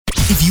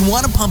If you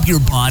want to pump your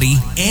body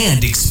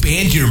and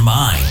expand your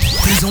mind,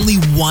 there's only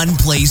one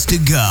place to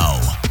go.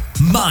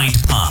 Mind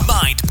Pump.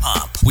 Mind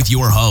Pump with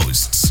your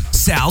hosts,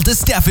 Sal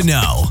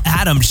DiStefano,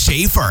 Adam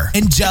Schafer,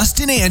 and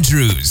Justin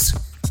Andrews.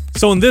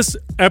 So in this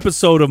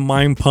episode of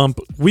Mind Pump,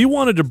 we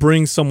wanted to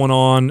bring someone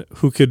on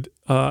who could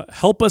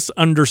help us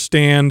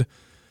understand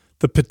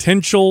the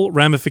potential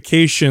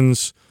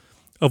ramifications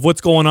of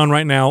what's going on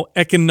right now,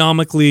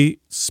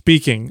 economically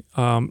speaking.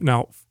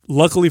 Now,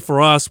 luckily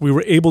for us, we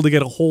were able to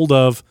get a hold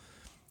of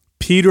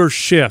Peter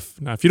Schiff.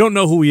 Now, if you don't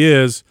know who he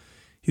is,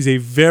 he's a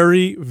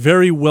very,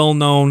 very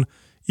well-known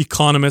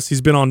economist.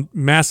 He's been on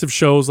massive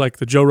shows like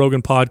the Joe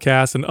Rogan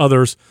podcast and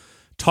others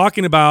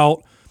talking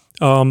about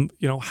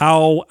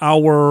how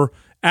our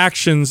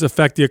actions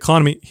affect the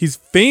economy. He's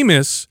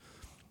famous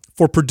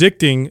for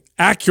predicting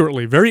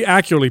accurately, very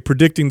accurately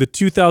predicting the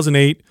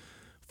 2008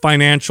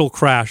 financial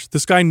crash.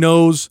 This guy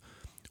knows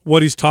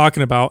what he's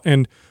talking about,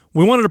 and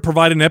we wanted to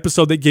provide an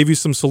episode that gave you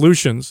some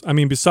solutions. I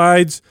mean,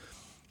 besides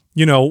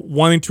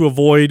wanting to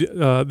avoid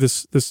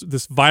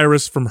this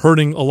virus from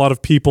hurting a lot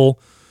of people,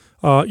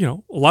 a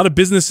lot of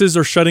businesses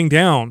are shutting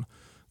down.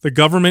 The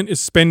government is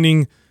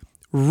spending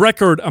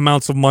record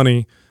amounts of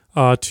money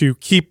to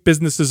keep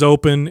businesses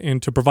open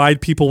and to provide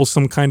people with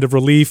some kind of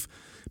relief.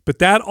 But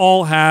that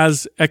all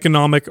has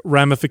economic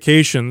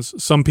ramifications.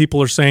 Some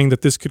people are saying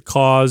that this could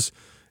cause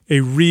a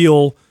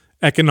real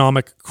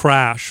economic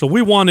crash. So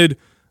we wanted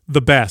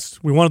the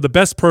best. We wanted the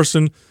best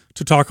person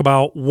to talk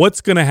about what's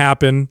going to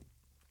happen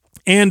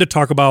and to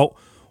talk about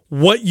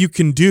what you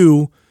can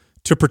do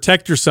to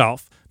protect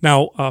yourself.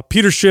 Now,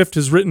 Peter Schiff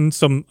has written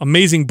some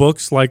amazing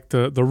books like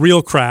The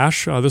Real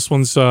Crash. This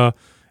one's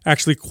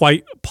actually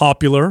quite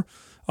popular.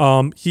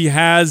 He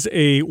has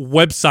a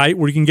website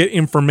where you can get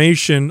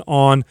information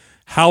on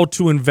how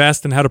to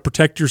invest and how to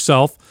protect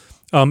yourself.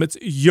 It's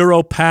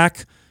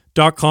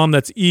Europac.com.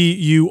 That's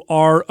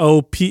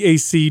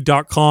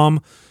EUROPAC.com.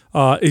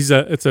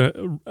 It's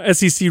a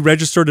SEC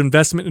registered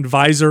investment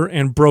advisor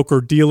and broker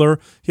dealer.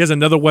 He has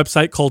another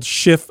website called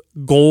Schiff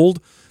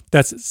Gold.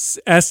 That's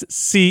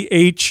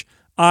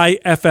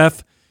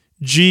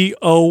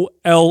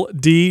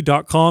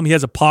SCHIFFGOLD.com. He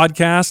has a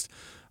podcast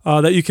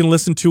that you can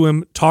listen to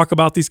him talk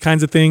about these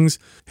kinds of things.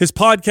 His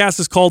podcast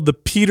is called The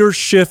Peter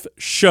Schiff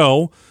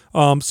Show.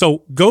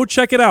 So go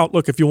check it out.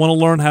 Look, if you want to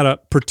learn how to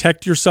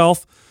protect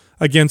yourself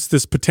against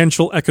this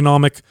potential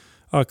economic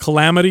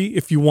calamity,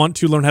 if you want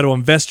to learn how to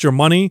invest your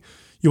money,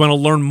 you want to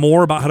learn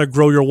more about how to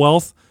grow your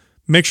wealth,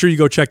 make sure you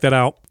go check that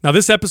out. Now,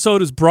 this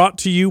episode is brought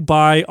to you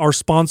by our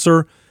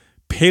sponsor,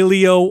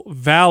 Paleo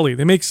Valley.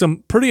 They make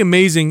some pretty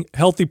amazing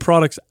healthy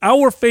products.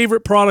 Our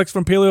favorite products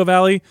from Paleo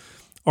Valley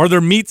are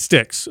their meat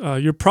sticks.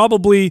 You're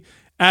probably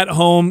at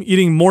home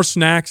eating more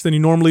snacks than you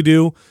normally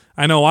do.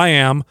 I know I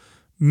am.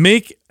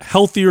 Make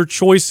healthier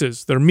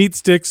choices. Their meat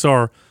sticks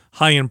are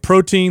high in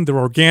protein. They're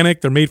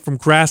organic. They're made from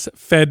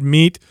grass-fed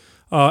meat.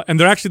 And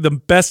they're actually the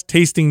best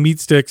tasting meat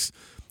sticks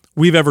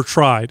we've ever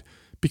tried.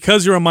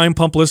 Because you're a Mind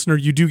Pump listener,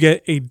 you do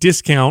get a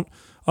discount.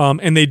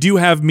 And they do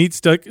have meat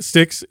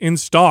sticks in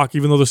stock,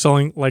 even though they're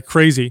selling like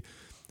crazy.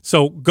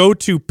 So go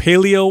to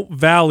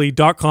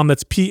paleovalley.com.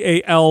 That's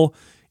PALEO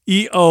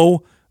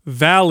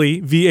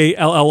Valley,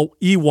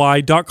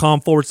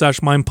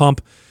 VALLEY.com/Mind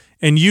Pump,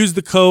 and use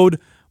the code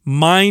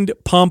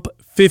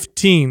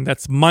MindPump15.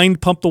 That's Mind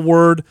Pump, the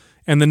word,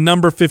 and the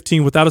number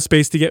 15 without a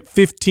space to get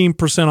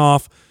 15%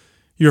 off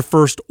your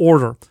first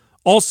order.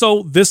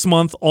 Also, this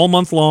month, all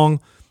month long,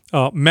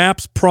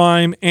 MAPS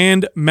Prime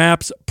and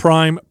MAPS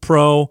Prime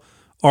Pro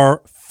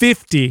are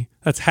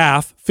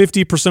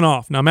 50%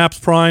 off. Now, MAPS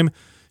Prime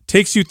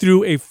takes you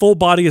through a full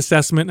body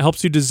assessment and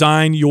helps you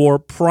design your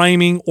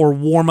priming or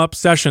warm-up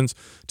sessions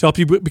to help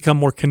you become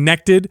more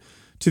connected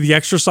to the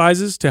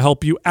exercises, to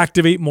help you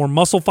activate more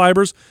muscle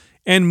fibers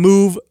and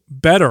move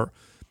better.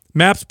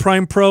 MAPS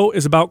Prime Pro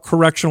is about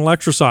correctional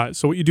exercise.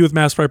 So what you do with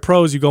MAPS Prime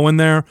Pro is you go in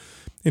there,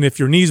 and if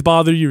your knees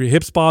bother you, your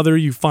hips bother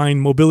you,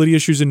 find mobility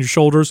issues in your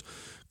shoulders,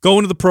 go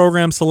into the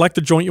program, select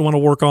the joint you want to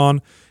work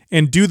on,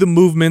 and do the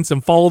movements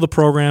and follow the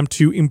program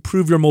to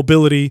improve your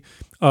mobility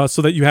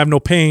so that you have no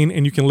pain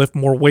and you can lift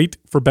more weight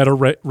for better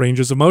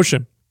ranges of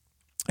motion.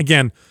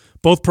 Again,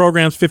 both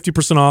programs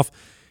 50% off.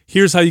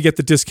 Here's how you get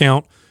the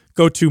discount.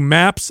 Go to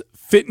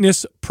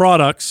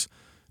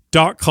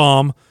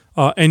mapsfitnessproducts.com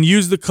and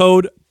use the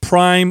code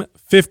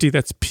PRIME50.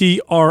 That's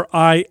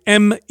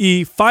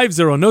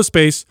PRIME50, no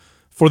space,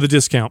 for the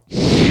discount.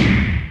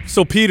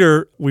 So,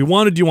 Peter, we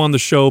wanted you on the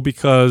show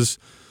because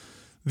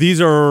these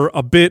are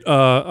a bit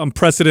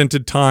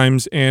unprecedented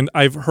times, and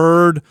I've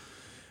heard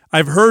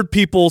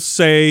people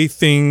say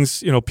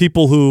things.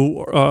 People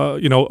who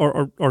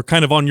are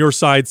kind of on your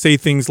side say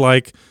things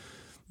like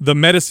the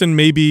medicine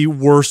may be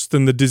worse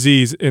than the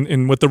disease,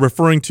 and what they're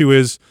referring to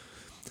is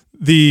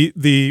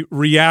the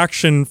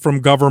reaction from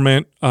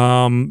government,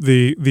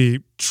 the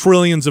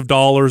trillions of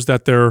dollars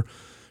that they're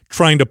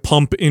trying to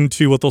pump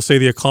into what they'll say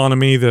the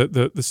economy,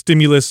 the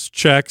stimulus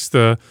checks,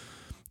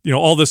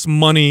 all this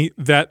money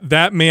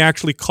that may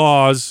actually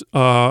cause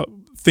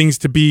things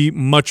to be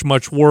much,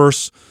 much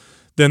worse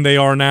than they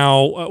are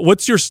now.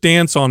 What's your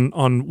stance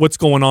on what's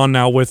going on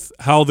now with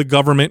how the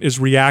government is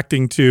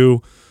reacting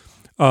to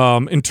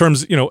in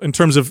terms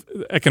of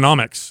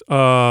economics,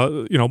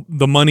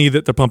 the money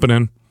that they're pumping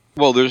in?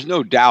 Well, there's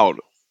no doubt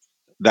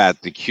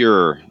that the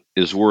cure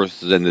is worse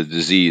than the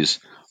disease,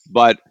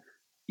 but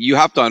you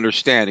have to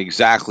understand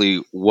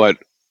exactly what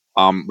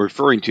I'm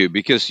referring to,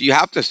 because you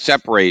have to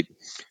separate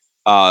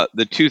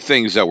the two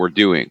things that we're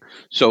doing.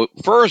 So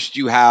first,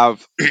 you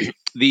have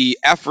the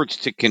efforts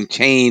to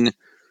contain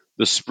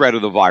the spread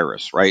of the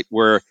virus, right?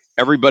 Where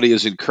everybody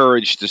is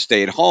encouraged to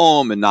stay at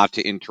home and not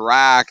to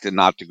interact and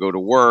not to go to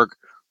work,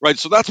 right?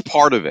 So that's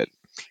part of it.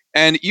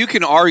 And you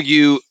can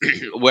argue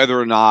whether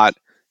or not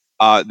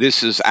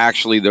this is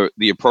actually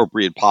the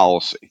appropriate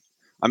policy.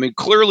 I mean,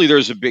 clearly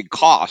there's a big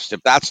cost.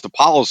 If that's the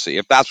policy,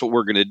 if that's what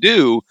we're going to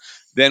do,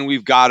 then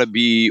we've got to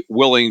be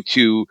willing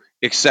to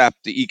accept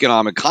the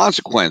economic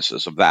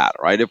consequences of that,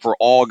 right? If we're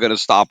all going to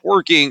stop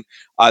working,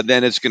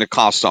 then it's going to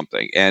cost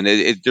something. And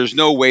there's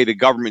no way the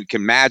government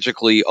can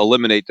magically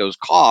eliminate those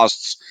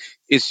costs.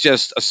 It's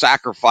just a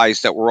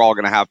sacrifice that we're all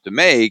going to have to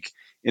make,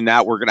 in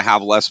that we're going to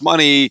have less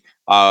money.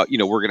 We're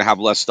going to have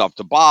less stuff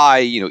to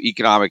buy.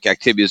 Economic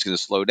activity is going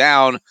to slow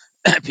down.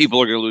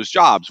 People are going to lose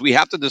jobs. We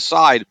have to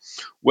decide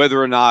whether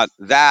or not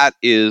that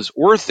is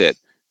worth it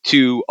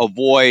to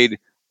avoid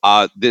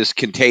this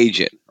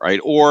contagion, right?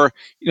 Or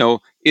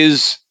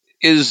is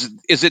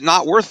it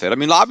not worth it? I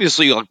mean,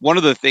 obviously, like, one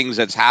of the things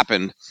that's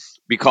happened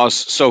because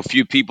so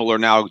few people are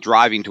now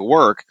driving to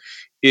work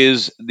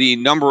is the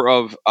number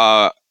of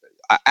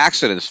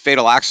accidents,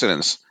 fatal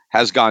accidents,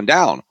 has gone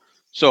down.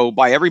 So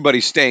by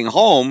everybody staying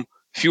home,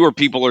 fewer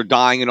people are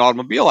dying in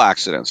automobile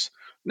accidents.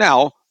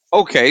 Now,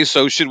 okay,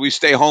 so should we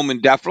stay home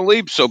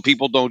indefinitely so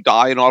people don't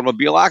die in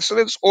automobile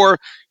accidents? Or,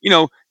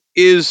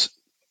 is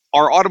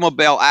our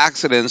automobile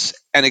accidents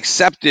an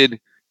accepted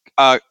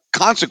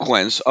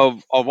consequence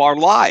of our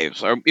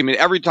lives? I mean,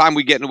 every time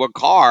we get into a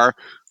car,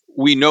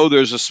 we know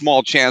there's a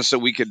small chance that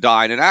we could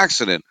die in an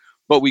accident,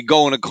 but we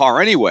go in a car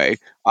anyway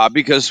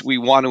because we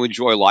want to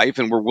enjoy life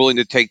and we're willing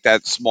to take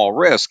that small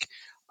risk.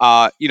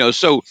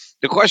 So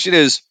the question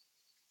is,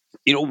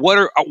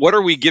 what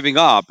are we giving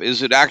up?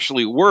 Is it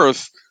actually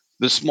worth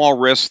the small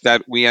risk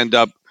that we end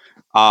up,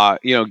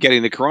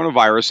 getting the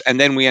coronavirus and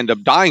then we end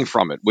up dying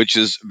from it, which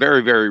is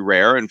very, very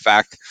rare. In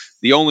fact,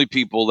 the only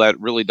people that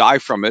really die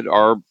from it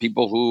are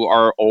people who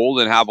are old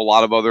and have a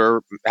lot of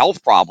other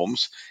health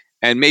problems.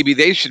 And maybe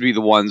they should be the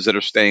ones that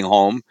are staying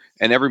home,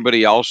 and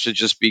everybody else should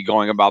just be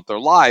going about their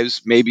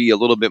lives, maybe a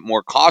little bit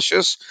more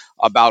cautious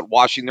about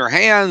washing their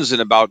hands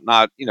and about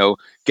not,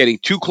 getting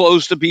too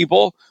close to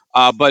people.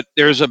 But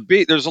there's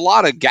a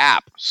lot of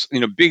gaps,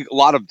 a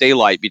lot of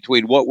daylight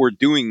between what we're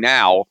doing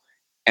now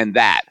and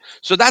that.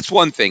 So that's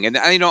one thing. And,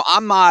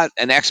 I'm not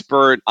an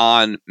expert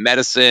on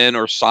medicine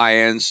or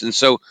science. And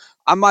so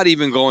I'm not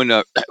even going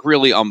to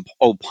really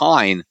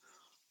opine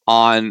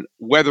on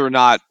whether or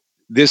not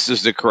this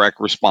is the correct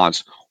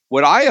response.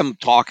 What I am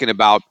talking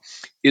about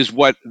is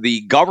what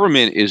the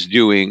government is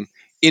doing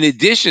in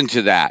addition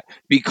to that.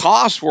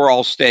 Because we're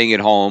all staying at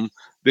home,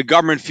 the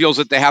government feels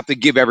that they have to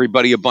give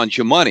everybody a bunch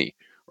of money,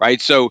 right?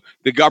 So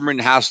the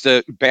government has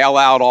to bail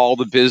out all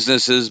the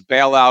businesses,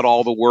 bail out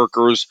all the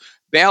workers,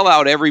 bail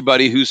out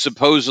everybody who's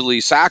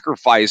supposedly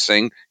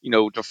sacrificing,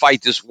 to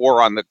fight this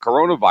war on the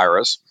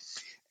coronavirus.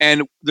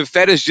 And the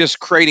Fed is just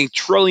creating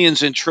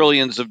trillions and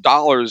trillions of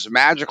dollars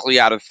magically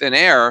out of thin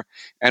air.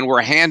 And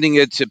we're handing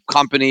it to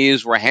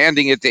companies, we're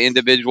handing it to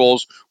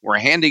individuals, we're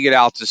handing it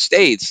out to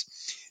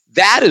states.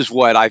 That is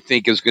what I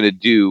think is going to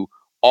do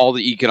all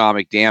the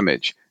economic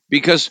damage,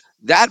 because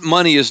that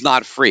money is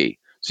not free.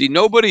 See,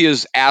 nobody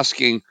is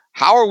asking,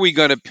 how are we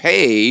going to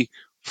pay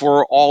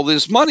for all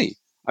this money?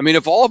 I mean,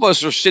 if all of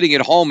us are sitting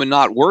at home and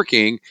not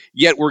working,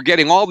 yet we're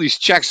getting all these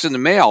checks in the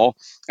mail,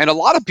 and a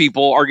lot of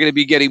people are going to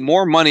be getting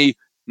more money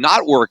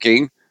not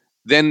working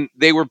than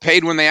they were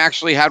paid when they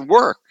actually had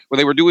work, when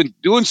they were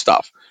doing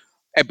stuff.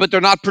 But they're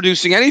not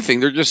producing anything.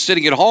 They're just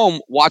sitting at home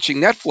watching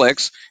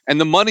Netflix,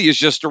 and the money is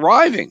just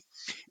arriving.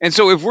 And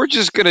so if we're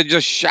just going to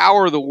just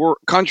shower the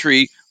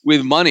country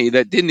with money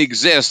that didn't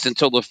exist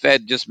until the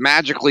Fed just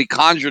magically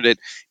conjured it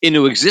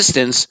into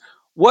existence,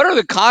 what are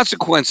the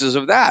consequences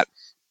of that?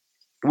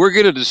 We're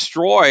going to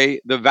destroy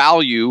the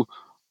value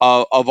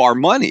of our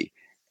money.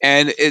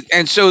 And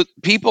so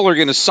people are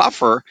going to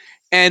suffer.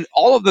 And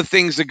all of the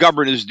things the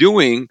government is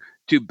doing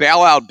to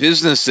bail out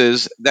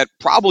businesses that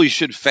probably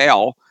should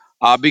fail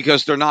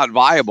because they're not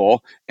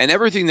viable, and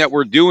everything that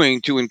we're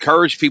doing to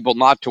encourage people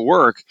not to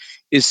work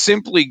is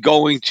simply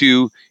going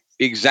to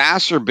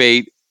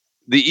exacerbate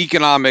the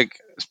economic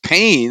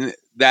pain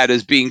that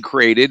is being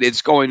created.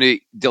 It's going to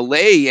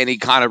delay any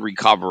kind of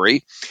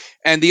recovery.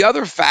 And the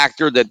other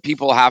factor that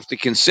people have to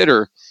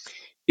consider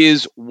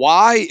is,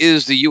 why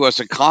is the U.S.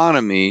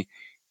 economy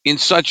in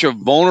such a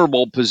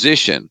vulnerable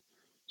position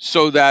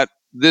so that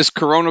this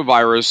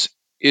coronavirus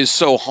is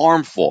so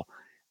harmful?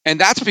 And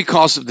that's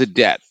because of the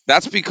debt.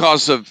 That's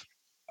because of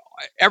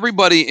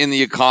everybody in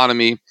the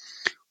economy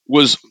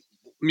was,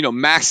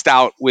 maxed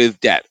out with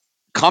debt.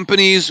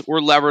 Companies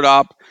were levered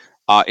up.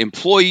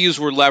 Employees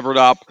were levered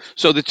up.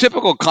 So the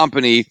typical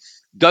company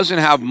doesn't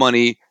have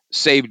money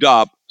saved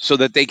up so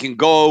that they can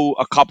go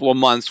a couple of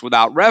months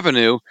without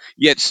revenue,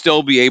 yet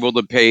still be able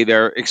to pay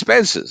their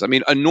expenses. I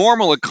mean, a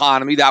normal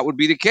economy, that would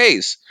be the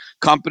case.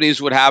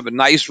 Companies would have a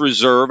nice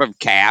reserve of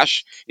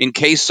cash in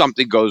case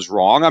something goes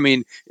wrong. I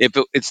mean, if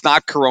it's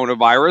not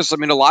coronavirus, I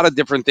mean, a lot of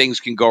different things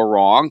can go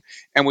wrong.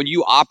 And when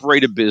you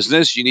operate a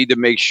business, you need to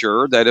make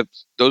sure that if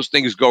those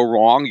things go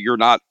wrong, you're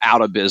not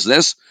out of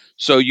business.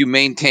 So you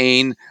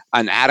maintain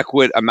an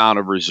adequate amount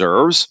of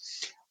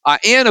reserves.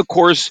 And of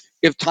course,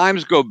 if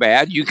times go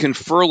bad, you can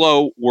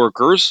furlough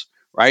workers,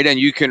 right? And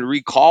you can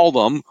recall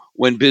them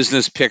when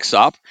business picks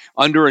up.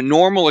 Under a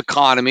normal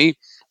economy,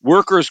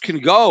 workers can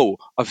go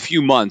a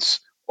few months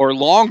or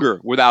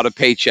longer without a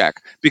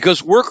paycheck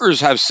because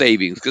workers have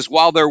savings. Because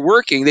while they're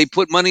working, they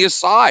put money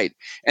aside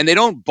and they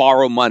don't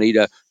borrow money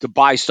to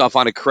buy stuff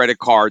on a credit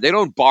card. They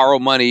don't borrow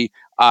money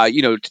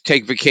to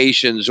take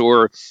vacations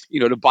or,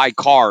 to buy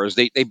cars.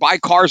 They buy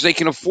cars they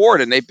can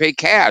afford and they pay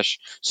cash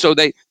so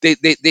they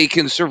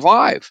can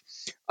survive.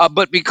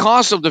 But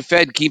because of the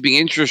Fed keeping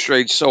interest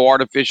rates so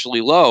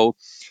artificially low,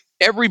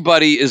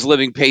 everybody is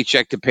living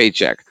paycheck to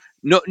paycheck.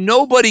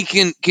 Nobody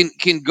can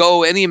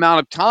go any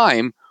amount of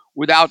time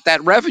without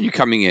that revenue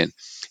coming in.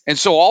 And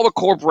so all the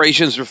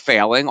corporations are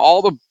failing.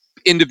 All the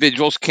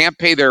individuals can't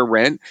pay their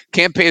rent,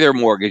 can't pay their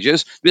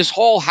mortgages. This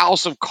whole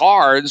house of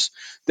cards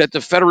that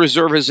the Federal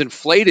Reserve has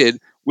inflated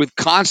with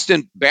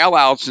constant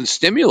bailouts and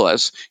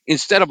stimulus,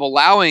 instead of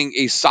allowing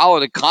a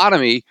solid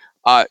economy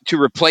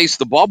to replace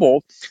the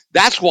bubble,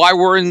 that's why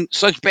we're in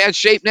such bad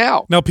shape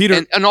now. Now,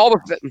 Peter, and all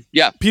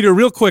the Peter,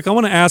 real quick, I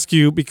want to ask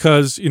you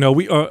because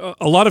we a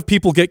lot of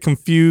people get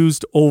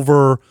confused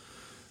over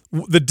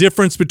the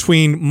difference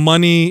between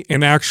money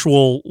and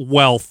actual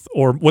wealth,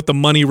 or what the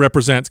money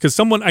represents. Because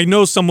I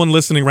know someone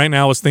listening right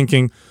now is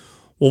thinking,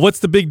 well, what's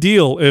the big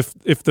deal if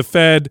the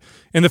Fed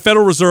and the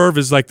Federal Reserve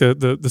is like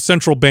the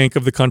central bank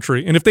of the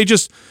country, and if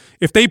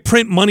they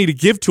print money to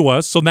give to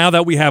us, so now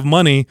that we have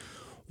money,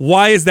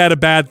 why is that a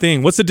bad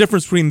thing? What's the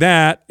difference between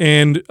that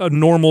and a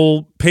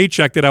normal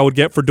paycheck that I would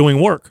get for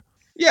doing work?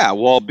 Yeah,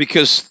 well,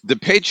 because the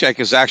paycheck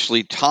is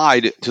actually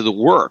tied to the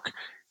work,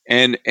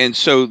 and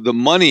so the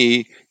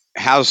money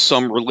has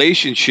some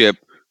relationship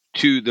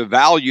to the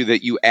value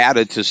that you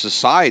added to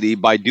society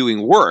by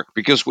doing work.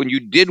 Because when you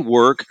did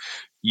work,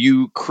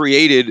 you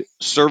created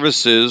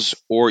services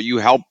or you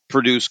helped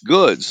produce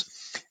goods.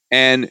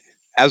 And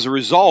as a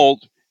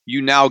result,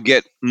 you now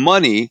get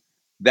money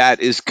that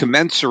is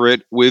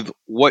commensurate with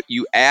what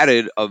you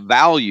added of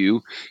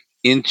value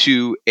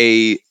into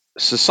a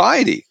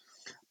society.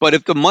 But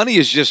if the money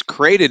is just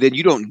created and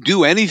you don't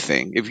do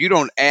anything, if you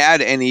don't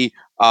add any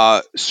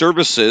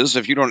services,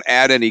 if you don't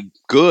add any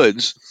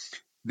goods,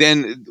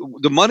 then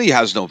the money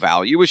has no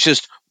value. It's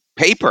just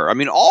paper. I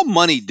mean, all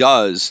money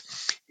does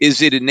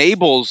is it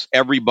enables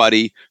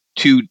everybody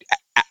to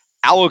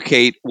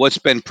allocate what's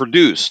been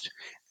produced.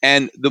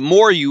 And the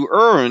more you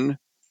earn,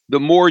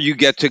 the more you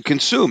get to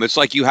consume. It's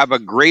like you have a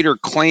greater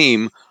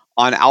claim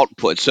on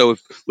output. So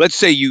if, let's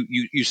say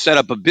you set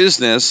up a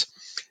business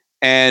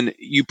and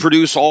you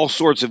produce all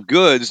sorts of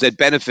goods that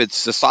benefit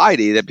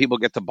society that people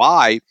get to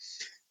buy,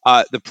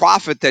 the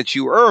profit that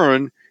you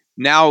earn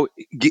now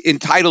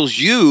entitles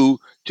you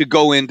to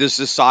go into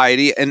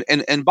society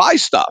and buy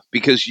stuff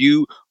because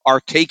you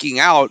are taking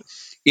out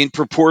in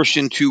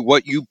proportion to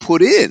what you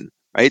put in,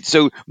 right?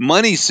 So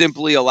money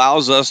simply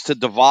allows us to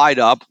divide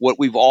up what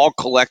we've all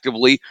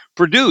collectively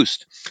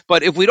produced.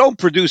 But if we don't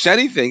produce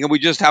anything and we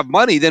just have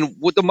money, then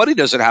the money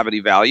doesn't have any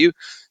value.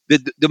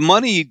 The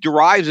money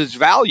derives its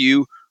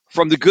value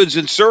from the goods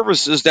and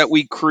services that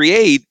we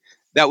create,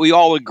 that we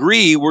all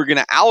agree we're going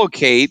to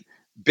allocate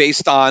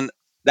based on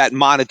that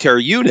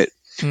monetary unit.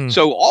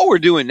 So all we're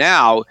doing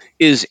now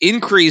is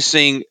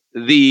increasing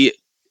the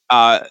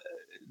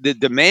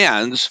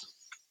demands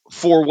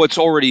for what's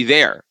already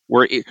there.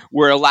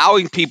 We're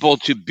allowing people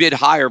to bid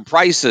higher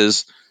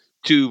prices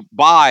to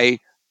buy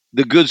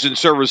the goods and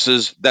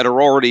services that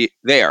are already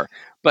there.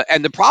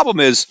 And the problem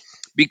is,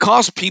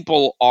 because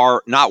people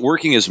are not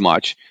working as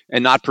much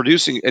and not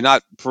producing and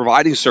not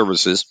providing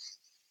services,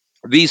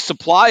 the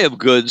supply of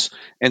goods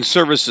and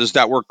services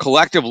that we're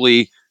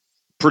collectively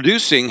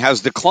producing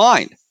has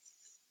declined.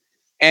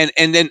 And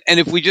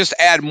if we just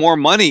add more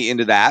money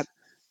into that,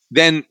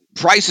 then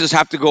prices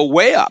have to go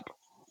way up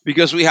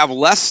because we have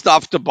less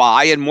stuff to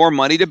buy and more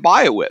money to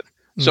buy it with.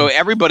 So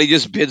everybody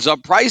just bids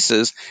up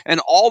prices, and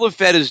all the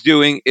Fed is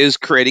doing is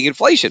creating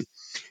inflation.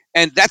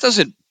 And that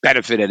doesn't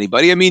benefit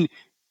anybody. I mean,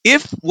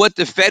 if what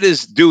the Fed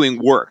is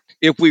doing worked,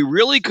 if we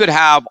really could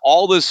have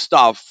all this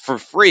stuff for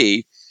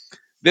free,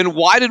 then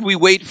why did we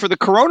wait for the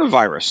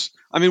coronavirus?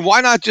 I mean,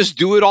 why not just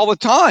do it all the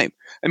time?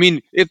 I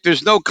mean, if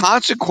there's no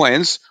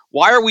consequence,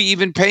 why are we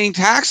even paying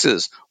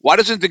taxes? Why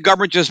doesn't the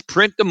government just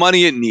print the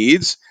money it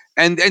needs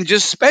and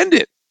just spend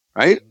it,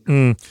 right?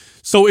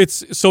 So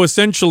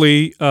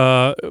essentially,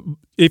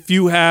 if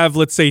you have,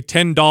 let's say,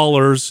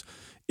 $10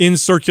 in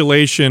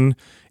circulation,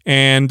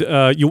 and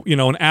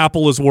an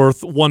apple is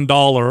worth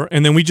 $1,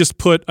 and then we just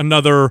put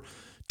another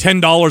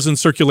 $10 in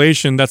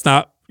circulation that's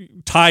not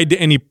tied to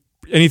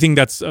anything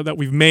that's that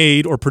we've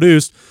made or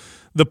produced,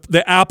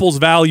 the apple's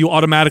value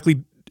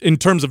automatically in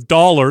terms of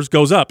dollars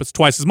goes up. It's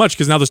twice as much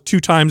because now there's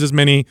 2 times as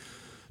many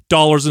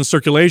dollars in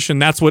circulation.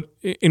 That's what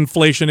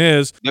inflation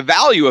is. The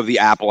value of the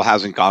apple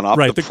hasn't gone up.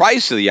 Right. The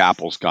price of the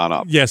apple's gone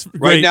up. Yes. Right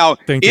great. now,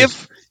 Thank you.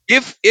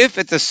 if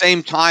at the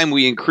same time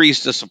we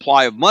increased the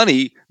supply of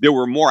money, there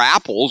were more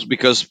apples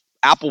because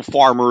apple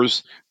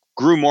farmers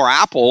grew more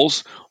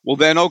apples, well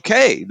then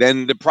okay,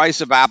 then the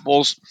price of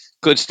apples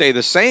could stay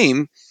the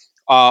same.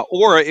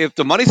 Or if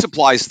the money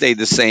supply stayed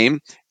the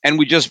same and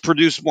we just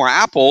produced more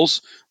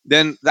apples,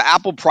 then the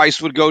apple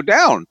price would go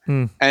down.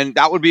 And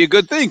that would be a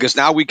good thing because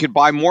now we could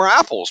buy more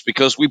apples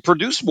because we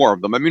produce more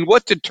of them. I mean,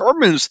 what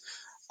determines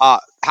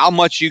how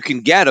much you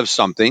can get of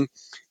something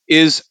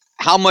is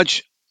how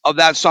much of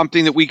that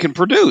something that we can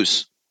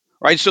produce,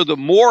 right? So the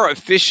more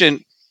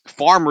efficient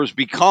farmers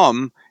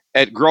become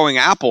at growing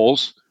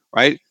apples,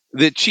 right,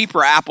 the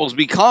cheaper apples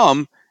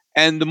become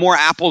and the more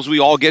apples we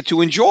all get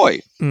to enjoy,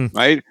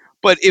 right?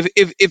 But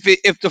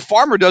if the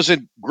farmer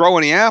doesn't grow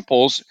any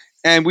apples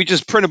and we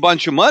just print a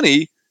bunch of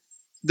money,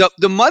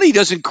 the money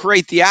doesn't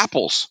create the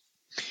apples.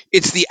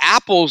 It's the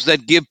apples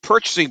that give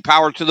purchasing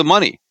power to the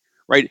money,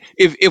 right?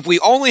 If we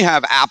only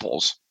have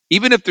apples,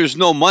 even if there's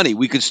no money,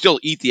 we could still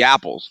eat the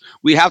apples.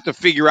 We have to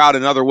figure out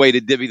another way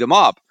to divvy them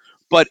up.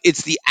 But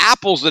it's the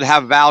apples that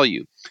have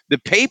value. The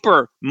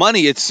paper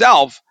money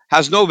itself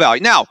has no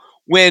value. Now,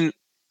 when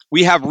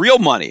we have real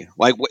money,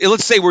 like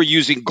let's say we're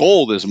using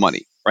gold as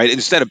money, right,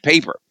 instead of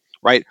paper,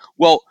 right?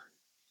 Well,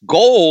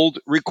 gold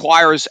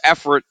requires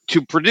effort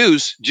to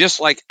produce, just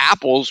like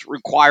apples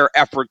require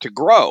effort to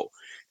grow.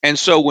 And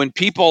so when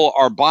people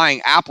are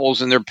buying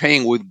apples and they're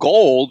paying with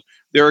gold,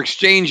 they're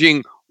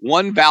exchanging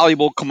one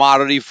valuable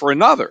commodity for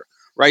another,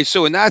 right?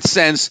 So in that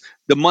sense,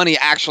 the money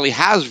actually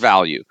has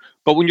value.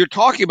 But when you're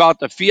talking about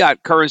the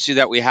fiat currency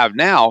that we have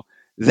now,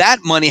 that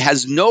money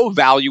has no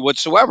value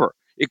whatsoever.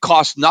 It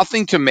costs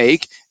nothing to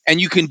make,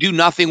 and you can do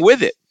nothing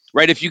with it,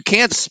 right? If you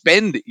can't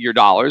spend your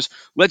dollars,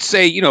 let's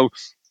say, I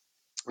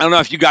don't know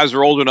if you guys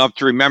are old enough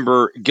to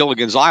remember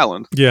Gilligan's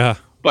Island. Yeah.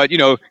 But,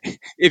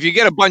 if you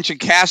get a bunch of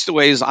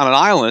castaways on an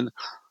island,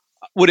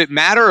 would it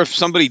matter if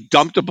somebody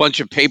dumped a bunch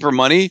of paper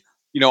money,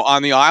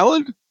 on the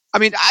island? I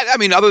mean,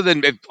 other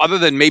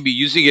than maybe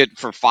using it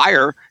for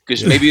fire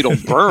because maybe it'll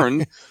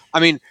burn.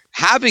 I mean,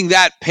 having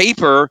that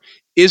paper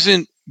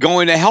isn't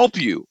going to help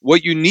you.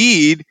 What you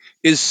need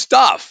is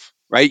stuff,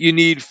 right? You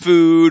need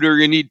food or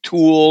you need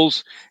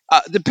tools.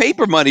 The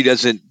paper money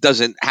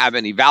doesn't have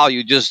any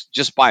value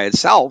just by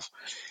itself.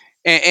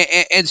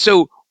 And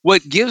so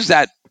what gives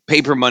that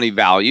paper money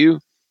value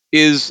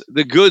is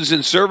the goods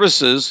and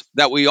services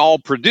that we all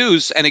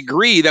produce and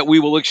agree that we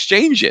will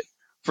exchange it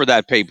for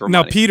that paper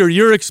money. Now, Peter,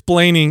 you're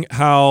explaining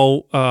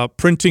how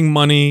printing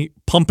money,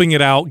 pumping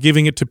it out,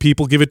 giving it to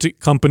people, give it to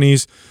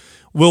companies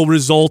will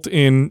result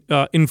in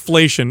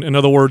inflation. In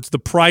other words, the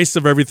price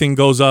of everything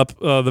goes up,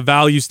 the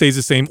value stays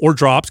the same or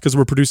drops because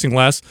we're producing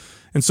less,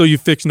 and so you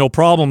fix no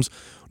problems.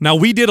 Now,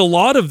 we did a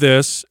lot of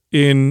this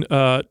in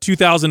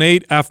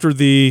 2008 after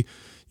the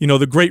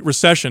Great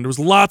Recession. There was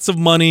lots of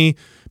money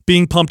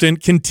being pumped in,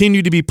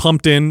 continued to be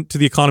pumped in to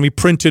the economy,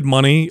 printed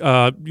money,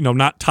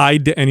 not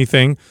tied to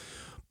anything.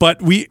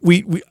 But we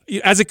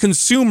as a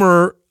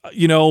consumer,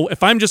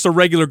 if I'm just a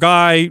regular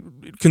guy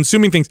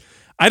consuming things,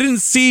 I didn't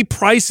see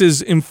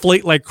prices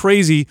inflate like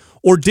crazy,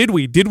 or did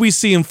we? Did we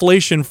see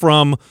inflation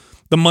from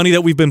the money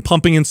that we've been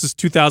pumping in since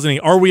 2008?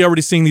 Are we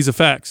already seeing these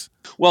effects?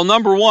 Well,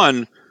 number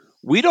one,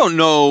 we don't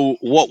know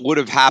what would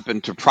have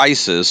happened to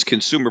prices,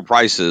 consumer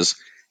prices,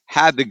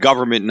 had the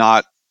government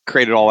not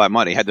created all that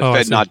money, had the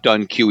Fed not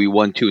done QE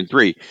 1, 2, and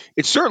 3.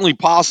 It's certainly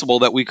possible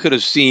that we could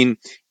have seen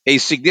a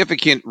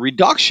significant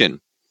reduction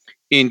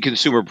in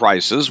consumer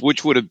prices,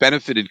 which would have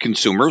benefited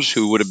consumers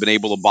who would have been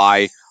able to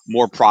buy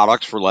more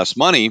products for less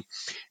money.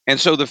 And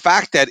so the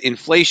fact that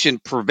inflation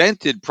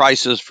prevented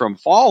prices from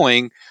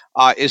falling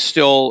is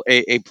still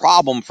a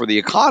problem for the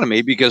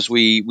economy because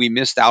we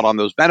missed out on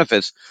those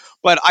benefits.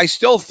 But I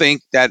still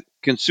think that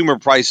consumer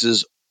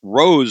prices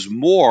rose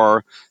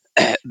more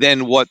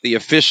than what the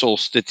official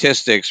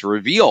statistics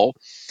reveal.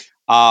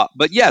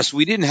 But yes,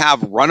 we didn't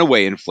have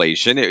runaway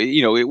inflation.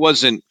 It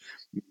wasn't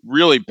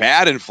really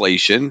bad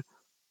inflation.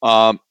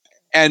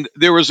 And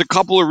there was a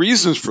couple of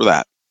reasons for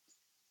that.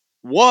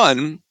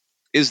 One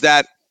is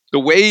that the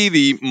way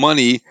the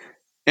money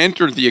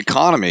entered the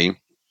economy,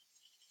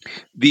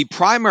 the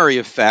primary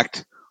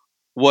effect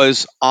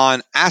was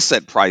on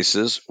asset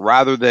prices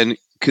rather than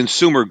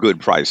consumer good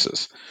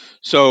prices.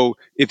 So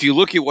if you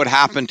look at what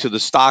happened to the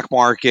stock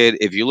market,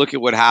 if you look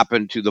at what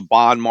happened to the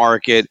bond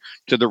market,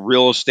 to the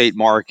real estate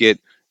market,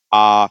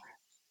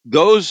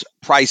 those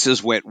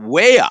prices went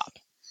way up.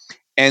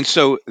 And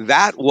so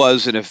that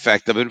was an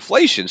effect of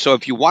inflation. So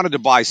if you wanted to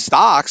buy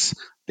stocks,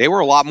 they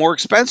were a lot more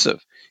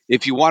expensive.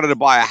 If you wanted to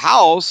buy a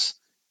house,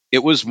 it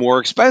was more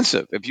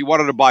expensive. If you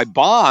wanted to buy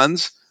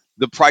bonds,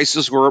 the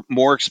prices were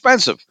more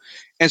expensive.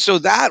 And so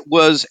that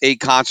was a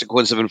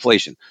consequence of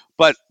inflation.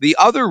 But the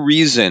other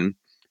reason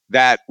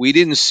that we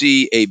didn't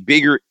see a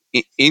bigger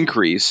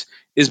increase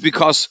is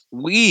because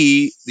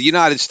we, the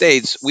United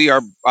States, we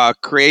are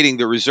creating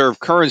the reserve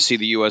currency,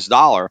 the U.S.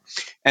 dollar,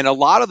 and a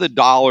lot of the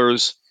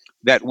dollars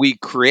that we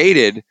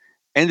created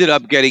ended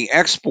up getting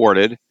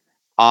exported,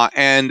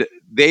 and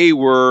they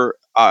were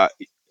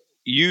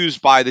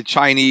used by the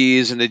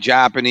Chinese and the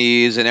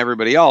Japanese and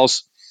everybody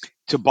else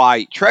to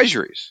buy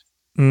treasuries.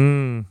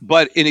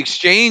 But in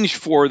exchange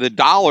for the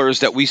dollars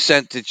that we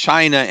sent to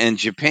China and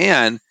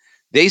Japan,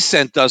 they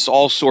sent us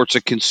all sorts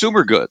of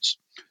consumer goods.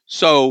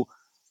 So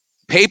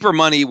paper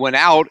money went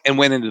out and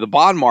went into the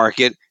bond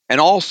market,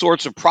 and all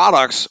sorts of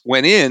products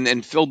went in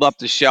and filled up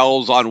the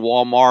shelves on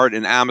Walmart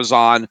and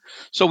Amazon.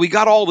 So we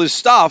got all this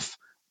stuff,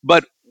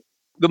 but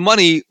the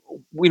money,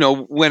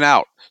 went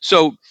out.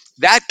 So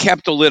that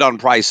kept a lid on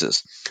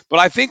prices. But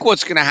I think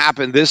what's going to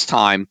happen this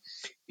time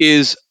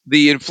is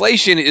the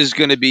inflation is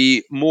going to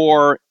be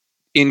more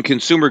in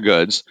consumer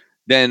goods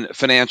than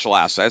financial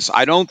assets.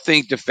 I don't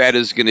think the Fed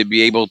is going to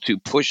be able to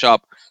push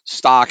up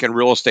stock and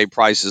real estate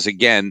prices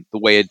again the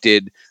way it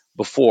did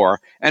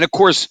before. And of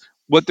course,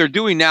 what they're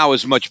doing now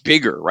is much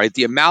bigger, right?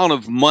 The amount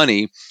of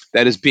money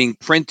that is being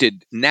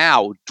printed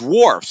now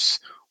dwarfs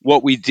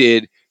what we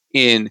did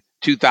in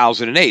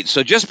 2008.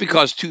 So just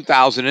because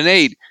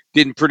 2008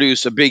 didn't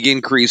produce a big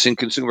increase in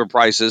consumer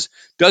prices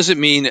doesn't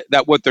mean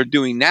that what they're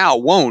doing now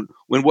won't,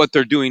 when what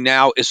they're doing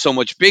now is so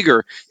much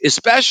bigger,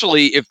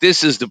 especially if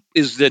this is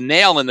the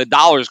nail in the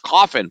dollar's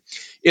coffin.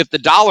 If the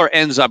dollar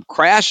ends up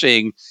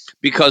crashing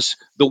because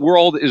the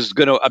world is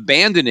going to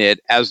abandon it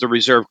as the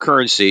reserve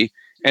currency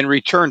and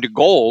return to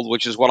gold,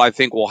 which is what I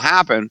think will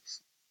happen,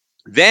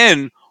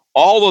 then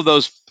all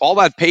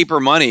that paper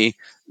money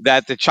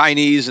that the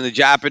Chinese and the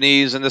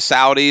Japanese and the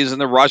Saudis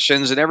and the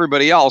Russians and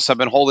everybody else have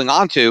been holding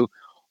on to,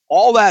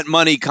 all that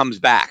money comes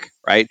back,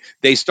 right?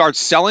 They start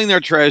selling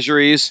their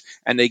treasuries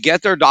and they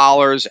get their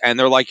dollars and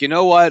they're like, you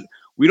know what?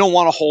 We don't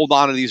want to hold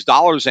on to these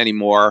dollars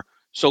anymore,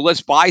 so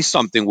let's buy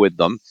something with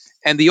them.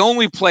 And the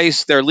only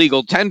place their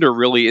legal tender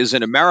really is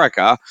in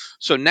America.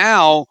 So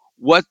now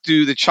what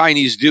do the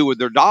Chinese do with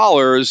their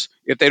dollars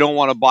if they don't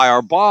want to buy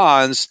our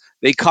bonds?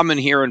 They come in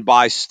here and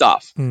buy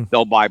stuff.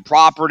 They'll buy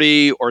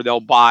property, or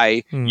they'll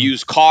buy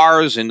used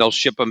cars and they'll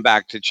ship them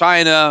back to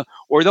China,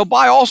 or they'll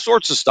buy all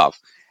sorts of stuff.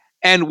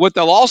 And what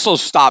they'll also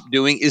stop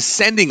doing is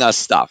sending us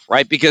stuff,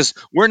 right? Because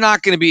we're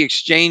not going to be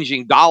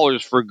exchanging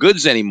dollars for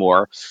goods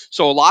anymore.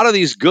 So a lot of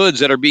these goods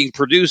that are being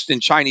produced in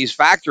Chinese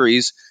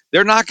factories,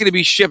 they're not going to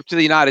be shipped to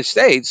the United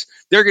States.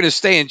 They're going to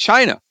stay in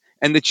China.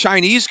 And the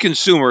Chinese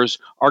consumers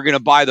are going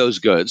to buy those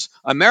goods.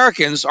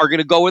 Americans are going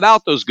to go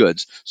without those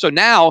goods. So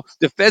now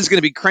the Fed's going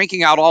to be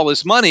cranking out all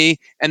this money,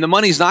 and the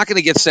money's not going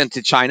to get sent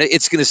to China.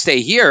 It's going to stay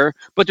here,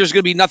 but there's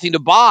going to be nothing to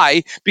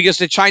buy because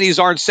the Chinese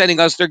aren't sending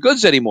us their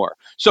goods anymore.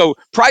 So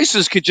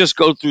prices could just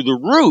go through the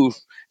roof,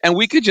 and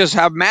we could just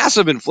have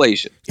massive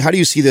inflation. How do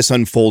you see this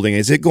unfolding?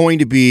 Is it going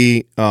to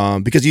be,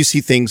 because you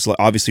see things like,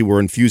 obviously we're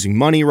infusing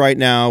money right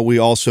now. We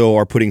also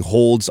are putting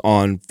holds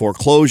on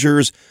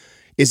foreclosures.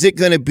 Is it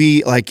going to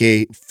be like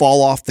a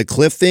fall off the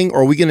cliff thing,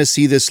 or are we going to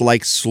see this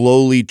like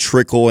slowly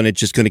trickle and it's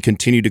just going to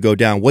continue to go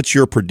down? What's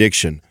your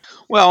prediction?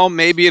 Well,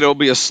 maybe it'll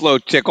be a slow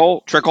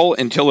trickle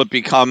until it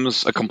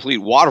becomes a complete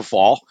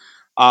waterfall.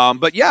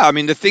 But yeah, I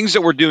mean, the things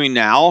that we're doing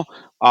now,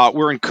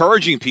 we're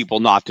encouraging people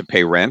not to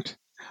pay rent.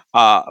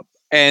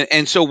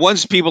 And so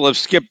once people have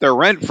skipped their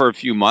rent for a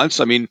few months,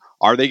 I mean,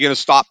 are they going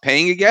to stop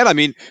paying again? I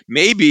mean,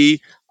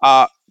 maybe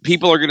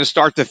people are going to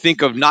start to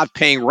think of not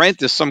paying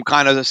rent as some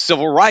kind of a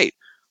civil right.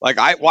 Like,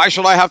 why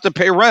should I have to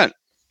pay rent?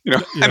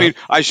 Yeah. I mean,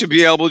 I should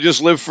be able to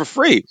just live for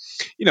free.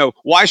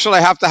 Why should I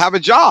have to have a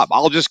job?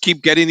 I'll just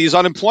keep getting these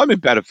unemployment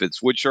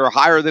benefits, which are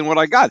higher than what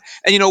I got.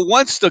 And,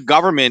 once the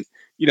government,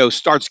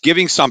 starts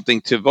giving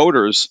something to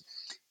voters,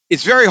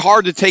 it's very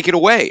hard to take it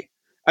away.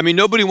 I mean,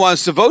 nobody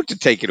wants to vote to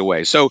take it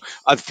away. So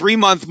a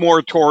 3-month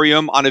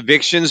moratorium on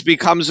evictions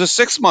becomes a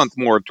 6-month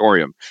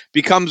moratorium,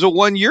 becomes a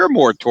 1-year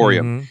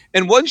moratorium.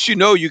 And once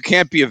you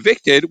can't be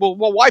evicted, well,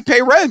 why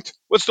pay rent?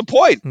 What's the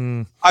point?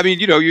 I mean,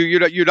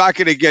 you're not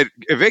going to get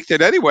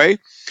evicted anyway.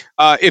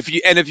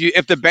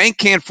 If the bank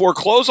can't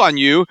foreclose on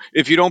you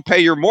if you don't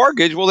pay your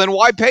mortgage, well, then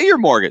why pay your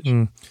mortgage?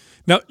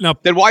 No.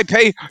 Then why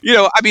pay?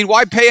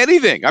 Why pay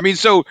anything? I mean,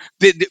 so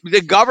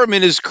the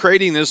government is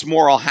creating this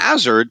moral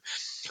hazard.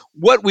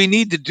 What we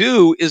need to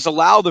do is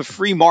allow the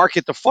free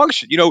market to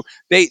function.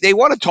 They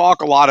want to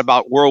talk a lot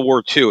about World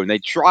War II, and they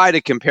try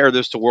to compare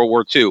this to World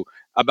War II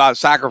about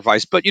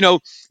sacrifice. But,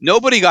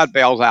 nobody got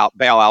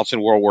bailouts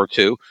in World War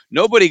II.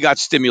 Nobody got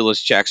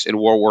stimulus checks in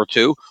World War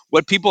II.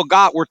 What people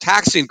got were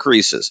tax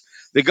increases.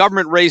 The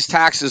government raised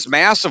taxes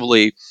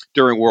massively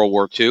during World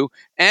War II,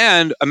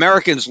 and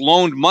Americans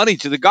loaned money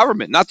to the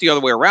government, not the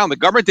other way around. The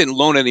government didn't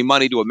loan any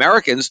money to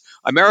Americans.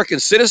 American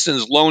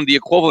citizens loaned the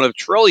equivalent of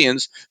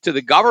trillions to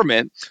the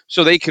government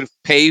so they could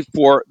pay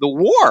for the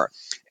war.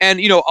 And,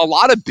 a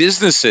lot of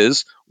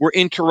businesses were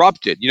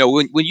interrupted.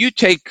 When you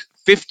take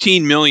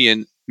 15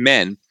 million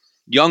men,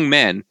 young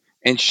men,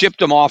 and ship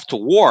them off to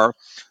war,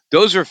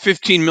 those are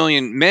 15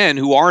 million men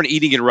who aren't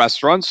eating in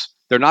restaurants.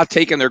 They're not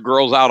taking their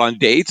girls out on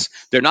dates.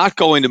 They're not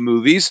going to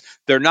movies.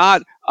 They're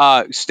not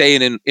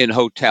staying in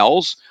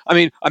hotels. I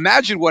mean,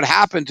 imagine what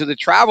happened to the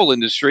travel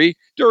industry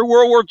during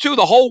World War II.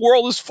 The whole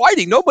world was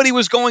fighting. Nobody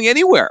was going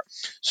anywhere.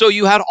 So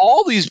you had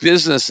all these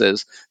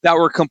businesses that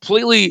were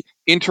completely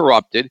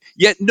interrupted,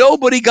 yet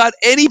nobody got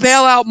any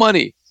bailout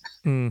money.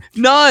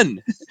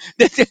 None.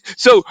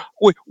 So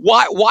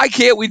why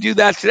can't we do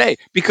that today?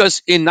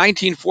 Because in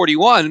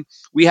 1941,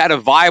 we had a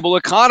viable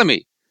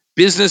economy.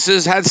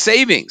 Businesses had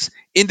savings.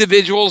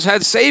 Individuals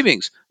had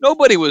savings.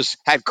 Nobody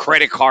had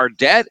credit card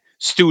debt,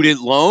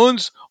 student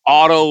loans,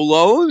 auto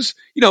loans.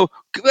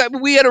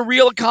 We had a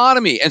real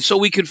economy, and so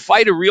we could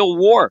fight a real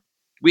war.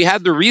 We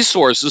had the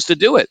resources to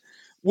do it.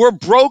 We're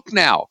broke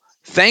now,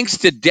 thanks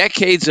to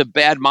decades of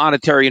bad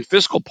monetary and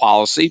fiscal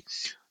policy.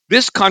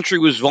 This country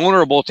was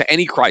vulnerable to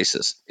any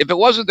crisis. If it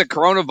wasn't the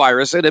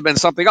coronavirus, it'd have been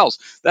something else.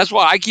 That's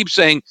why I keep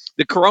saying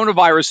the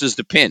coronavirus is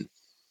the pin.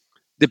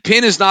 The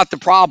pin is not the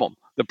problem.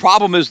 The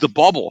problem is the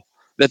bubble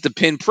that the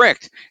pin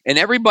pricked. And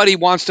everybody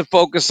wants to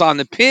focus on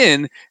the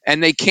pin,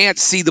 and they can't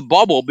see the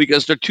bubble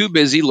because they're too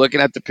busy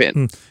looking at the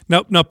pin.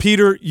 Now,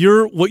 Peter,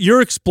 what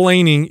you're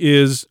explaining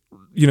is,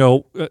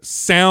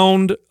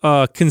 sound,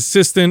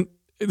 consistent.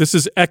 This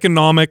is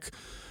economic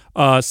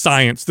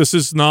science. This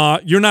is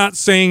not, you're not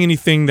saying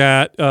anything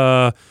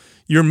that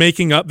you're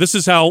making up. This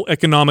is how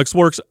economics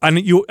works.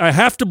 I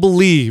have to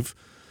believe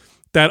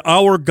that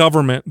our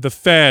government, the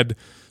Fed,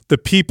 the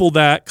people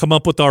that come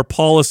up with our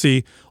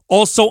policy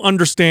also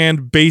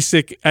understand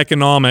basic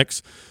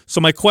economics.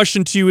 So my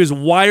question to you is,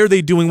 why are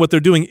they doing what they're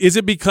doing? Is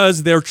it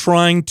because they're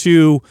trying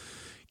to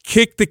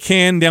kick the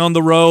can down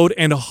the road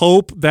and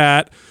hope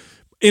that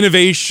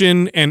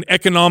innovation and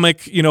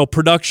economic,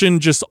 production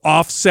just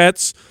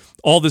offsets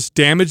all this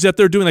damage that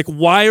they're doing? Like,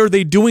 why are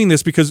they doing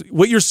this? Because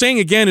what you're saying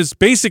again is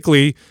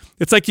basically,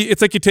 it's like you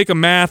take a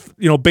math,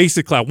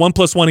 basic class, 1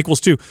 + 1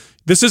 = 2.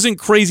 This isn't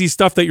crazy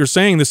stuff that you're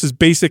saying. This is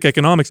basic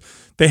economics.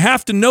 They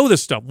have to know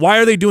this stuff. Why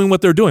are they doing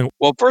what they're doing?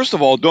 Well, first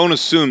of all, don't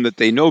assume that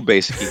they know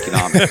basic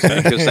economics,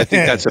 because I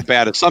think that's a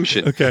bad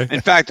assumption. Okay.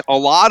 In fact, a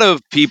lot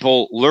of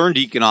people learned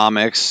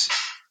economics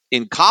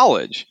in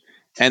college,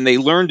 and they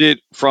learned it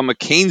from a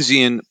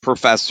Keynesian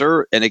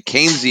professor and a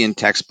Keynesian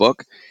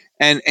textbook.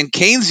 And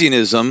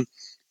Keynesianism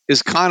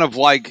is kind of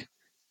like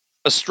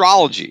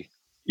astrology.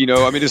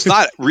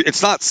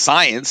 It's not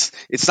science.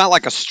 It's not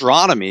like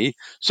astronomy.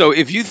 So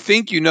if you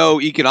think you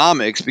know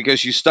economics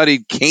because you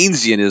studied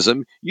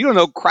Keynesianism, you don't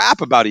know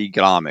crap about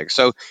economics.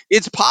 So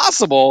it's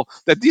possible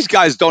that these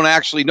guys don't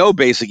actually know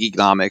basic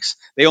economics.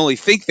 They only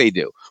think they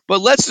do.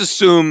 But let's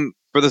assume,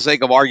 for the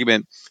sake of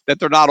argument, that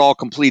they're not all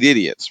complete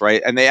idiots,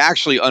 right? And they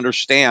actually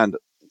understand,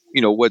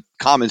 what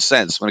common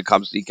sense when it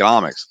comes to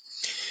economics.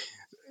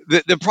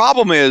 The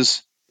problem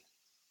is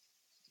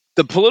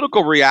the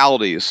political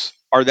realities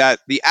are that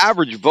the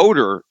average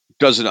voter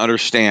doesn't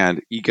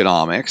understand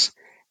economics.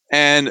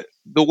 And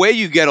the way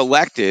you get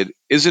elected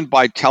isn't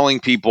by telling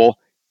people,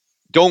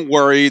 don't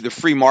worry, the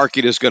free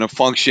market is going to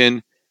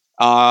function,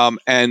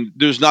 and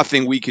there's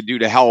nothing we could do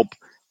to help.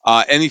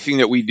 Anything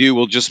that we do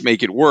will just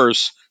make it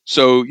worse.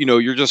 So,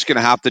 you're just going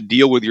to have to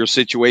deal with your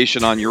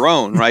situation on your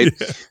own, right?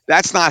 Yeah.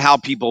 That's not how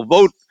people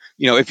vote.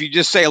 If you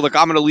just say, look,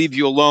 I'm going to leave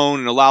you alone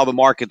and allow the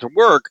market to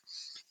work,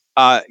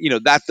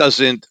 that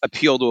doesn't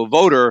appeal to a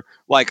voter.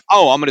 Like,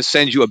 oh, I'm going to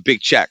send you a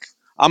big check.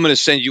 I'm going to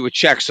send you a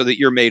check so that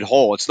you're made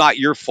whole. It's not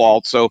your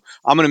fault. So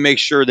I'm going to make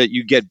sure that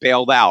you get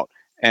bailed out.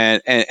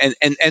 And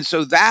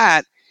so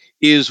that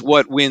is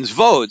what wins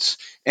votes.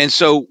 And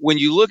so when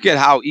you look at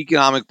how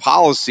economic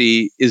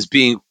policy is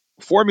being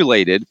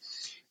formulated,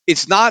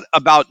 it's not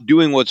about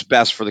doing what's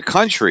best for the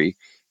country.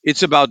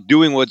 It's about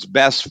doing what's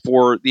best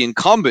for the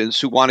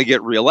incumbents who want to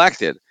get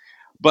reelected.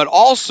 But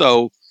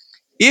also,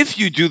 if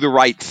you do the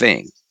right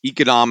thing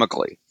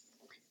economically,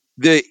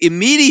 the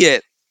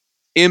immediate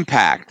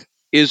impact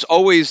is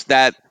always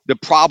that the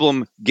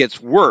problem gets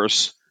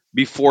worse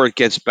before it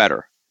gets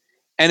better.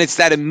 And it's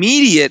that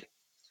immediate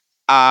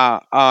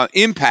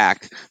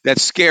impact that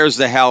scares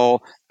the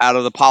hell out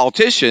of the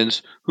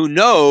politicians who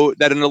know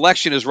that an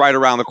election is right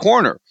around the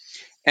corner.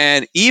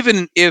 And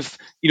even if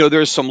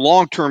there's some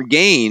long-term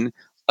gain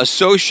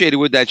associated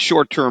with that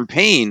short-term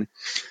pain,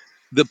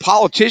 the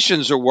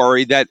politicians are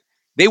worried that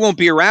they won't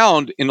be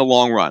around in the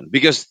long run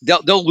because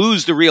they'll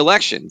lose the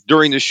re-election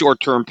during the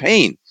short-term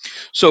pain.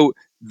 So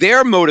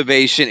their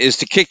motivation is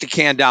to kick the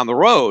can down the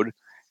road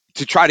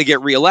to try to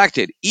get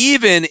reelected,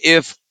 even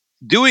if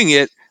doing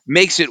it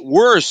makes it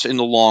worse in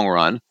the long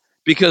run,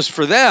 because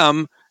for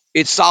them,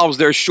 it solves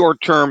their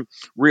short-term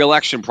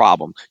reelection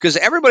problem. Because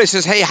everybody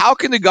says, hey, how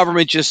can the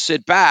government just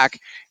sit back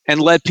and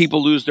let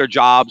people lose their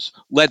jobs,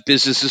 let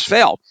businesses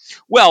fail?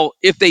 Well,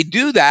 if they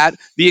do that,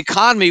 the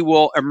economy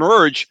will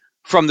emerge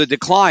from the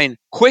decline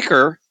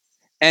quicker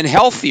and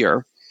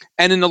healthier.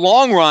 And in the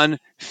long run,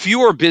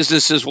 fewer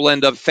businesses will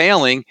end up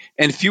failing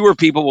and fewer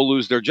people will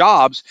lose their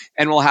jobs,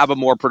 and we'll have a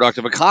more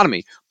productive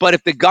economy. But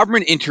if the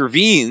government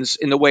intervenes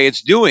in the way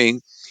it's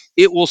doing,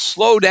 it will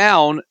slow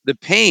down the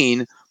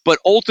pain, but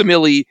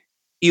ultimately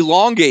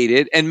elongate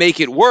it and make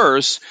it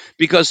worse,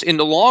 because in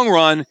the long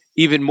run,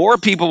 even more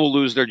people will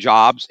lose their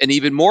jobs and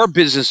even more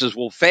businesses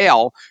will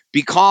fail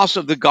because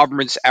of the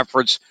government's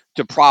efforts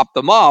to prop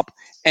them up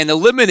and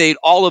eliminate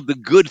all of the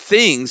good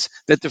things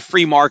that the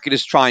free market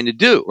is trying to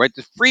do, right?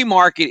 The free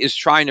market is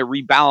trying to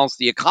rebalance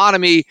the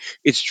economy.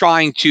 It's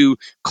trying to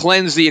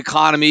cleanse the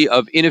economy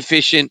of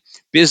inefficient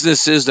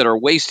businesses that are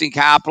wasting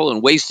capital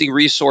and wasting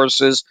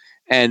resources,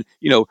 and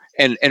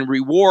and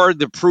reward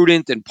the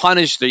prudent and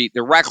punish the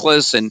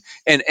reckless, and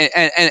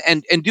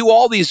do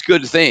all these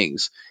good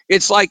things.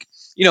 It's like,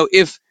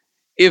 if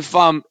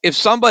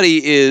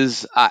somebody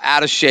is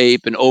out of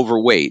shape and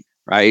overweight,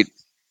 right?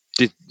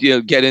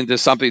 To get into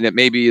something that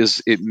maybe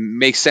it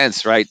makes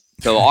sense, right,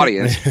 to the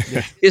audience.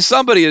 If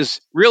somebody is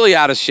really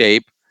out of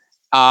shape,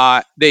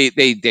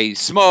 they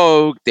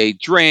smoke, they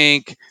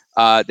drink,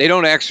 they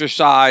don't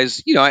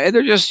exercise, and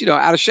they're just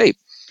out of shape.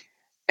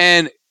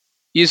 And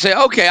you say,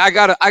 okay, I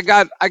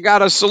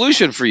got a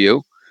solution for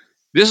you.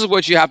 This is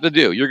what you have to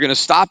do. You're going to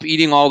stop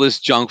eating all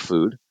this junk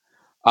food.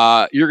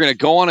 You're going to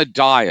go on a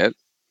diet,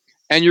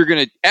 and you're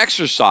going to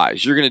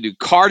exercise. You're going to do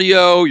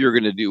cardio. You're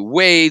going to do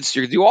weights.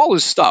 You're going to do all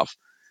this stuff.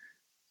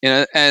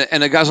 And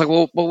the guy's like,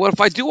 well, what if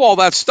I do all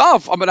that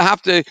stuff? I'm going to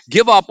have to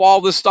give up all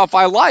this stuff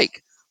I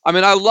like. I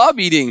mean, I love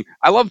eating.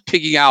 I love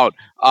picking out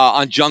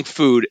on junk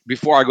food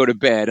before I go to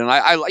bed, and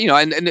I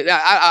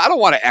don't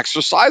want to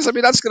exercise. I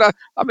mean,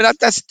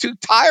 that's too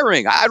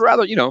tiring. I'd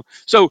rather,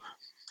 So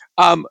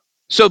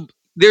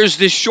there's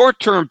this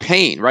short-term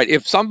pain, right?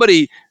 If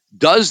somebody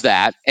does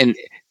that, and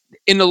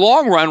in the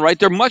long run, right,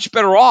 they're much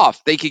better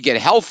off. They could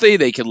get healthy.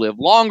 They could live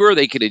longer.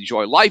 They could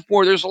enjoy life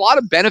more. There's a lot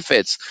of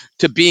benefits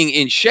to being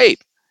in shape.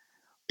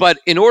 But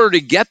in order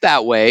to get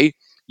that way,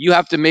 you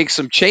have to make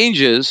some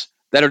changes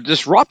that are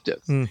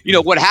disruptive. Mm-hmm.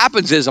 What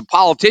happens is a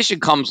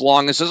politician comes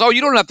along and says, oh, you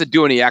don't have to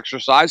do any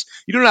exercise.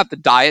 You don't have to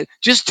diet.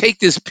 Just take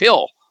this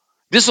pill.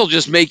 This will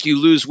just make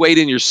you lose weight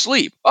in your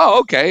sleep.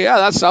 Oh, okay. Yeah,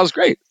 that sounds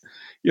great.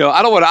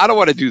 I don't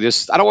want to do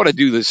this. I don't want to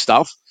do this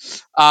stuff.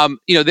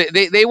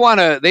 They want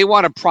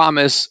to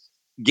promise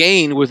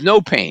gain with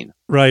no pain.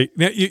 Right.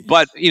 Now,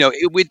 but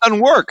it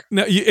doesn't work.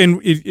 Now,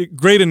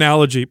 great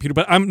analogy, Peter.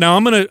 But I'm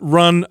going to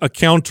run a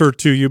counter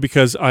to you,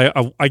 because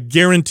I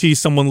guarantee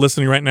someone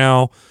listening right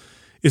now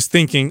is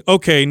thinking,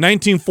 okay,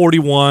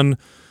 1941,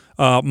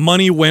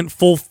 money went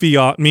full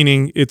fiat,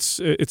 meaning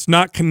it's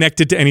not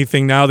connected to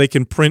anything now. They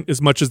can print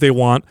as much as they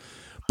want.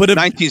 But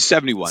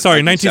 1971.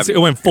 Sorry, it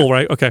went full,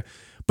 right? Okay.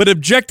 But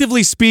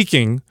objectively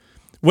speaking,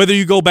 whether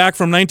you go back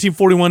from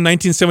 1941,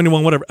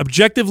 1971, whatever,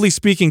 objectively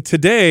speaking,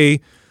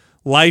 today,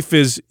 life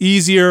is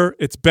easier,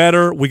 it's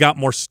better, we got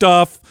more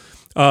stuff,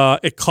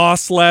 it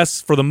costs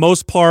less for the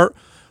most part.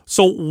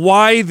 So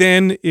why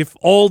then, if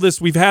all this,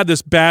 we've had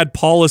this bad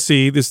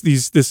policy,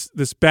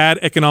 this bad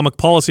economic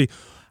policy,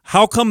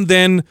 how come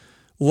then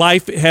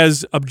life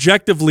has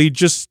objectively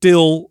just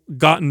still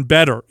gotten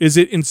better? Is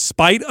it in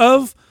spite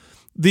of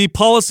the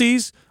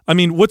policies? I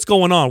mean, what's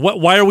going on?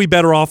 Why are we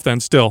better off then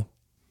still?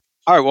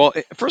 All right, well,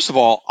 first of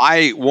all,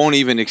 I won't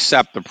even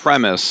accept the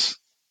premise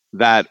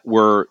that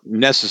we're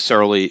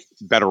necessarily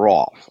better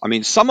off. I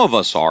mean, some of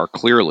us are,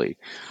 clearly.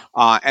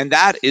 And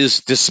that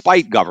is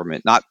despite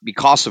government, not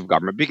because of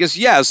government. Because,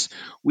 yes,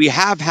 we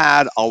have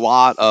had a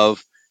lot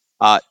of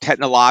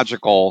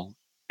technological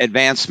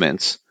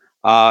advancements,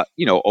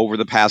 over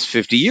the past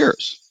 50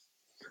 years.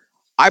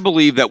 I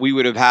believe that we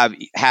would have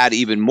had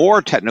even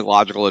more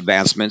technological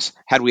advancements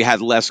had we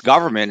had less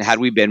government, had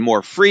we been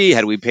more free,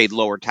 had we paid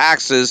lower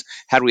taxes,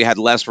 had we had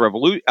less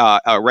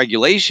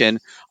regulation.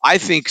 I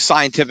think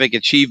scientific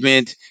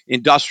achievement,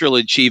 industrial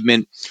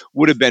achievement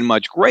would have been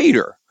much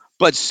greater.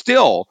 But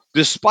still,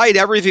 despite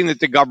everything that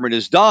the government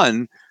has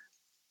done,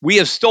 we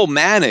have still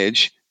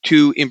managed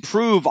to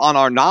improve on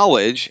our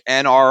knowledge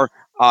and our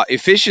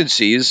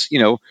efficiencies,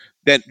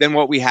 than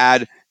what we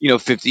had,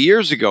 50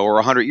 years ago or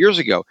 100 years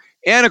ago.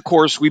 And of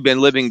course, we've been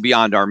living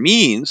beyond our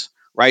means,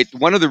 right?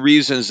 One of the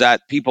reasons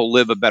that people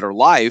live a better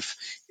life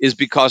is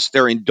because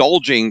they're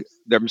indulging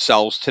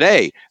themselves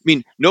today. I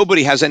mean,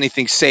 nobody has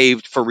anything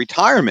saved for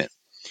retirement.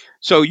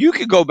 So you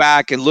could go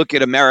back and look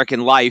at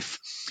American life,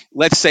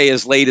 let's say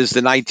as late as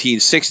the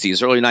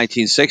 1960s, early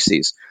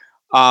 1960s.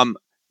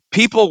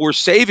 People were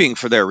saving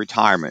for their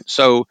retirement.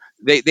 So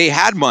they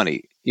had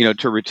money,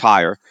 to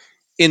retire.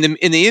 In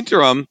the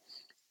interim,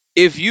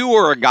 if you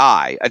were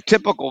a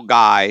typical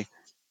guy,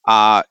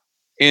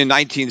 in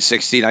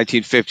 1960,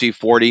 1950,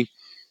 40,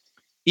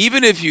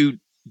 even if you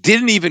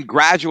didn't even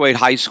graduate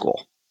high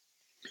school,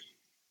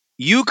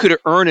 you could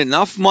earn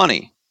enough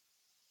money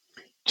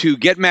to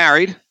get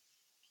married,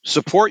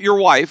 support your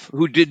wife,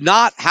 who did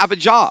not have a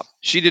job.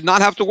 She did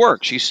not have to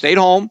work. She stayed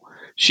home.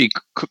 She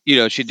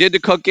did the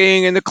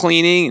cooking and the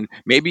cleaning, and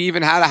maybe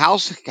even had a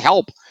house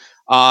help.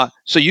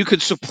 So you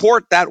could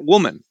support that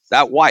woman,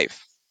 that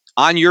wife,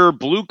 on your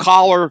blue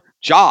collar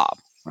job,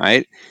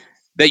 right?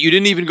 That you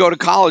didn't even go to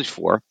college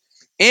for.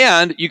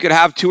 And you could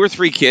have 2 or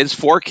 3 kids,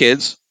 4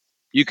 kids.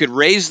 You could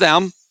raise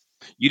them.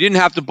 You didn't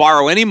have to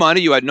borrow any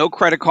money. You had no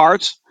credit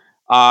cards.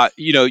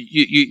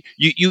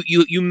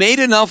 You made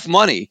enough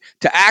money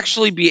to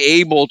actually be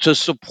able to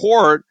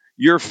support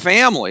your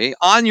family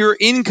on your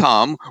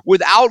income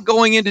without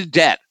going into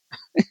debt.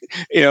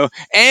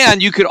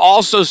 And you could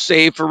also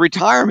save for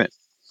retirement.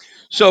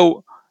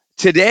 So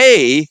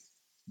today,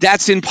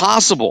 that's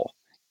impossible.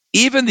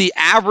 Even the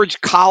average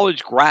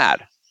college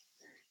grad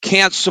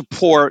can't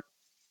support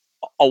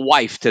a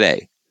wife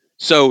today.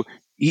 So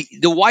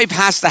the wife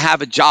has to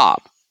have a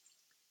job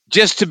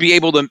just to be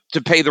able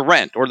to pay the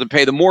rent or to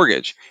pay the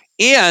mortgage.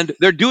 And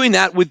they're doing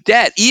that with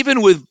debt,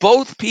 even with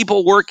both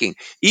people working,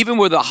 even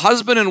with a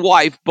husband and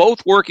wife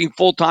both working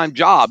full-time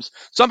jobs.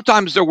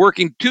 Sometimes they're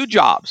working 2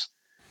 jobs.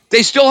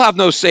 They still have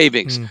no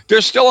savings.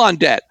 They're still on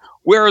debt.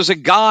 Whereas a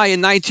guy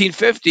in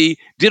 1950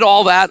 did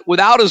all that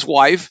without his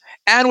wife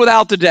and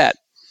without the debt.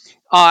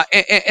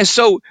 And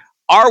so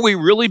are we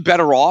really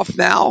better off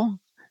now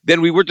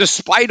than we were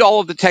despite all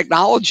of the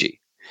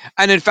technology?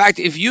 And in fact,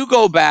 if you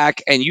go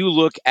back and you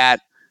look at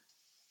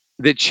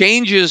the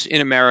changes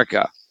in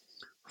America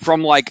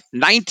from like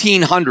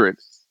 1900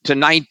 to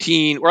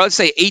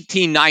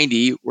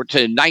 1890 or to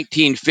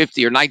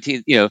 1950 or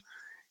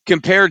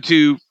compared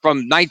to from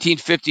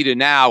 1950 to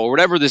now, or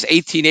whatever this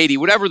 1880,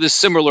 whatever this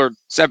similar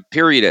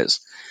period is,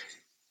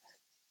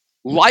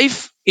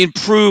 life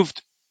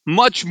improved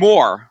much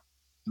more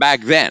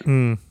back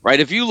then, right?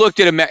 If you looked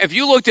at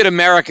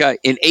America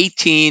in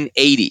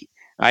 1880,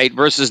 right,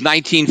 versus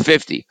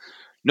 1950,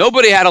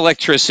 nobody had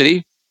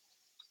electricity,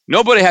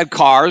 nobody had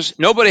cars,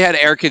 nobody had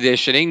air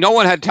conditioning, no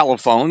one had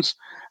telephones,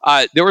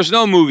 there was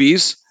no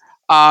movies.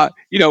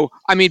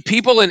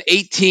 People in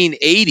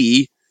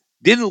 1880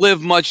 didn't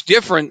live much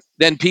different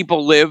than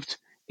people lived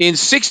in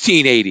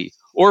 1680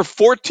 or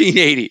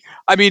 1480.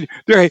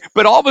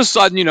 But all of a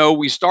sudden,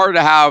 we started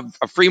to have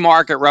a free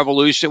market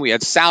revolution. We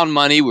had sound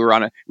money.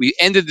 We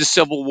ended the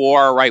Civil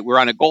War, right? We're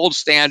on a gold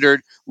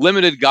standard,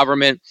 limited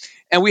government.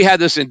 And we had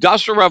this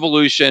industrial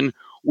revolution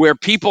where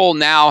people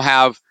now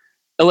have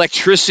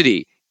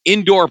electricity,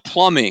 indoor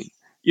plumbing.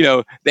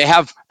 They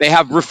have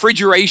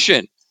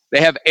refrigeration.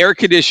 They have air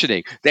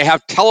conditioning. They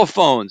have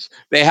telephones.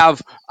 They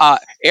have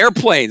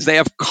airplanes. They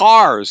have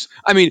cars.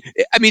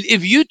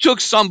 If you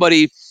took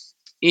somebody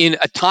in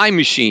a time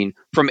machine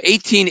from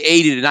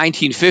 1880 to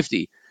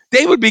 1950,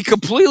 they would be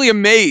completely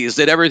amazed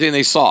at everything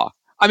they saw.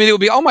 It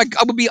would be, oh my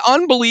God, it would be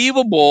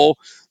unbelievable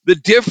the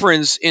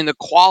difference in the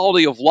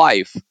quality of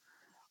life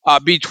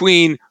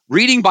between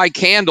reading by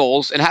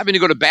candles and having to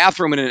go to the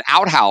bathroom in an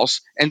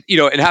outhouse and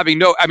having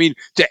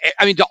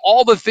to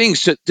all the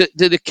things to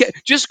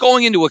just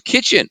going into a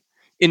kitchen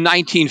in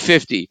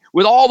 1950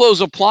 with all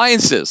those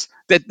appliances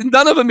that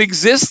none of them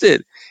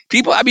existed.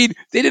 People, they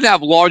didn't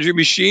have laundry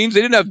machines,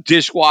 they didn't have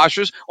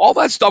dishwashers. All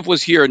that stuff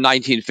was here in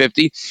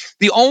 1950.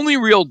 The only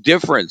real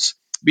difference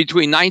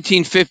between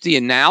 1950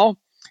 and now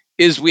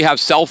is we have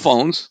cell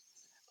phones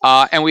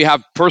and we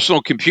have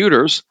personal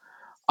computers.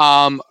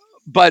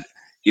 But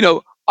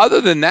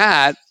other than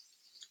that,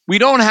 we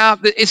don't have.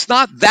 It's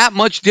not that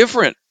much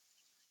different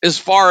as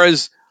far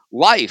as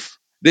life.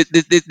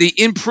 The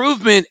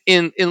improvement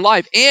in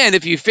life, and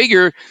if you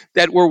figure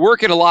that we're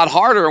working a lot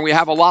harder and we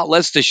have a lot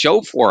less to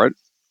show for it,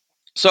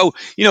 so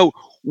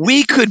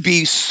we could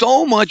be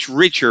so much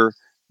richer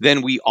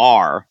than we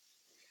are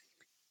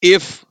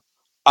if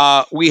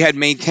we had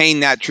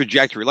maintained that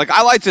trajectory. Like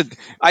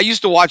I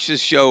used to watch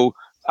this show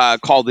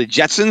called The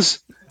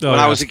Jetsons.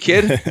 I was a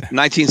kid,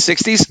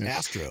 1960s.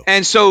 Astro.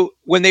 And so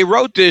when they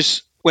wrote the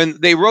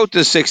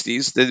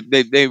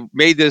 60s, they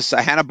made this,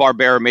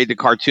 Hanna-Barbera made the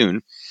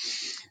cartoon.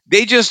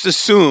 They just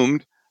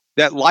assumed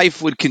that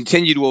life would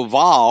continue to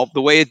evolve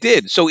the way it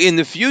did. So in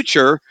the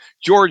future,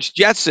 George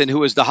Jetson,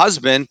 who is the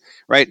husband,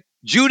 right?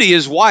 Judy,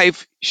 his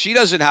wife, she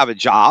doesn't have a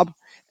job.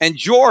 And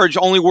George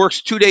only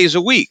works 2 days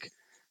a week,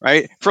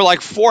 right? For like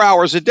 4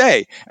 hours a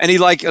day. And he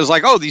was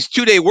like, oh, these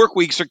 2-day work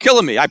weeks are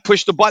killing me. I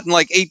pushed the button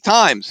like 8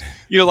 times.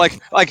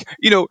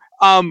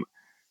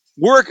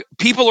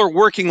 People are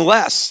working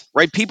less,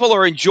 right? People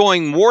are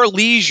enjoying more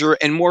leisure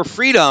and more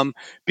freedom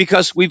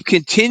because we've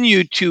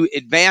continued to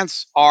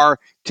advance our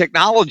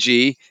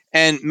technology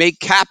and make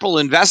capital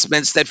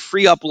investments that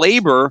free up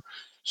labor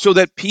so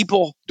that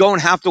people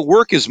don't have to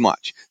work as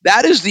much.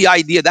 That is the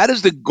idea. That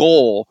is the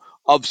goal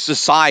of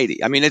society.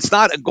 It's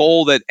not a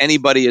goal that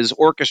anybody is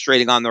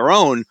orchestrating on their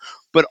own,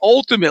 but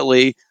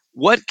ultimately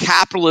what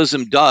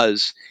capitalism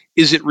does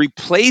is it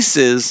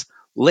replaces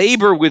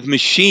labor with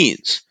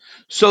machines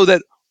so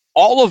that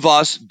all of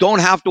us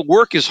don't have to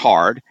work as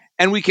hard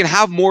and we can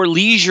have more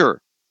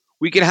leisure.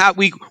 We can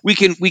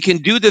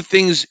do the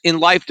things in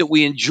life that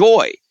we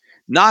enjoy,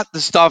 not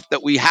the stuff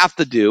that we have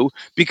to do,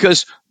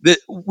 because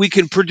we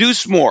can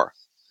produce more.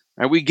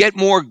 And we get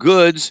more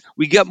goods,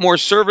 we get more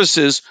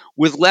services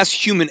with less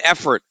human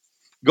effort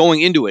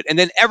going into it. And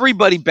then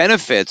everybody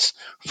benefits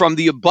from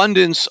the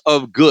abundance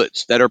of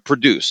goods that are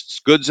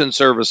produced, goods and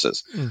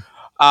services.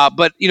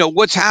 But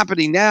what's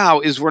happening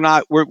now is we're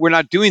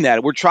not doing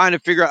that. We're trying to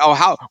figure out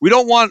how we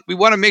want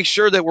to make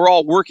sure that we're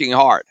all working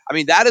hard. I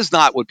mean, that is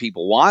not what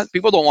people want.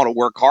 People don't want to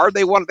work hard.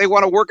 They want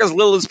to work as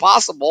little as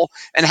possible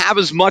and have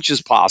as much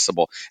as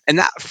possible. And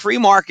that free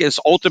markets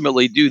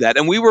ultimately do that.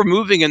 And we were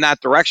moving in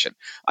that direction.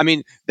 I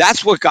mean,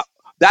 that's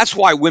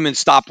why women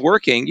stopped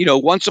working.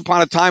 Once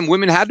upon a time,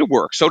 women had to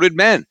work. So did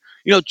men.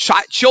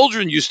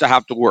 Children used to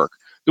have to work.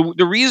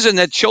 The reason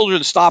that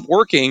children stop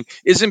working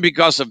isn't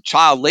because of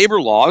child labor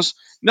laws.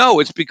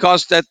 No, it's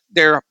because that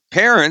their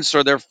parents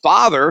or their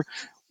father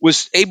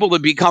was able to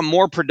become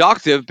more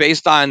productive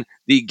based on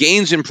the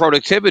gains in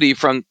productivity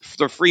from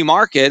the free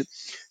market,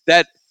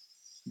 that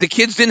the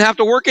kids didn't have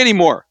to work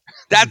anymore.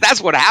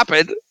 That's what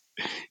happened.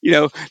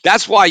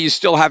 That's why you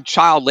still have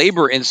child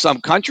labor in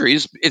some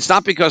countries. It's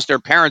not because their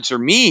parents are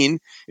mean.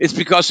 It's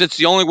because it's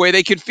the only way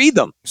they could feed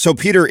them. So,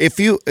 Peter,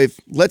 if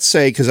let's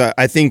say, because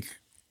I think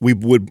we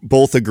would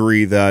both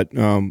agree that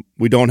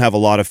we don't have a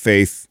lot of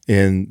faith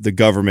in the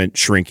government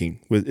shrinking.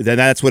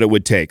 That's what it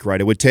would take,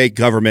 right? It would take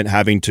government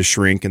having to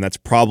shrink, and that's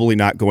probably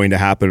not going to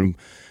happen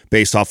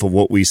based off of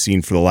what we've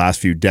seen for the last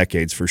few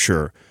decades, for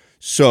sure.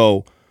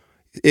 So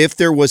if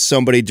there was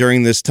somebody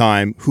during this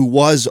time who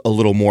was a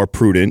little more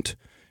prudent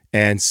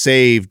and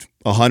saved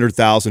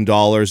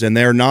 $100,000 and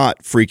they're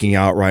not freaking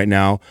out right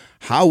now,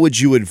 how would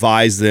you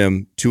advise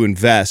them to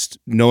invest,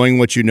 knowing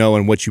what you know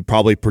and what you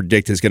probably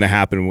predict is going to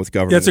happen with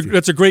government?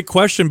 That's a great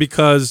question,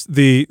 because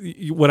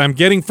what I'm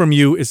getting from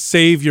you is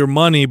save your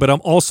money, but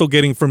I'm also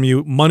getting from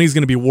you money's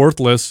going to be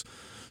worthless.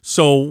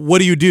 So what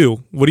do you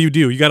do?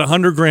 You got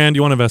 $100,000,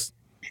 you want to invest?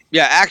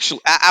 Yeah,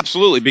 actually,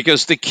 absolutely,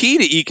 because the key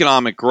to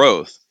economic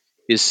growth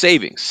is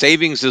savings.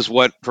 Savings is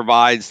what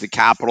provides the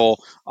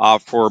capital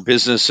for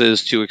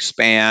businesses to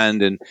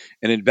expand and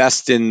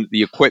invest in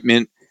the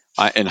equipment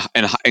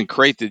and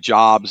create the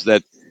jobs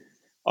that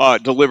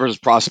delivers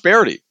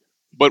prosperity.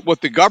 But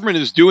what the government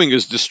is doing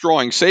is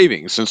destroying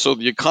savings, and so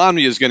the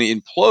economy is going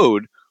to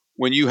implode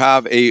when you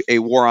have a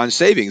war on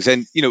savings.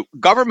 And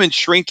government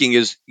shrinking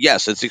is,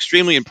 yes, it's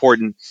extremely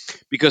important,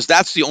 because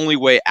that's the only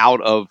way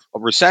out of a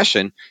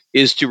recession,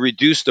 is to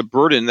reduce the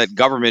burden that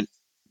government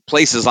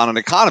places on an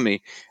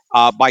economy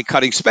by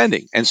cutting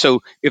spending. And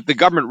so if the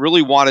government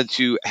really wanted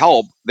to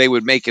help, they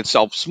would make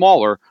itself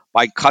smaller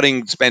by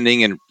cutting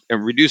spending and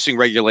reducing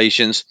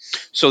regulations,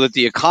 so that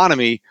the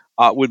economy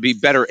would be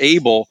better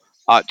able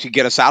to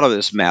get us out of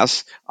this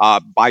mess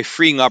by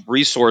freeing up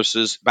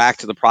resources back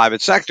to the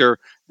private sector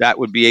that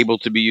would be able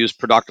to be used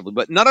productively.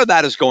 But none of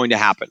that is going to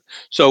happen.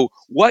 So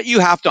what you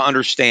have to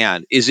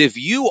understand is, if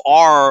you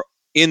are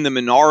in the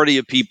minority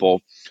of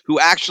people who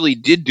actually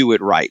did do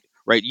it right,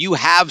 you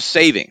have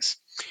savings,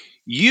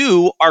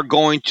 you are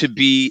going to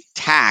be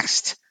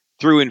taxed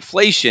through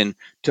inflation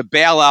to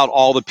bail out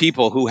all the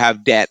people who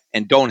have debt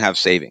and don't have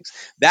savings.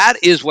 That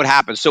is what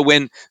happens. So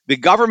when the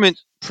government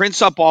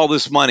prints up all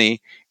this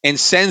money and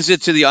sends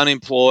it to the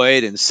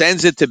unemployed and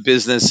sends it to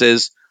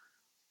businesses,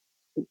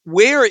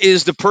 where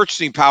is the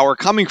purchasing power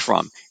coming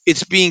from?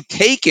 It's being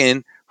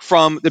taken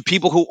from the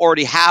people who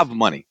already have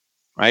money,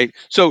 right?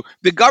 So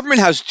the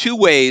government has two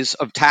ways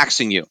of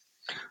taxing you.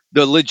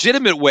 The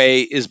legitimate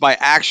way is by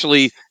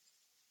actually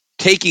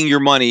taking your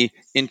money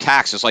in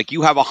taxes. Like,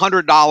 you have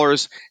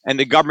 $100 and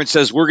the government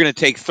says, we're going to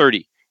take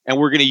 30 and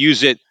we're going to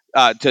use it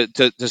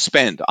to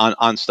spend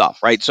on stuff,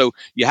 right? So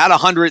you had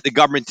 100, the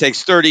government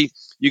takes 30,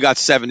 you got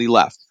 70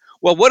 left.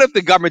 Well, what if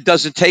the government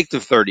doesn't take the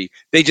 30?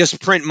 They just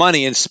print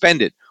money and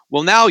spend it.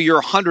 Well, now your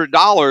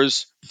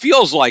 $100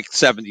 feels like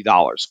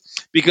 $70,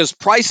 because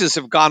prices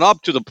have gone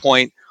up to the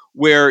point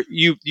where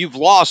you've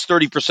lost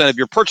 30% of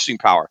your purchasing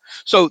power.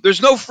 So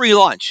there's no free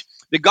lunch.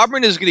 The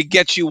government is going to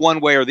get you one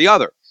way or the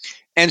other.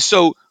 And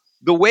so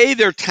the way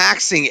they're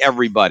taxing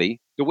everybody,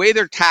 the way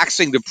they're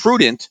taxing the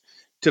prudent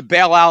to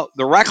bail out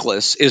the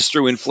reckless, is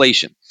through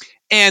inflation.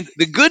 And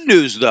the good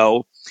news,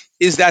 though,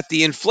 is that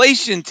the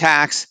inflation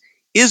tax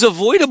is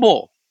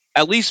avoidable,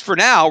 at least for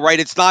now, right?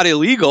 It's not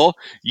illegal.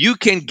 You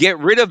can get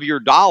rid of your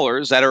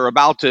dollars that are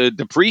about to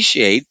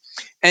depreciate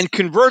and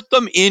convert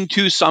them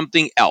into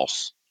something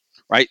else,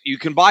 right? You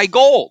can buy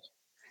gold.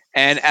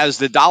 And as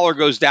the dollar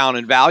goes down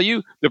in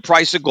value, the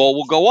price of gold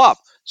will go up.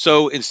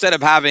 So instead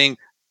of having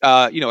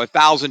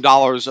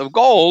 $1,000 of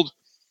gold,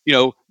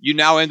 you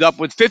now end up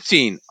with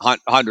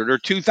 1,500 or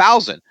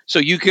 2,000. So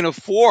you can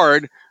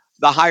afford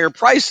the higher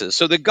prices.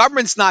 So the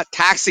government's not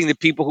taxing the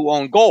people who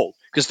own gold,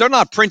 because they're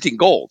not printing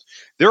gold.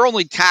 They're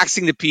only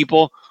taxing the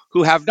people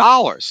who have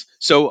dollars.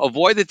 So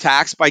avoid the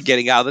tax by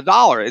getting out of the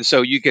dollar. And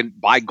so you can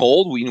buy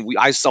gold.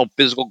 I sell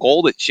physical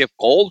gold at Shift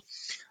Gold.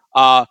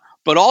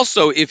 But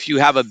also, if you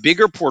have a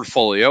bigger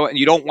portfolio and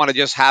you don't want to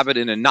just have it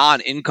in a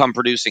non-income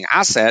producing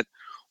asset,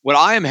 what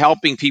I am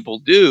helping people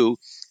do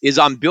is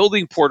I'm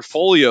building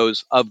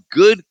portfolios of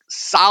good,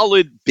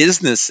 solid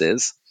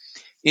businesses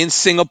in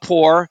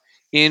Singapore,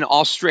 in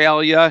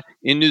Australia,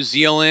 in New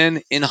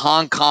Zealand, in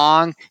Hong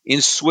Kong,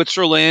 in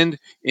Switzerland,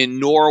 in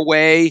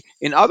Norway,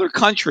 in other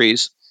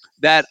countries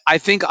that I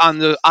think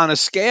on a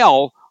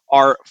scale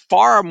are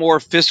far more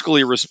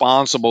fiscally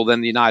responsible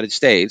than the United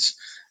States.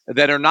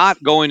 that are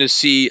not going to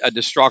see a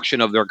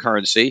destruction of their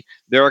currency.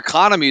 Their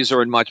economies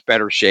are in much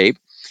better shape.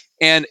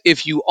 And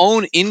if you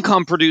own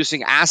income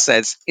producing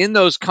assets in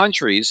those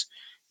countries,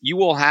 you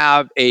will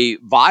have a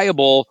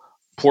viable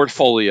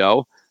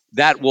portfolio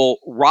that will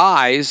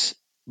rise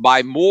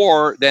by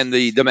more than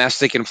the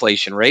domestic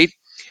inflation rate,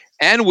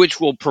 and which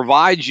will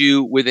provide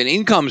you with an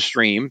income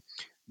stream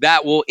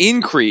that will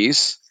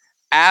increase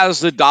as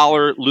the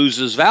dollar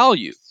loses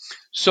value,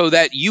 so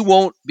that you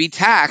won't be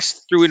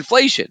taxed through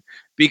inflation.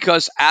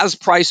 Because as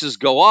prices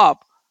go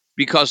up,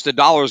 because the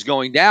dollar is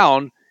going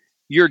down,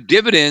 your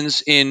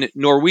dividends in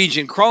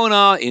Norwegian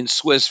krona, in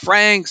Swiss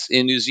francs,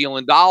 in New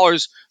Zealand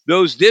dollars,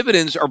 those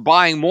dividends are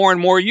buying more and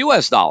more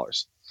US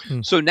dollars.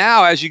 So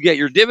now as you get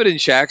your dividend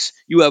checks,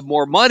 you have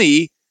more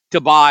money to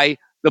buy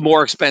the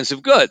more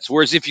expensive goods.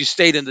 Whereas if you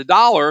stayed in the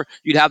dollar,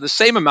 you'd have the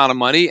same amount of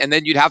money, and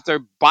then you'd have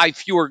to buy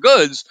fewer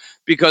goods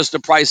because the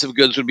price of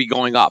goods would be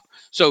going up.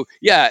 So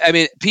yeah, I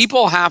mean,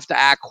 people have to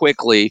act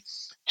quickly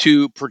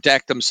to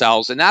protect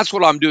themselves. And that's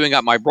what I'm doing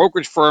at my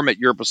brokerage firm at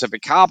Euro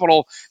Pacific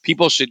Capital.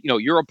 People should,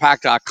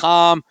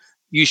 Europac.com.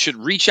 You should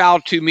reach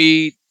out to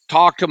me,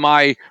 talk to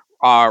my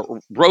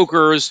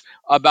brokers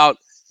about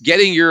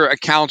getting your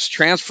accounts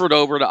transferred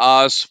over to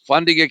us,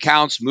 funding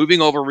accounts, moving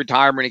over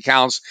retirement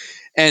accounts,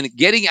 and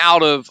getting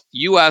out of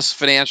U.S.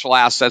 financial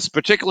assets,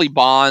 particularly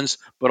bonds,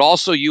 but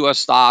also U.S.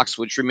 stocks,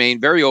 which remain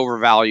very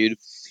overvalued,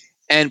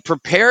 and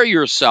prepare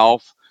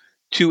yourself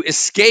to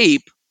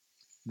escape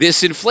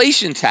this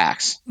inflation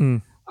tax,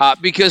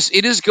 because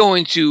it is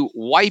going to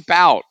wipe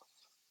out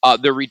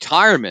the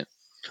retirement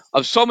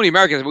of so many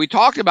Americans. We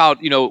talked about,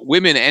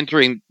 women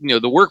entering,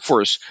 the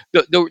workforce.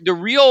 The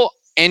real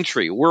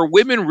entry where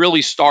women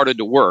really started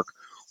to work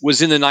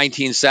was in the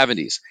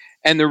 1970s.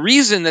 And the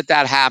reason that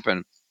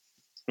happened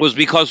was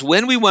because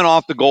when we went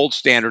off the gold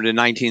standard in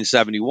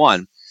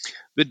 1971,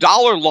 the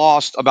dollar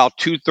lost about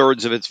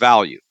 2/3 of its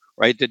value,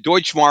 right? The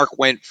Deutschmark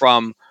went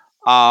from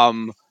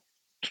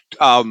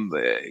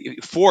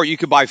you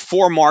could buy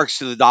 4 marks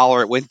to the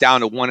dollar. It went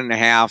down to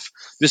 1.5.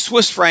 The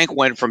Swiss franc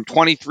went from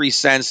 23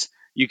 cents.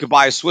 You could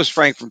buy a Swiss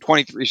franc from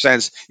 23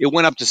 cents. It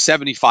went up to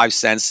 75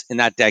 cents in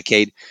that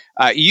decade.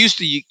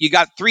 You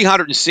got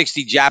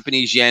 360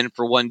 Japanese yen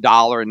for $1 in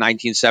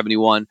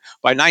 1971.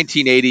 By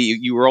 1980,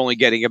 you were only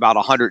getting about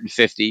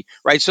 150,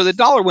 right? So the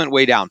dollar went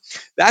way down.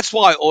 That's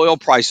why oil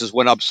prices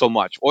went up so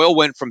much. Oil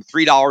went from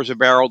 $3 a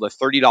barrel to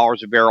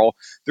 $30 a barrel.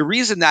 The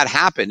reason that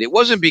happened, it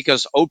wasn't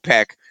because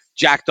OPEC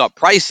jacked up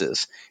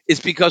prices.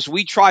 It's because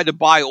we tried to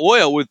buy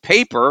oil with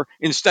paper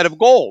instead of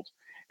gold.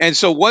 And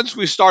so once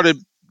we started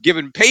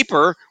given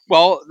paper,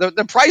 well,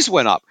 the price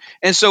went up.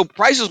 And so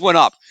prices went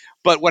up.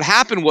 But what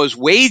happened was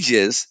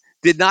wages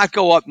did not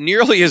go up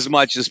nearly as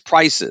much as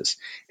prices.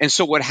 And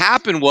so what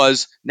happened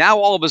was now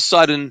all of a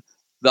sudden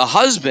the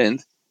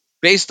husband,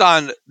 based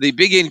on the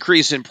big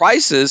increase in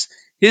prices,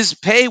 his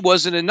pay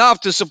wasn't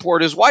enough to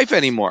support his wife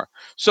anymore.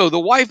 So the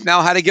wife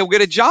now had to go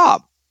get a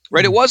job.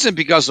 Right? It wasn't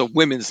because of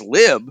women's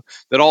lib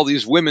that all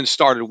these women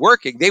started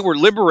working. They were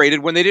liberated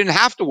when they didn't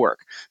have to work.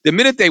 The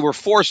minute they were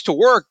forced to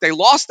work, they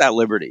lost that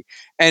liberty.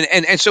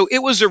 And so it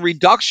was a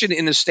reduction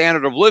in the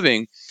standard of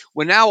living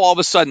when now all of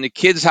a sudden the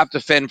kids have to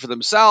fend for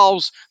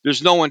themselves.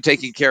 There's no one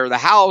taking care of the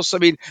house. I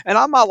mean, and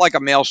I'm not like a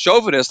male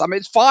chauvinist. I mean,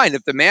 it's fine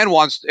if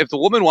the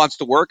woman wants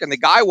to work and the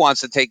guy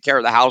wants to take care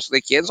of the house and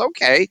the kids,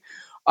 okay.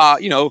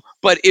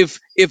 But if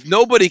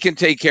nobody can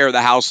take care of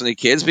the house and the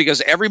kids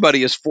because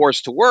everybody is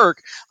forced to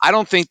work, I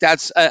don't think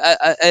that's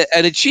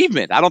an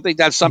achievement. I don't think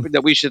that's something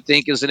that we should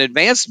think is an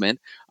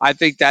advancement. I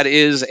think that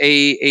is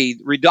a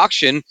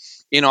reduction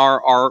in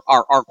our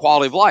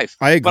quality of life.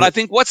 I agree. But I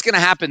think what's going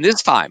to happen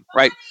this time,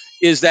 right,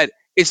 is that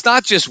it's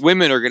not just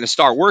women are going to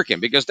start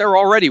working because they're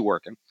already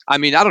working. I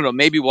mean, I don't know,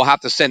 maybe we'll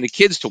have to send the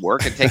kids to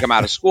work and take them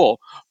out of school.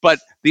 But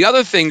the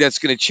other thing that's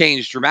going to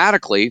change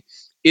dramatically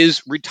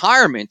is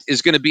retirement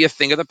is going to be a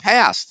thing of the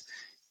past.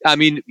 I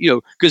mean,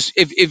 because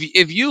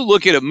if you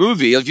look at a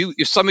movie,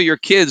 if some of your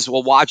kids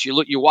will watch,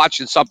 you're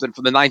watching something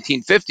from the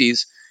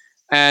 1950s,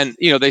 and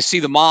they see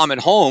the mom at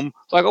home,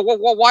 like, oh,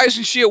 well, why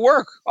isn't she at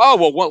work?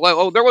 Oh,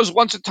 well, there was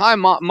once a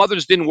time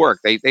mothers didn't work.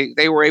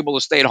 They were able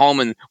to stay at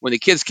home, and when the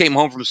kids came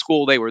home from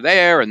school, they were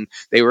there, and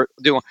they were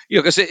doing,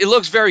 because it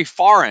looks very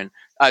foreign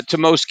to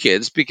most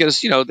kids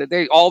because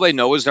all they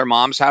know is their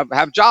moms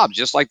have jobs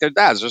just like their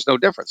dads. There's no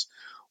difference.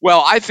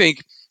 Well, I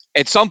think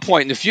at some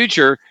point in the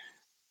future,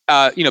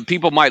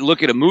 people might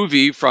look at a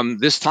movie from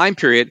this time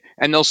period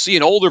and they'll see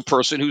an older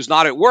person who's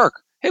not at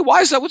work. Hey,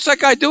 why is that? What's that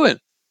guy doing?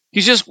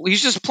 He's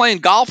just playing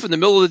golf in the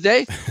middle of the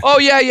day. Oh,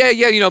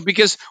 yeah.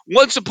 Because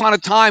once upon a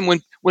time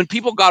when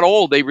people got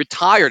old, they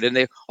retired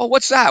and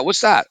what's that?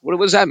 What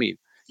does that mean?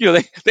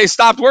 They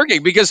stopped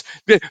working because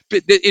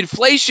the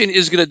inflation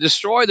is going to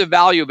destroy the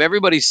value of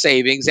everybody's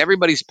savings,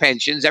 everybody's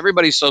pensions,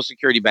 everybody's Social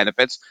Security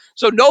benefits.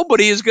 So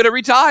nobody is going to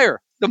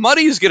retire. The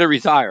money is going to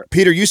retire.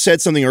 Peter, you said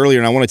something earlier,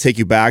 and I want to take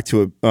you back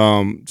to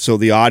it so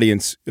the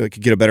audience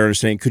could get a better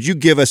understanding. Could you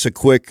give us a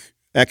quick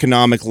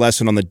economic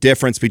lesson on the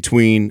difference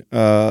between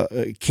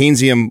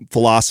Keynesian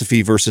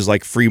philosophy versus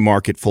like free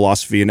market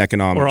philosophy in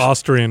economics. Or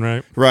Austrian,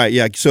 right? Right.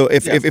 Yeah. So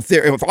if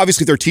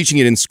obviously they're teaching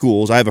it in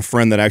schools, I have a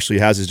friend that actually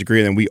has his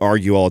degree, and we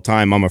argue all the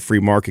time. I'm a free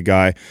market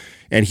guy,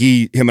 and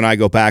him and I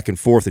go back and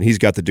forth, and he's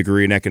got the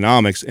degree in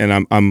economics,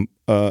 and I'm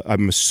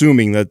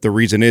assuming that the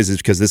reason is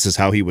because this is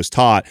how he was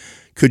taught.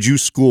 Could you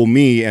school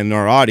me and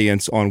our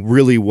audience on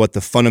really what the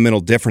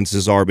fundamental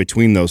differences are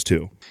between those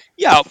two?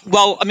 Yeah.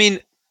 Well, I mean,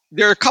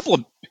 there are a couple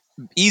of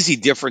easy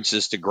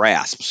differences to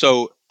grasp.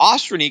 So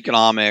Austrian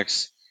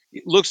economics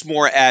looks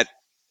more at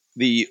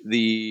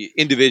the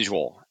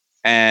individual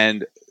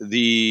and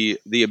the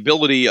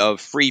ability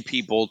of free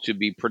people to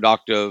be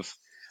productive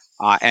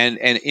and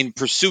in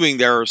pursuing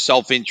their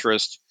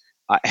self-interest,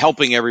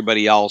 helping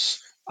everybody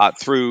else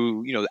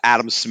through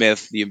Adam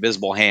Smith, the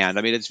invisible hand.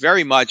 I mean, it's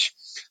very much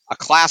a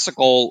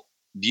classical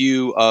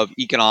view of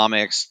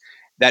economics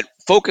that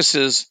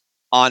focuses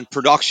on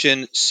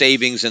production,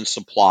 savings, and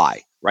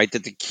supply. Right,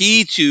 that the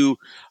key to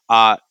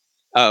a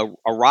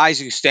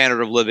rising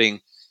standard of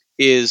living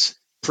is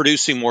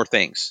producing more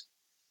things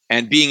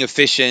and being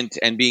efficient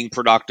and being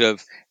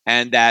productive,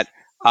 and that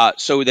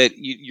so that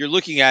you're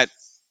looking at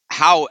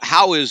how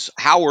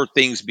are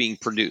things being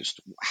produced?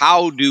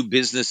 How do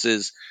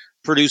businesses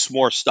produce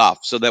more stuff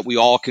so that we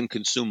all can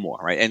consume more,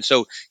 right? And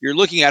so you're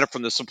looking at it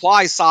from the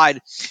supply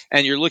side,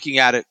 and you're looking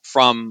at it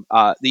from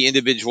the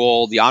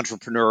individual, the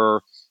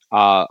entrepreneur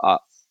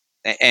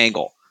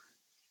angle.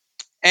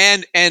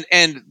 And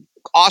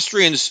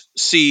Austrians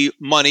see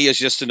money as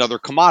just another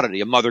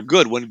commodity, a mother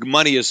good. When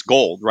money is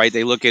gold, right?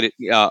 They look at it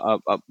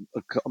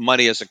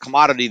money as a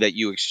commodity that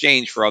you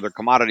exchange for other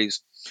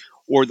commodities,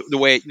 or the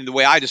way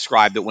I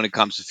described it when it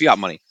comes to fiat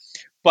money.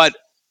 But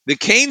the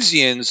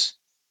Keynesians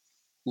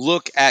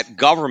look at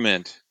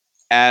government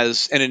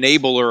as an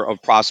enabler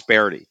of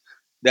prosperity.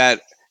 That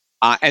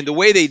and the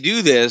way they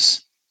do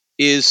this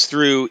is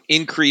through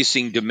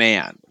increasing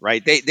demand,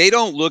 right? They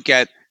don't look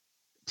at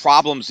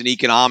problems in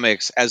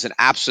economics as an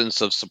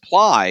absence of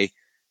supply.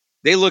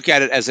 They look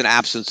at it as an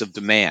absence of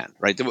demand,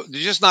 right? There's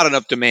just not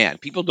enough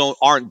demand. People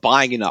aren't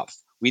buying enough.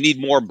 We need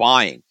more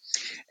buying.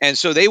 And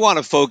so they want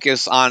to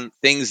focus on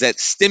things that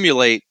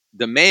stimulate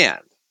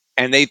demand.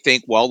 And they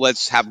think, well,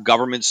 let's have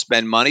government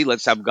spend money,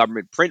 let's have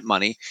government print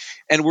money,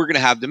 and we're going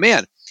to have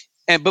demand.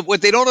 But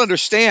what they don't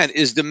understand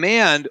is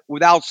demand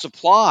without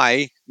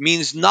supply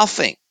means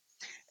nothing.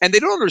 And they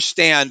don't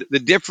understand the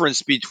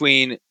difference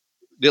between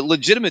the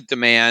legitimate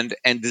demand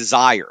and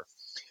desire,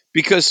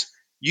 because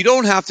you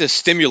don't have to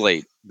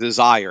stimulate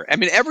desire. I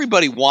mean,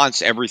 everybody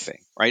wants everything,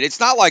 right? It's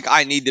not like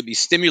I need to be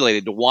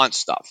stimulated to want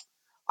stuff.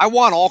 I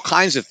want all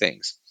kinds of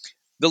things.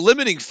 The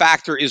limiting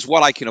factor is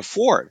what I can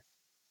afford.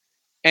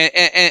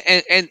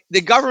 And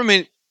the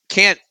government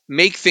can't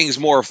make things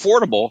more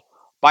affordable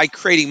by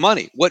creating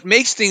money. What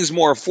makes things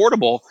more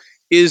affordable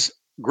is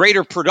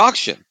greater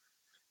production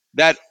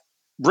that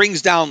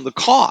brings down the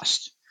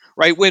cost.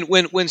 Right,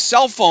 when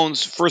cell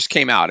phones first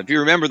came out, if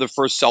you remember the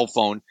first cell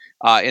phone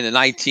in the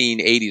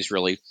 1980s,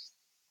 really,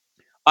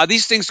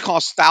 these things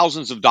cost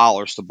thousands of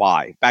dollars to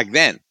buy back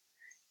then,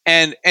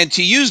 and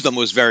to use them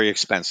was very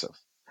expensive.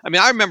 I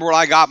mean, I remember when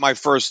I got my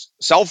first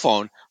cell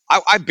phone,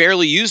 I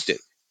barely used it,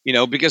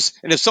 because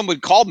if someone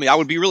called me, I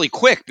would be really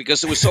quick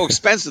because it was so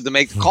expensive to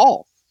make the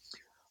call.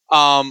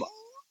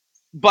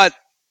 But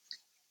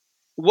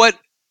what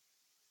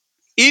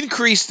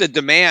increased the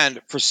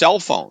demand for cell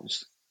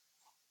phones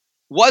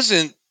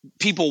wasn't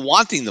people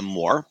wanting them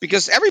more,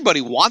 because everybody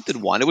wanted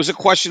one. It was a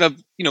question of,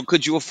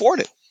 could you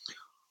afford it?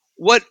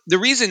 The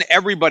reason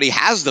everybody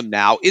has them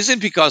now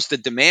isn't because the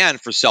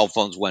demand for cell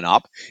phones went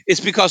up. It's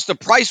because the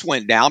price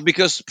went down,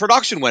 because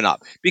production went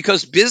up,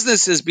 because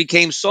businesses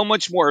became so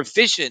much more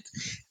efficient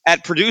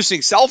at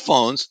producing cell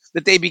phones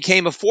that they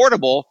became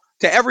affordable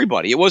to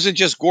everybody. It wasn't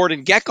just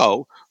Gordon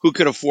Gekko who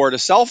could afford a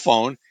cell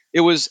phone.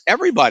 It was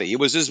everybody. It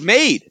was his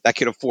maid that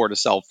could afford a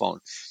cell phone.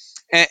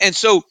 And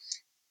so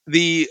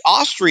the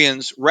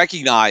Austrians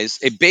recognize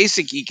a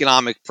basic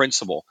economic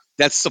principle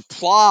that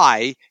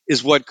supply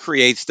is what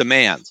creates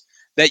demand,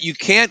 that you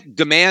can't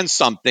demand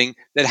something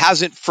that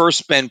hasn't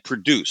first been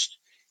produced.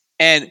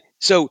 And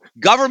so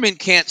government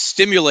can't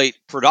stimulate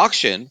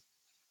production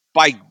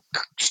by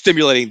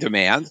stimulating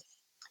demand.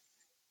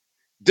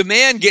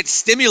 Demand gets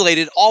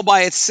stimulated all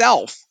by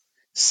itself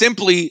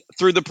simply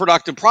through the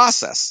productive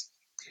process.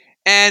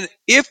 And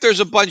if there's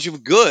a bunch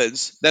of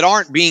goods that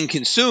aren't being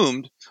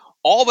consumed,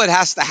 all that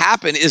has to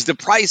happen is the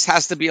price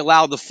has to be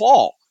allowed to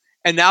fall,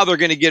 and now they're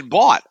going to get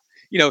bought.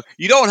 You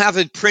don't have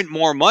to print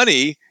more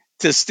money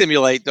to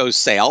stimulate those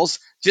sales.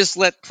 Just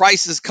let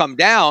prices come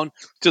down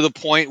to the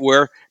point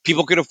where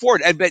people can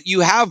afford. And but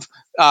you have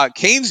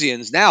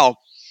Keynesians now.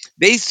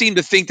 They seem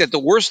to think that the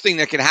worst thing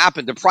that can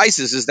happen to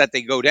prices is that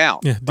they go down.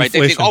 Yeah, right?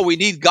 They think, we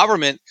need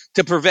government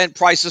to prevent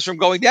prices from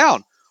going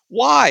down.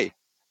 Why?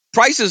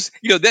 Prices,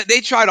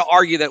 they try to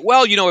argue that,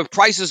 if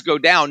prices go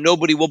down,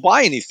 nobody will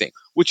buy anything,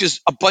 which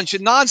is a bunch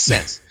of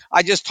nonsense.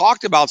 I just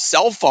talked about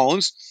cell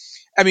phones.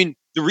 I mean,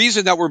 the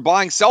reason that we're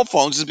buying cell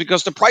phones is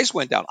because the price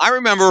went down. I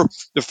remember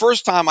the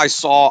first time I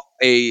saw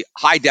a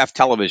high def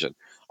television.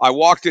 I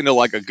walked into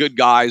like a Good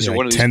Guys or like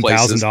one of these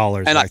places, $10,000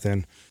 and back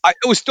then.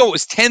 it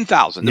was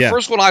 10,000. The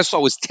first one I saw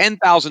was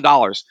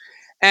 $10,000,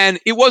 and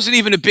it wasn't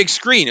even a big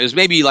screen. It was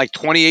maybe like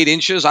 28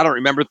 inches. I don't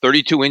remember,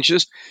 32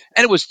 inches,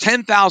 and it was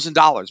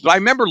 $10,000. But I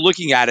remember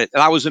looking at it,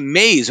 and I was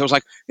amazed. I was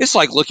like, it's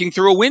like looking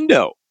through a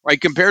window, right?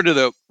 Compared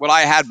to what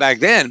I had back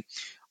then.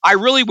 I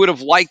really would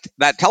have liked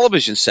that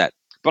television set,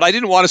 but I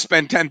didn't want to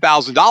spend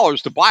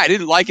 $10,000 to buy it. I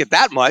didn't like it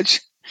that much.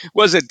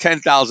 Was it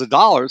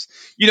 $10,000?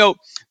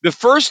 The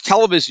first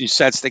television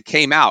sets that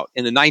came out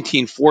in the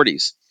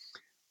 1940s,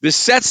 the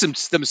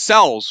sets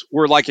themselves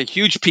were like a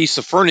huge piece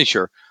of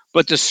furniture,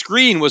 but the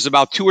screen was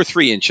about 2 or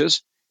 3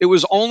 inches. It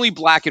was only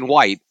black and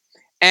white.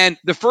 And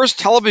the first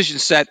television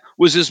set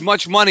was as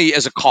much money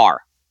as a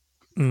car.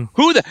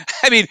 Who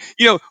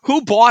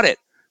bought it?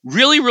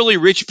 Really, really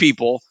rich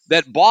people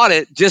that bought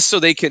it just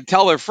so they could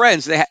tell their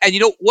friends.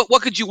 And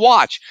what could you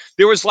watch?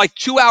 There was like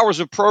 2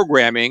 hours of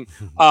programming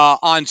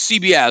on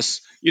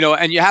CBS,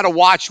 and you had to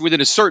watch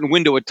within a certain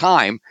window of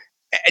time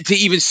to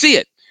even see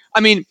it.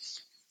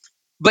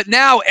 But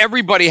now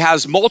everybody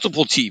has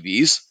multiple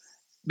TVs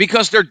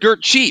because they're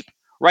dirt cheap,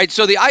 right?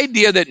 So the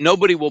idea that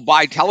nobody will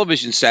buy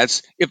television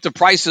sets if the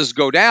prices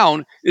go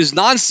down is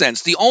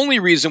nonsense. The only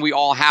reason we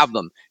all have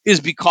them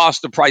is because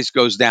the price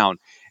goes down.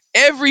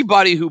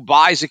 Everybody who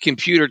buys a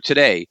computer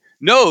today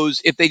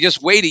knows if they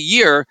just wait a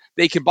year,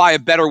 they can buy a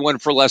better one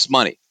for less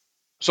money.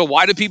 So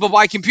why do people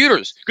buy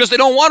computers? Because they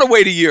don't want to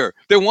wait a year.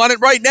 They want it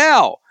right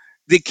now.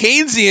 The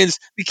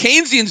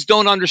Keynesians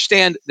don't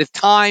understand the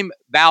time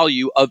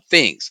value of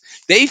things.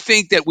 They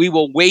think that we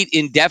will wait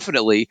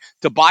indefinitely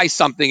to buy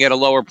something at a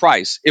lower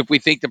price if we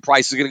think the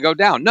price is going to go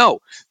down. No,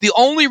 the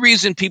only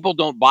reason people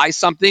don't buy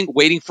something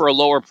waiting for a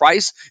lower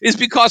price is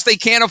because they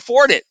can't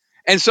afford it.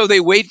 And so they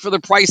wait for the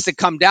price to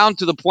come down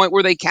to the point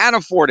where they can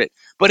afford it.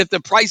 But if the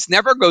price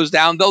never goes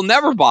down, they'll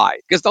never buy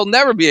because they'll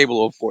never be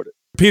able to afford it.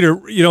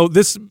 Peter,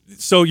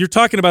 so you're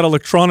talking about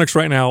electronics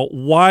right now.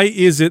 Why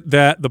is it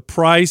that the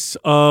price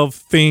of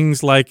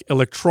things like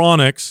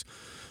electronics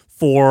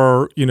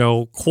for,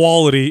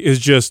 quality is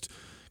just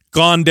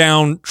gone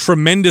down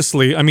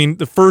tremendously?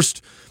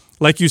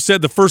 Like you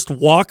said, the first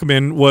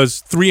Walkman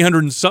was $300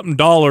 and something.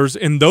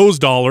 In those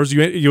dollars,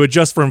 you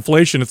adjust for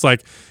inflation, it's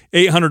like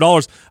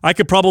 $800. I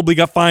could probably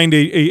find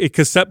a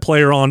cassette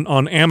player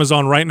on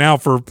Amazon right now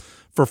for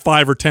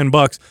 $5 or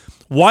 $10.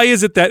 Why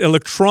is it that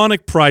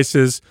electronic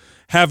prices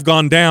have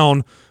gone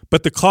down,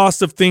 but the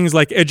cost of things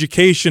like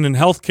education and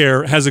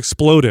healthcare has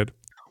exploded?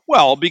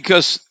 Well,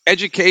 because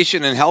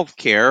education and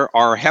healthcare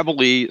are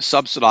heavily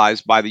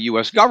subsidized by the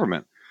U.S.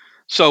 government.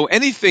 So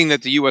anything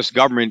that the U.S.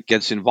 government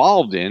gets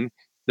involved in,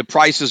 the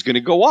price is going to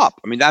go up.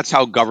 That's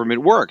how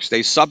government works.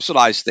 They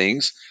subsidize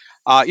things.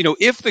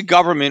 If the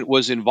government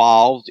was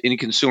involved in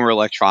consumer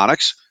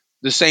electronics,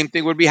 the same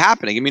thing would be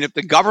happening. If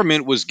the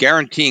government was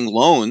guaranteeing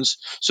loans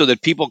so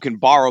that people can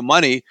borrow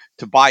money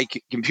to buy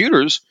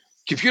computers,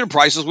 computer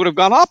prices would have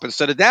gone up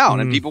instead of down,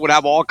 and people would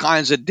have all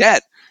kinds of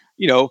debt,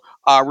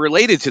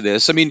 related to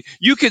this.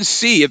 You can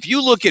see if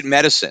you look at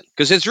medicine,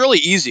 because it's really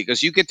easy,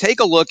 because you could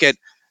take a look at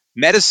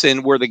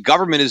medicine where the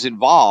government is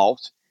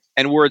involved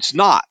and where it's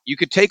not. You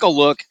could take a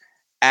look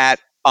at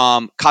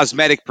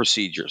cosmetic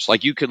procedures,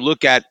 like you could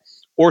look at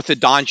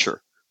orthodonture,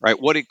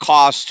 right? What it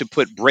costs to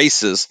put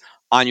braces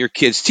on your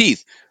kids'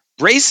 teeth.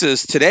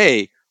 Braces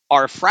today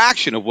are a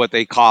fraction of what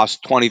they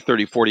cost 20,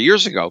 30, 40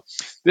 years ago.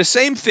 The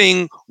same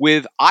thing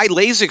with eye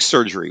LASIK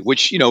surgery,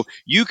 which,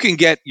 you can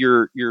get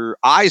your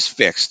eyes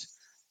fixed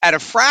at a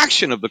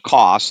fraction of the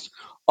cost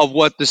of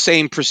what the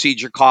same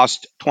procedure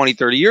cost 20,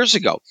 30 years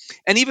ago.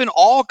 And even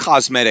all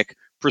cosmetic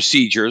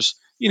procedures,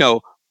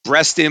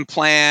 breast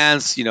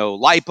implants,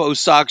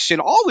 liposuction,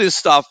 all this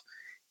stuff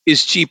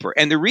is cheaper.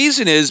 And the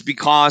reason is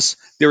because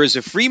there is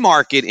a free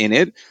market in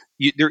it.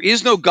 There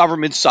is no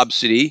government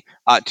subsidy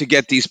to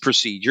get these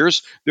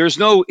procedures. There's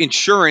no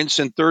insurance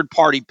and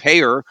third-party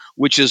payer,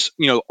 which is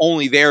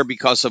only there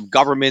because of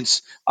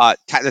government's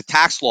the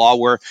tax law,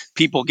 where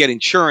people get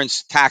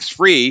insurance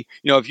tax-free.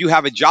 If you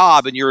have a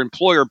job and your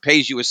employer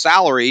pays you a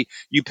salary,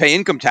 you pay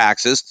income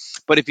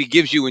taxes. But if he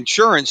gives you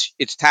insurance,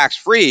 it's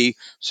tax-free.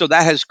 So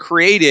that has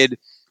created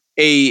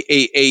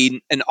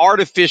an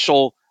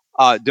artificial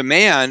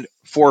demand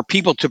for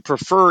people to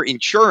prefer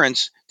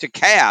insurance to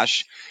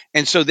cash.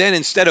 And so then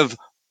instead of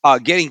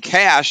getting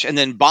cash and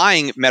then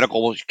buying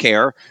medical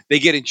care, they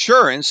get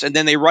insurance, and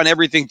then they run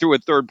everything through a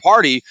third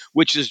party,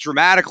 which has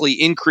dramatically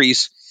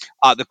increased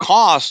the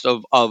cost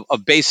of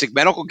basic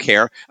medical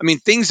care.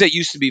 Things that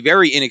used to be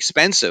very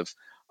inexpensive,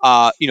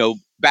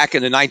 back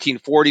in the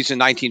 1940s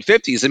and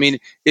 1950s.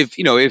 If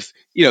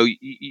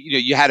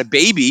you had a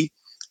baby,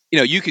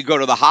 you could go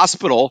to the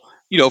hospital,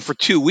 for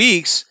 2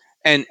 weeks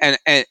and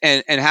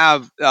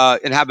have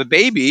a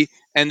baby,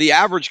 and the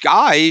average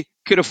guy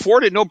could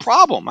afford it, no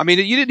problem. You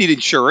didn't need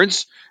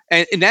insurance,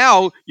 And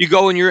now you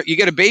go and you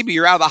get a baby,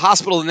 you're out of the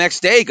hospital the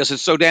next day because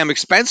it's so damn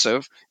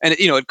expensive. And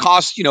it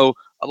costs,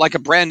 like a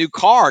brand new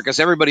car because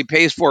everybody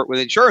pays for it with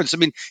insurance. I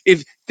mean,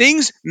 if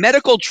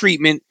medical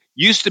treatment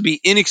used to be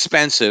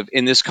inexpensive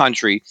in this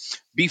country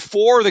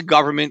before the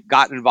government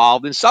got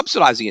involved in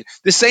subsidizing it.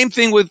 The same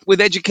thing with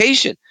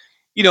education.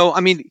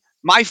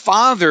 My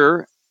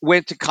father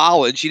went to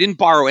college. He didn't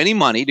borrow any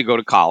money to go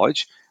to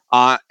college.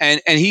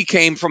 And he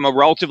came from a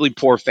relatively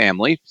poor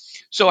family.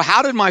 So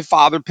how did my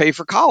father pay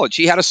for college?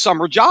 He had a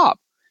summer job.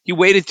 He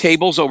waited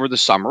tables over the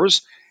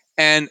summers,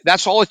 and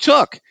that's all it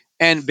took.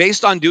 And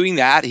based on doing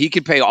that, he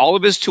could pay all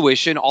of his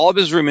tuition, all of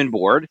his room and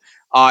board.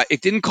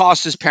 It didn't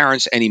cost his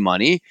parents any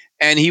money,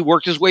 and he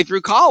worked his way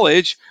through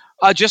college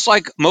just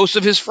like most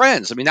of his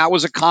friends. I mean, that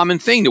was a common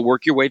thing to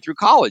work your way through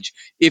college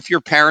if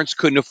your parents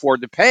couldn't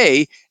afford to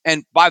pay.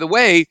 And by the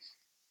way,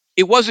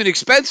 it wasn't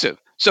expensive.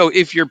 So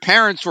if your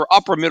parents were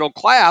upper middle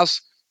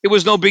class, it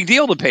was no big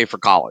deal to pay for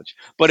college.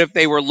 But if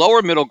they were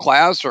lower middle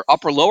class or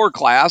upper lower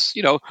class,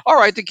 all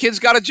right, the kid's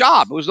got a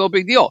job. It was no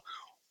big deal.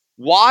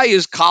 Why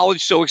is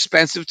college so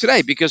expensive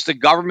today? Because the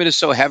government is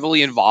so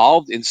heavily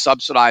involved in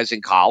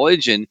subsidizing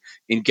college and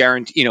in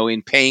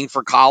in paying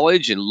for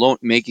college and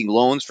making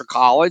loans for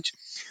college.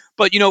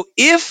 But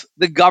if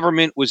the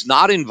government was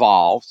not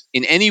involved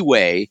in any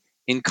way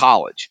in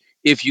college,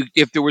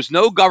 if there was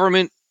no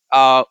government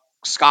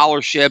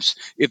scholarships,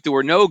 if there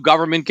were no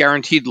government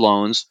guaranteed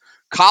loans,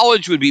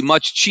 college would be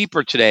much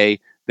cheaper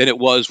today than it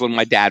was when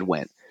my dad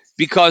went,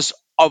 because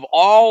of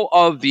all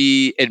of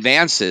the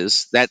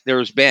advances that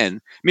there's been.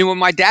 I mean, when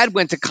my dad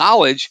went to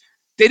college,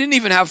 they didn't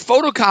even have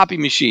photocopy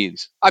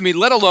machines. I mean,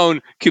 let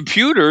alone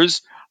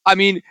computers. I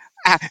mean,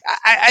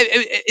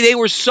 they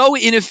were so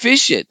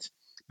inefficient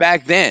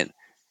back then.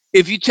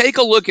 If you take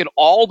a look at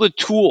all the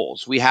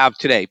tools we have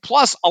today,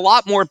 plus a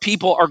lot more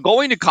people are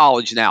going to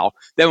college now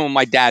than when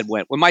my dad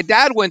went. When my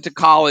dad went to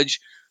college,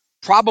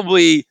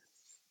 probably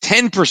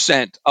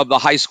 10% of the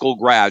high school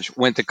grads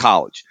went to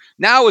college.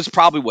 Now it's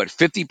probably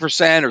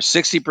 50% or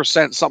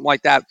 60%, something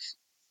like that.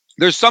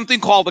 There's something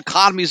called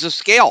economies of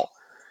scale.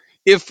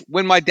 If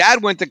when my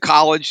dad went to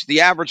college,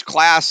 the average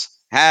class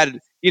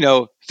had,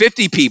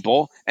 50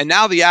 people, and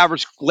now the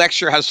average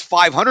lecture has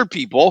 500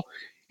 people,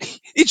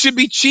 it should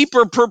be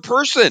cheaper per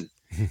person.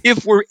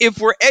 If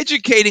we're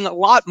educating a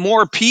lot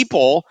more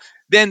people,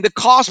 then the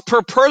cost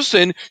per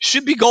person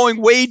should be going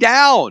way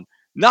down,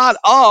 not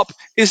up,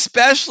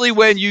 especially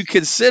when you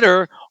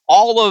consider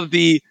all of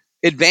the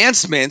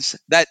advancements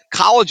that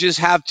colleges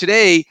have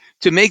today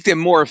to make them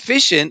more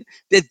efficient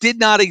that did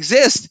not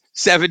exist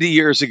 70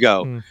 years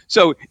ago.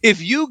 So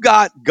if you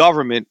got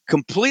government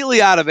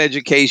completely out of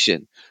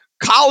education,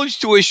 college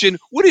tuition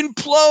would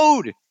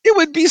implode. It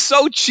would be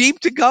so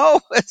cheap to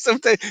go.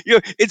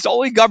 It's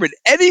only government.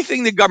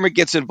 Anything the government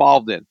gets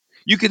involved in,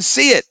 you can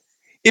see it.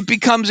 It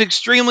becomes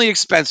extremely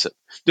expensive.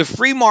 The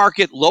free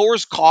market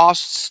lowers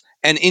costs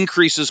and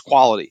increases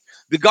quality.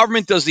 The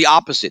government does the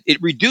opposite.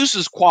 It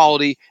reduces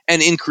quality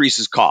and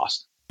increases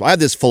cost. I have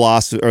this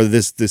philosophy or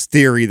this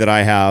theory that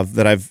I have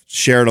that I've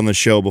shared on the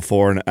show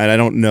before, and I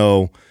don't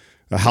know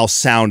how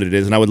sound it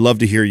is, and I would love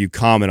to hear you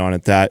comment on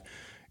it. That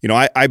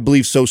I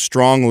believe so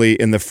strongly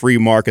in the free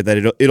market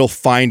that it'll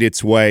find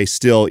its way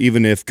still,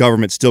 even if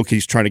government still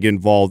keeps trying to get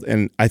involved.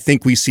 And I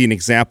think we see an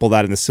example of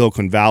that in the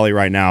Silicon Valley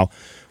right now,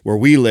 where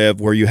we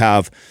live, where you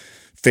have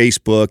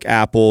Facebook,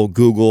 Apple,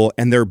 Google,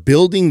 and they're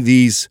building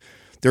these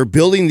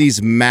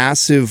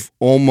massive,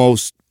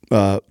 almost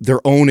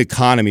their own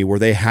economy, where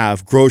they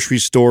have grocery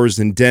stores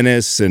and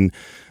dentists and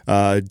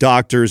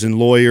doctors and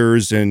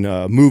lawyers and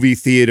movie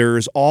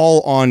theaters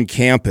all on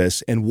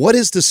campus. And what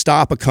is to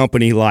stop a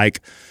company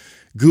like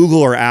Google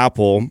or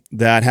Apple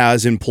that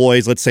has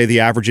employees? Let's say the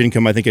average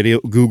income, I think at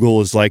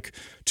Google is like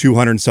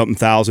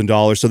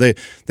 $200,000. So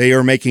they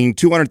are making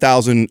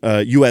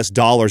 $200,000 US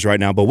dollars right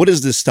now. But what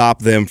does this stop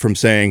them from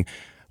saying,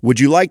 would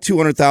you like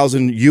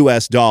 $200,000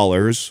 US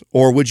dollars,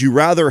 or would you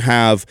rather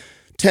have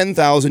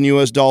 $10,000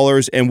 US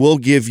dollars and we'll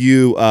give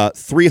you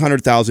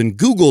 300,000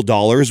 Google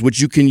dollars, which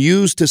you can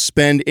use to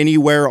spend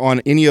anywhere on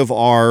any of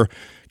our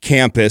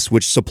campus,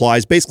 which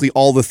supplies basically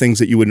all the things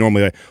that you would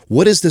normally like.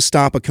 What is to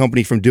stop a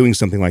company from doing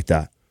something like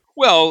that?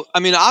 Well,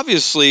 I mean,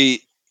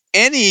 obviously,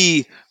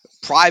 any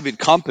private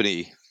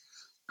company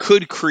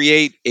could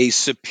create a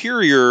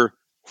superior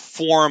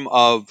form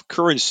of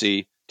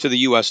currency to the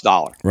US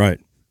dollar. Right.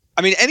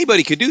 I mean,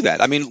 anybody could do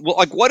that. I mean,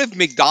 what if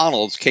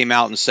McDonald's came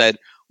out and said,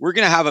 we're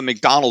going to have a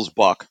McDonald's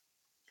buck,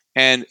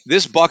 and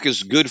this buck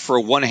is good for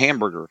one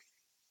hamburger,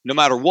 no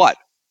matter what.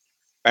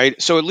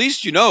 Right. So at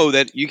least you know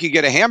that you can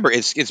get a hamburger.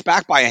 It's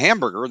backed by a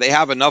hamburger. They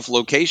have enough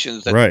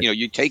locations that, right,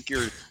 you take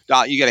you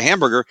get a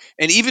hamburger.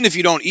 And even if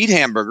you don't eat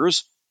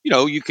hamburgers,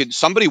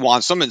 somebody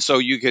wants them. And so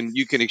you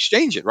can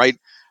exchange it. Right.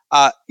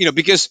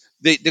 Because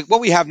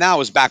what we have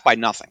now is backed by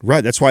nothing.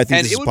 Right. That's why I think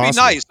and this it is would possible.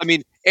 be nice. I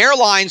mean,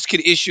 airlines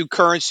could issue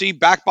currency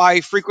backed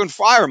by frequent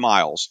flyer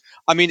miles.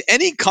 I mean,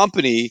 any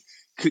company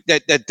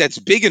that's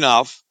big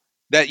enough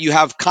that you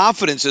have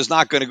confidence is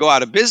not going to go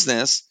out of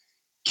business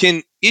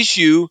can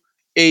issue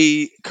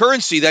a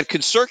currency that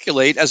could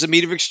circulate as a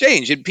medium of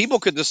exchange, and people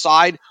could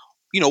decide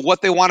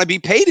what they want to be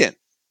paid in,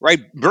 right?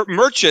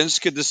 Merchants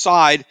could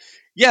decide,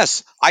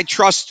 yes, I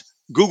trust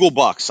Google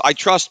bucks, I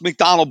trust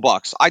McDonald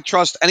bucks, I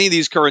trust any of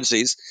these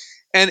currencies,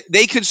 and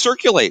they can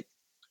circulate.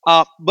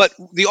 But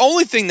the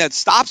only thing that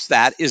stops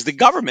that is the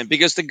government,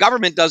 because the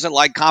government doesn't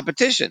like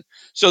competition.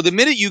 So the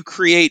minute you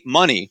create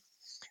money,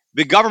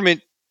 the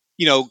government,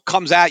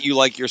 comes at you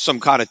like you're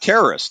some kind of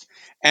terrorist.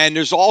 And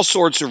there's all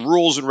sorts of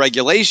rules and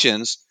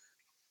regulations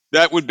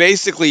that would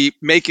basically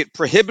make it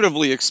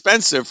prohibitively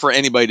expensive for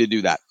anybody to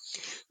do that.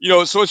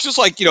 So it's just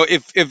like,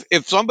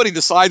 if somebody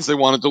decides they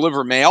want to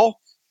deliver mail,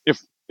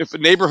 if a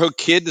neighborhood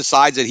kid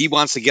decides that he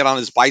wants to get on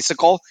his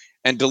bicycle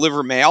and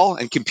deliver mail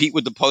and compete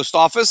with the post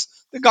office,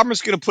 the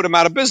government's going to put him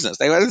out of business.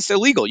 It's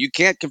illegal. You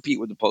can't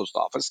compete with the post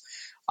office.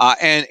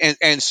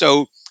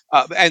 So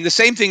the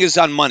same thing is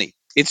on money.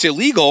 It's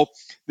illegal.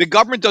 The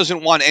government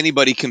doesn't want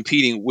anybody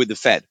competing with the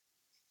Fed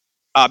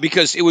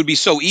because it would be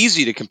so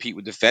easy to compete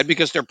with the Fed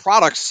because their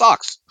product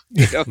sucks.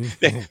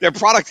 Their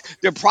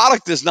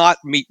product does not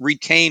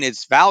retain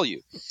its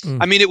value.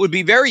 I mean, it would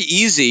be very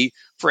easy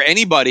for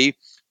any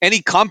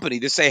company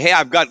to say, hey,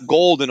 I've got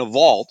gold in a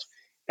vault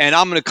and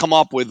I'm going to come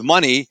up with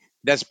money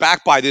that's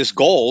backed by this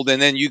gold,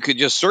 and then you could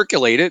just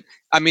circulate it.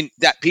 I mean,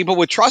 that people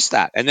would trust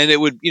that, and then it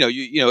would,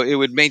 it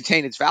would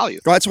maintain its value.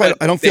 Well, that's why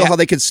I don't feel how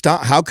they could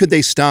stop. How could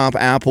they stop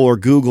Apple or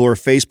Google or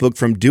Facebook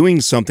from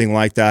doing something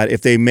like that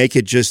if they make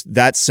it just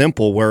that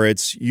simple, where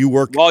it's you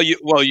work?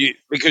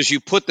 Because you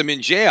put them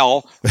in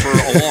jail for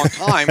a long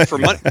time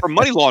for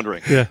money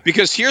laundering. Yeah.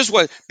 Because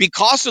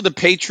because of the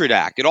Patriot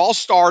Act, it all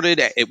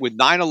started with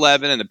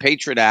 9/11 and the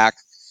Patriot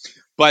Act,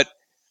 but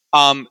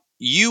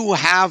you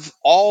have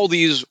all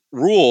these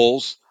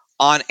rules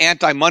on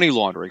anti-money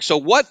laundering. So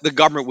what the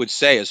government would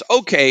say is,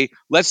 okay,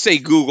 let's say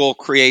Google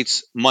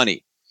creates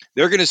money.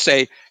 They're going to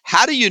say,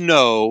 how do you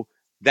know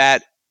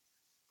that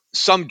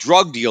some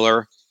drug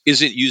dealer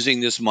isn't using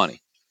this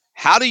money?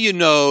 How do you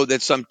know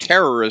that some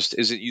terrorist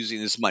isn't using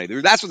this money?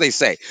 That's what they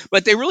say.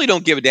 But they really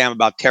don't give a damn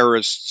about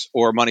terrorists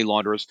or money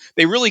launderers.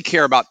 They really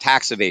care about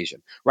tax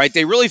evasion, right?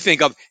 They really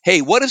think of,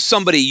 hey, what if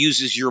somebody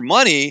uses your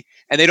money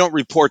and they don't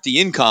report the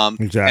income,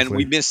 Exactly. and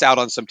we miss out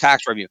on some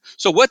tax revenue?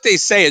 So what they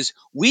say is,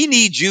 we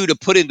need you to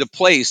put into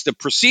place the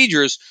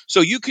procedures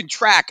so you can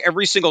track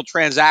every single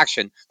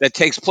transaction that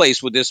takes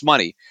place with this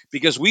money,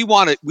 because we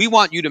want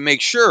you to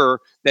make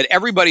sure that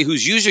everybody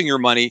who's using your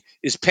money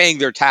is paying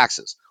their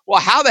taxes. Well,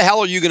 how the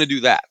hell are you going to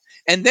do that?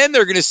 And then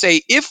they're going to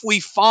say, if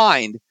we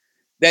find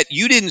that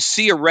you didn't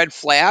see a red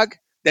flag,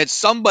 that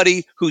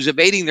somebody who's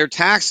evading their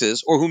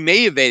taxes or who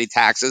may evade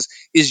taxes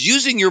is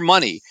using your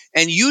money,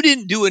 and you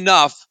didn't do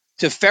enough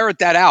to ferret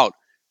that out,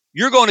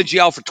 you're going to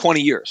jail for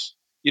 20 years.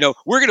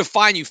 We're going to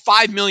fine you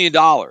 $5 million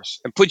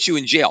and put you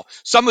in jail.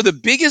 Some of the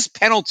biggest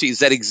penalties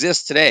that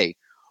exist today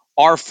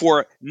are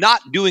for not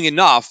doing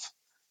enough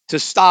to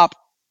stop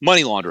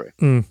money laundering.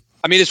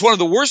 I mean, it's one of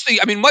the worst things.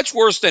 I mean, much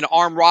worse than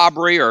armed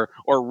robbery or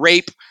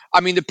rape.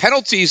 I mean, the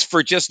penalties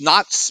for just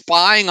not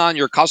spying on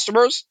your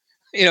customers,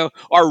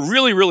 are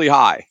really, really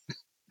high.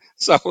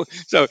 So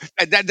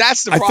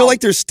that's the problem. I feel like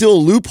there's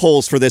still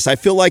loopholes for this. I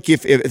feel like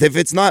if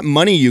it's not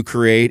money you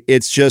create,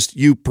 it's just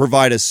you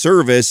provide a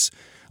service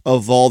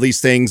of all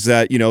these things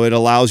that, it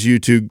allows you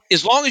to.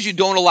 As long as you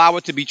don't allow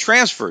it to be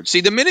transferred.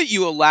 See, the minute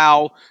you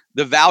allow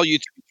the value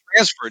to be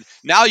transferred,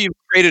 now you've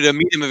created a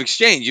medium of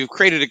exchange. You've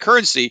created a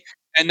currency.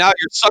 And now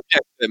you're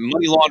subject to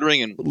money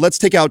laundering. And let's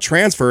take out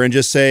transfer and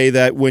just say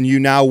that when you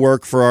now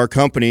work for our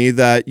company,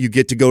 that you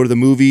get to go to the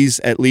movies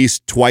at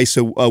least twice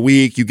a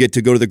week. You get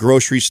to go to the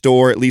grocery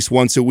store at least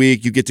once a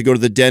week. You get to go to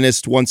the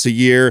dentist once a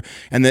year.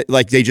 And that,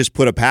 like, they just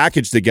put a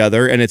package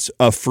together and it's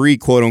a free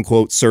quote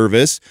unquote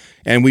service.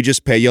 And we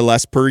just pay you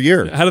less per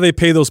year. How do they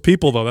pay those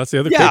people, though? That's the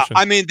other question.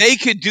 I mean, they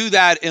could do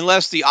that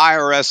unless the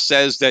IRS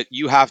says that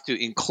you have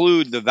to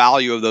include the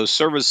value of those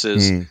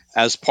services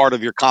as part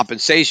of your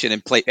compensation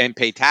and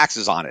pay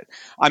taxes on it.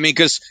 I mean,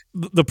 because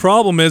the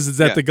problem is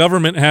that the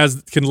government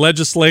can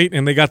legislate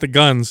and they got the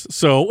guns,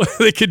 so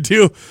they could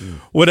do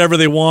whatever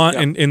they want,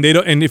 and they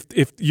don't. And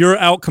if you're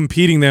out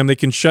competing them, they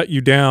can shut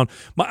you down.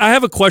 I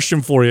have a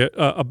question for you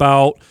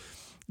about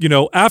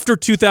after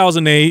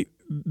 2008.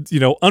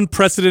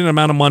 Unprecedented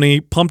amount of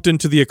money pumped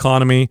into the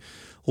economy.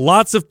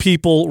 Lots of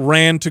people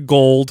ran to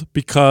gold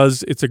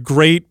because it's a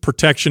great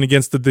protection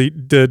against the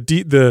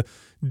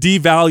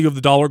devalue of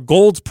the dollar.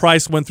 Gold's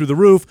price went through the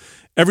roof.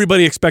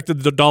 Everybody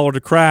expected the dollar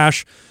to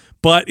crash,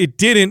 but it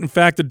didn't. In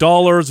fact, the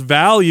dollar's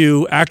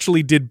value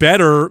actually did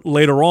better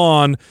later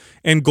on,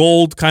 and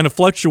gold kind of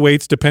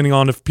fluctuates depending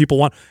on if people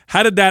want.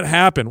 How did that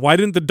happen? Why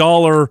didn't the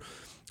dollar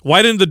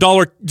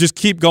just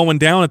keep going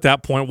down at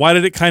that point? Why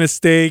did it kind of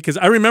stay? Because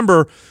I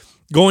remember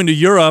going to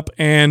Europe,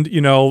 and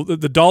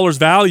the dollar's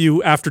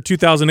value after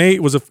 2008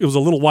 it was a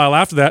little while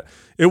after that.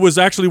 It was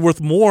actually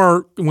worth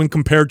more when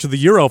compared to the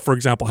euro, for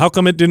example. How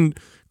come it didn't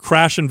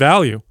crash in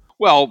value?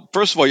 Well,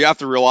 first of all, you have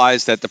to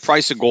realize that the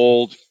price of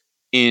gold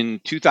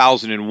in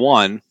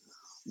 2001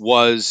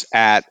 was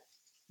at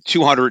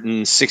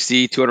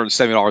 $260,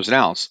 $270 an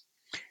ounce,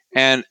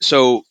 and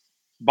so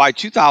by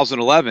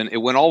 2011 it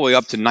went all the way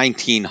up to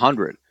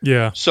 $1,900.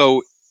 Yeah.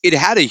 So it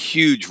had a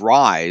huge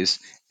rise,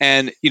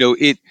 and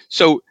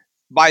so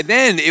by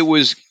then it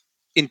was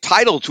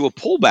entitled to a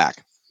pullback,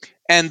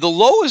 and the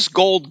lowest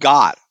gold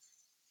got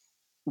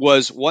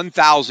was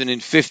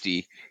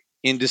 1,050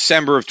 in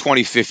December of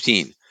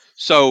 2015.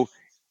 So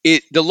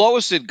the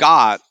lowest it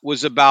got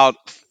was about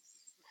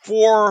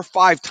 4 or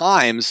 5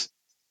 times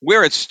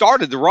where it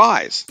started to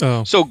rise.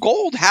 Oh. So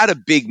gold had a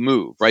big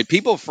move, right?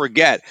 People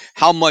forget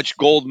how much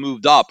gold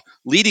moved up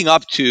leading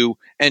up to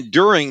and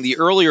during the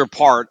earlier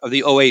part of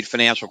the '08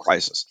 financial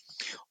crisis.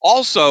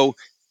 Also,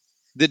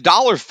 the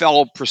dollar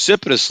fell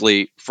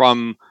precipitously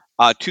from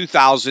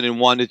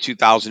 2001 to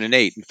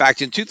 2008. In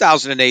fact, in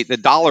 2008, the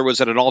dollar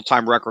was at an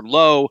all-time record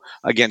low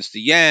against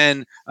the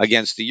yen,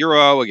 against the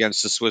euro,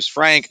 against the Swiss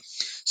franc.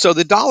 So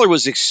the dollar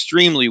was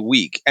extremely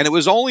weak, and it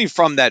was only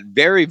from that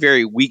very,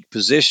 very weak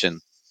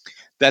position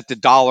that the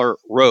dollar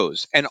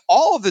rose. And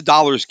all of the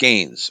dollar's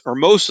gains, or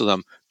most of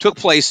them, took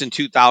place in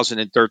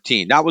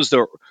 2013. That was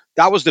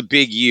the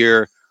big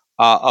year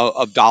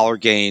of dollar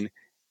gain,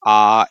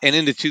 and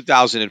into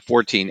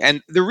 2014.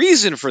 And the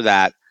reason for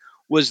that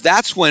was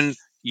that's when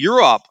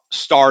Europe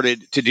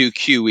started to do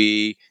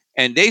QE,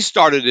 and they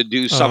started to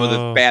do some of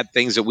the bad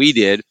things that we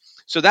did.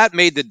 So that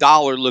made the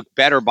dollar look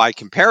better by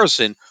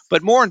comparison.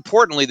 But more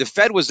importantly, the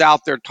Fed was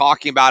out there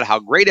talking about how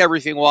great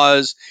everything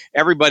was.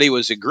 Everybody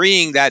was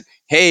agreeing that,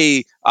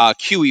 hey,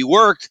 QE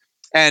worked.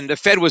 And the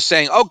Fed was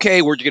saying,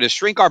 okay, we're going to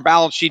shrink our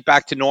balance sheet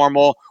back to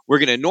normal. We're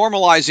going to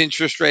normalize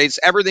interest rates.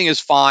 Everything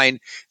is fine.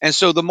 And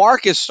so the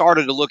market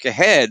started to look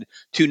ahead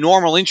to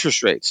normal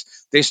interest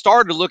rates. They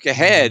started to look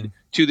ahead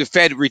to the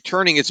Fed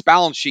returning its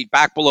balance sheet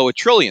back below $1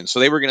 trillion. So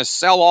they were going to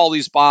sell all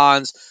these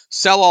bonds,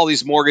 sell all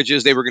these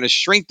mortgages. They were going to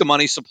shrink the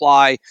money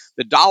supply.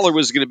 The dollar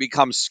was going to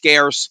become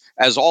scarce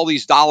as all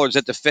these dollars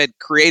that the Fed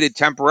created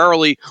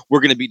temporarily were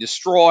going to be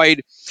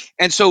destroyed.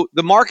 And so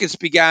the markets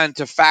began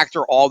to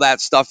factor all that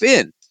stuff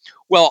in.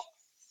 Well,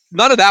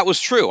 none of that was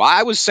true.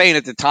 I was saying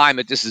at the time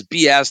that this is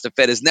BS. The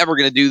Fed is never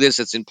going to do this.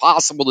 It's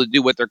impossible to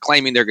do what they're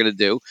claiming they're going to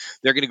do.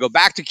 They're going to go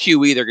back to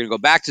QE. They're going to go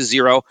back to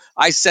zero.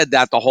 I said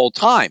that the whole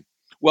time.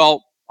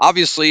 Well,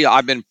 obviously,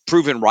 I've been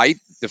proven right.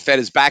 The Fed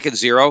is back at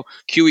zero,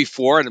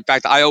 QE4. And in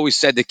fact, I always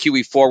said that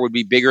QE4 would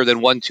be bigger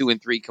than 1, 2,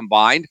 and 3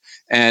 combined.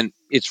 And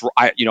it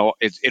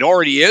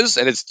already is,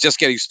 and it's just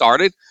getting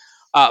started.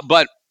 Now,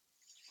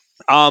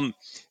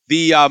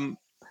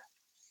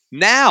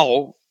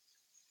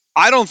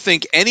 I don't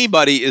think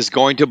anybody is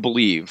going to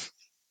believe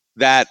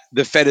that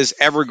the Fed is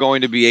ever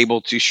going to be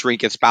able to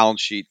shrink its balance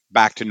sheet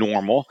back to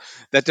normal,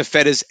 that the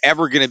Fed is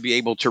ever going to be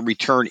able to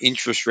return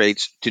interest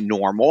rates to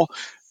normal,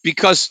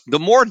 because the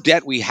more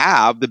debt we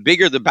have, the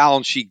bigger the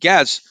balance sheet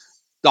gets,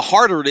 the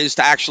harder it is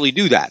to actually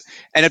do that.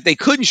 And if they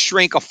couldn't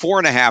shrink a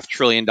 $4.5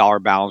 trillion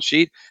balance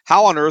sheet,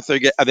 how on earth are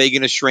they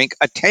going to shrink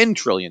a $10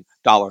 trillion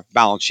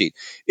balance sheet?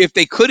 If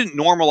they couldn't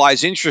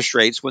normalize interest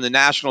rates when the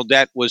national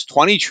debt was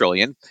 $20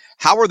 trillion,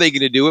 how are they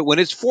going to do it when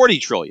it's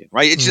 $40 trillion,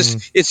 right? It's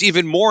just, it's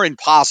even more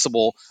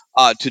impossible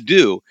to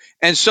do.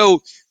 And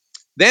so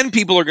then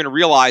people are going to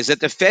realize that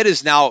the Fed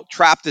has now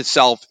trapped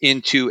itself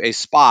into a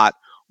spot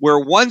where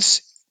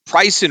once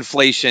price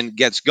inflation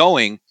gets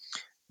going,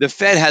 the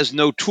Fed has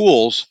no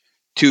tools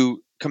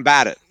to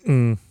combat it.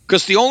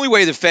 Because the only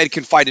way the Fed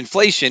can fight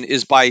inflation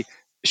is by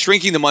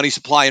shrinking the money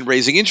supply and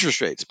raising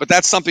interest rates. But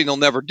that's something they'll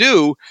never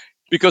do,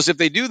 because if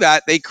they do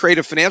that, they create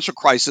a financial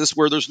crisis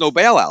where there's no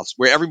bailouts,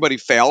 where everybody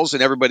fails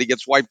and everybody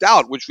gets wiped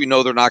out, which we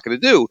know they're not going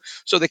to do.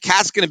 So the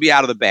cat's going to be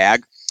out of the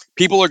bag.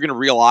 People are going to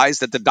realize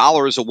that the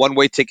dollar is a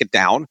one-way ticket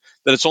down,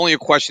 that it's only a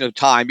question of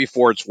time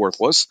before it's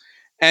worthless,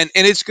 and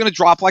it's going to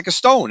drop like a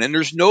stone, and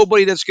there's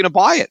nobody that's going to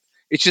buy it.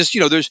 It's just,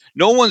 there's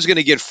no one's going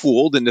to get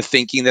fooled into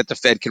thinking that the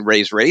Fed can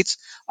raise rates.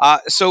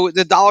 So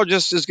the dollar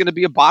just is going to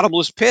be a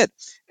bottomless pit.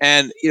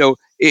 And, the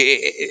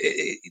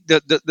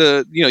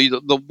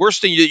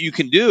worst thing that you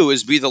can do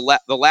is be the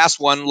last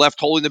one left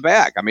holding the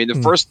bag. I mean,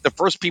 the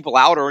first people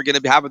out are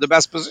going to have the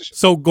best position.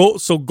 So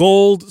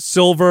gold,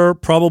 silver,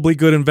 probably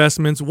good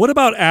investments. What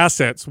about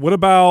assets? What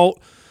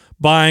about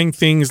buying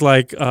things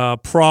like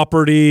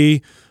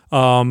property?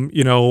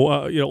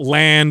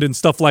 Land and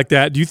stuff like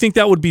that. Do you think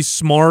that would be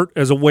smart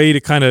as a way to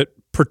kind of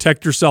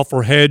protect yourself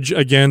or hedge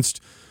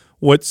against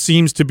what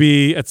seems to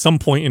be at some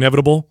point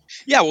inevitable?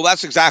 Yeah, well,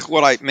 that's exactly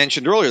what I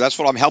mentioned earlier. That's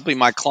what I'm helping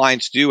my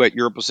clients do at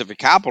Euro Pacific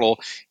Capital,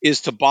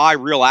 is to buy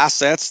real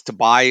assets, to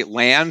buy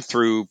land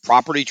through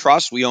property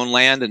trusts. We own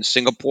land in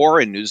Singapore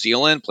and New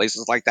Zealand,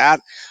 places like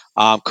that,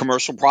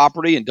 commercial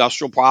property,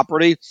 industrial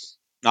property,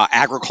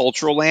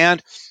 agricultural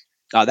land.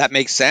 That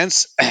makes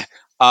sense.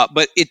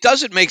 But it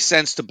doesn't make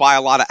sense to buy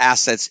a lot of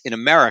assets in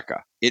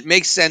America. It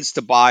makes sense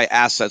to buy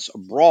assets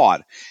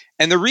abroad.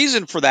 And the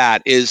reason for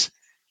that is,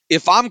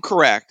 if I'm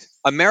correct,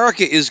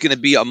 America is going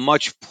to be a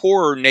much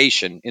poorer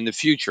nation in the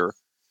future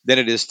than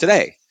it is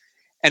today.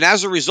 And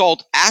as a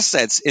result,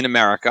 assets in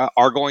America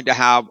are going to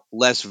have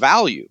less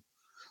value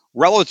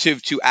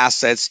relative to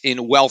assets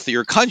in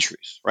wealthier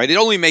countries, right? It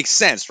only makes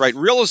sense, right?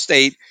 Real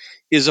estate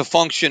is a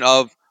function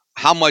of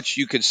how much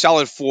you can sell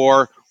it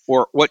for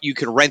or what you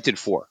can rent it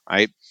for,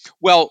 right?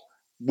 Well,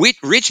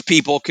 rich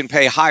people can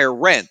pay higher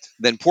rent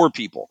than poor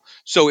people.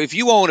 So if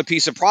you own a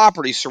piece of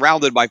property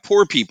surrounded by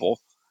poor people,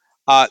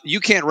 you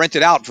can't rent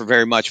it out for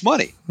very much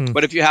money.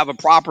 But if you have a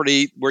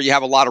property where you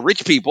have a lot of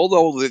rich people,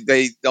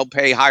 they'll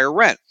pay higher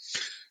rent.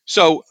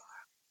 So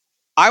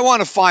I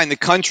want to find the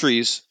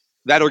countries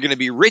that are going to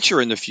be richer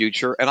in the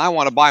future, and I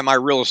want to buy my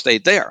real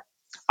estate there.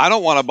 I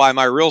don't want to buy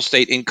my real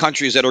estate in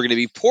countries that are going to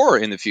be poorer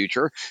in the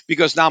future,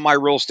 because now my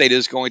real estate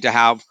is going to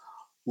have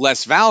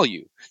less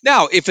value.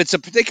 Now, if it's a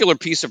particular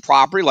piece of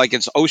property, like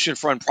it's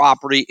oceanfront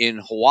property in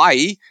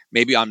Hawaii,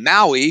 maybe on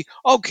Maui,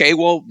 okay,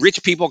 well,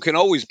 rich people can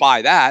always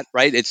buy that,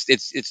 right?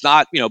 It's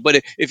not,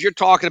 but if you're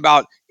talking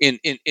about in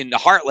the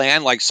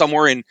heartland, like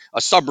somewhere in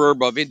a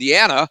suburb of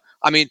Indiana,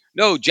 I mean,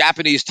 no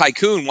Japanese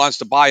tycoon wants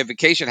to buy a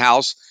vacation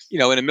house, in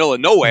the middle of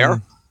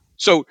nowhere.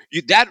 So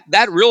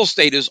that real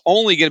estate is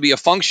only going to be a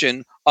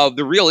function of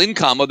the real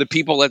income of the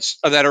people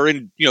that are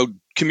in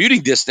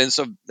commuting distance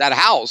of that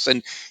house,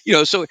 and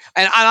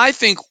I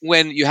think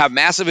when you have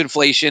massive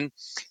inflation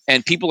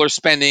and people are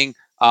spending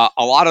a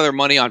lot of their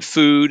money on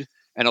food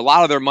and a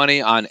lot of their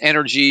money on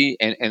energy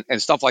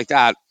and stuff like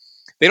that,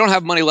 they don't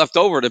have money left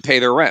over to pay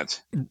their rent.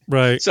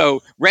 Right.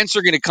 So rents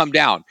are going to come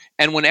down.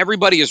 And when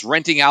everybody is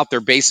renting out their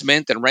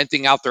basement and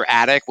renting out their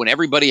attic, when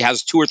everybody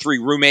has 2 or 3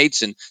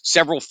 roommates and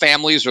several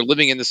families are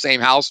living in the same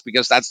house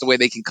because that's the way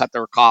they can cut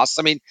their costs.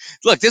 I mean,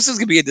 look, this is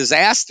going to be a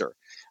disaster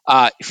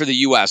for the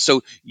U.S.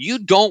 So you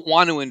don't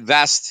want to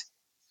invest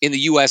in the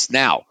U.S.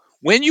 now.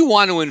 When you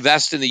want to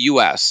invest in the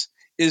U.S.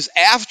 is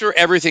after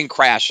everything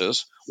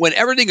crashes, when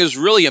everything is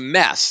really a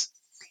mess.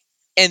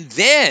 And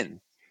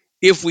then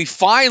if we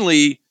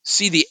finally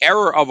see the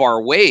error of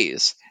our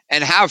ways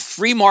and have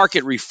free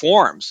market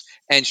reforms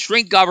and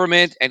shrink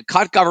government and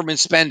cut government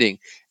spending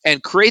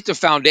and create the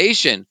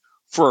foundation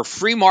for a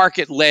free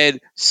market-led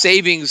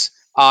savings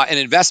and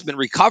investment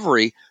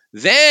recovery,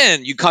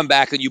 then you come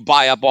back and you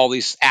buy up all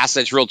these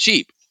assets real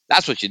cheap.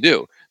 That's what you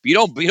do. But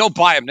you don't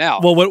buy them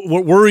now. Well,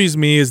 what worries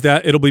me is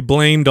that it'll be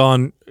blamed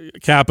on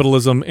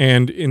capitalism,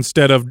 and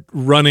instead of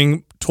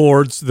running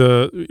towards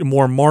the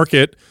more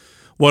market,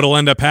 what'll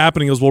end up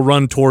happening is we'll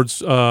run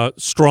towards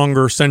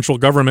stronger central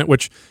government,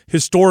 which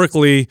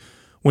historically,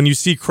 when you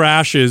see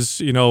crashes,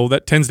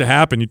 that tends to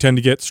happen. You tend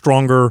to get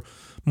stronger,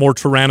 more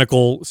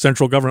tyrannical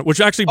central government,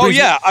 which actually brings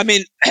I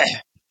mean,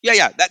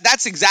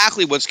 that's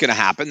exactly what's going to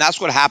happen. That's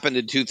what happened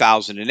in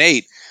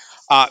 2008.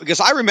 Because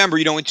I remember,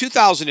 in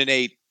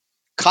 2008,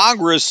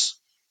 Congress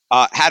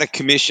had a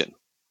commission.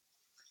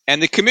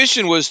 And the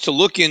commission was to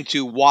look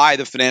into why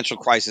the financial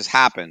crisis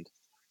happened.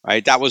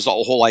 Right, that was the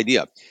whole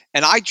idea.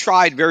 And I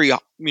tried very,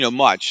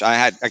 much.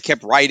 I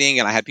kept writing,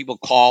 and I had people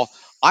call.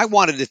 I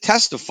wanted to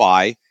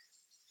testify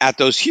at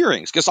those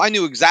hearings because I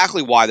knew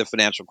exactly why the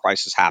financial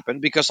crisis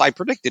happened, because I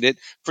predicted it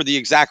for the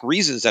exact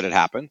reasons that it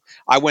happened.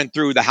 I went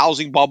through the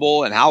housing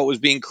bubble and how it was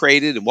being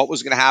created and what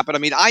was going to happen. I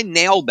mean, I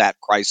nailed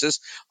that crisis.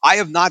 I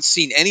have not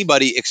seen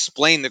anybody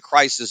explain the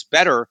crisis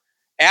better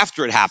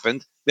after it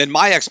happened than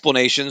my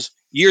explanations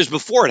years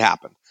before it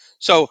happened.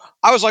 So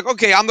I was like,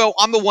 okay, I'm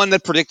the one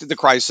that predicted the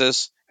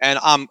crisis. And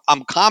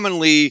I'm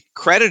commonly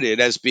credited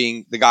as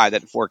being the guy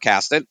that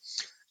forecast it.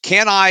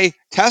 Can I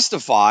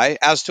testify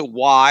as to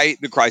why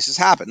the crisis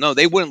happened? No,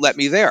 they wouldn't let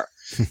me there.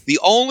 The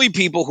only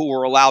people who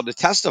were allowed to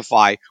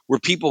testify were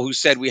people who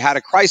said we had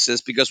a crisis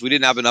because we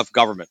didn't have enough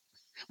government.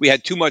 We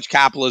had too much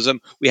capitalism.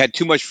 We had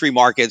too much free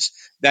markets,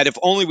 that if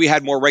only we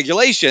had more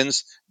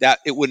regulations, that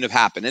it wouldn't have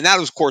happened. And that,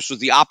 of course, was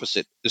the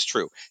opposite is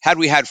true. Had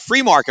we had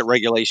free market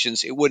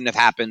regulations, it wouldn't have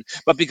happened.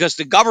 But because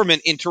the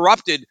government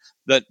interrupted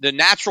the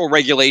natural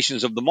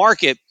regulations of the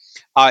market,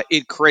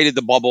 it created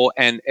the bubble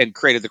and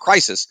created the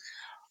crisis.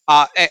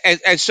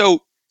 And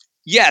so,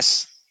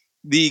 yes,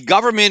 the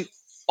government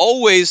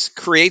always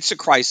creates a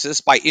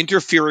crisis by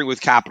interfering with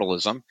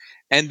capitalism.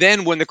 And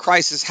then when the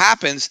crisis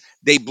happens,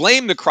 they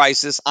blame the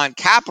crisis on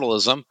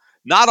capitalism,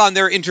 not on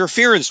their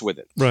interference with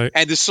it. Right.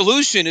 And the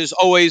solution is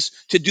always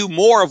to do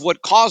more of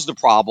what caused the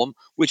problem,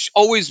 which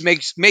always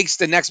makes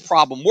the next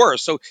problem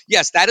worse. So,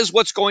 yes, that is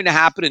what's going to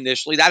happen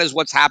initially. That is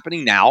what's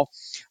happening now.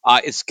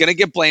 It's going to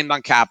get blamed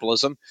on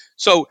capitalism.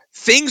 So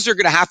things are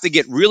going to have to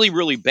get really,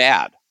 really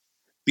bad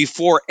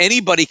before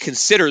anybody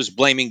considers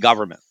blaming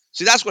government.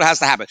 See, that's what has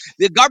to happen.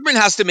 The government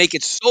has to make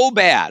it so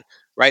bad,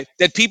 right,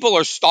 that people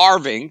are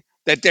starving,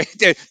 that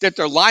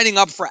they're lining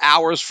up for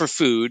hours for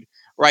food,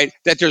 right,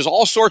 that there's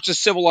all sorts of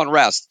civil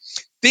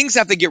unrest. Things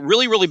have to get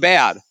really, really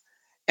bad.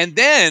 And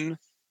then,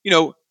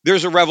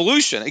 there's a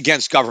revolution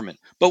against government.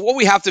 But what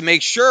we have to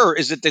make sure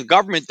is that the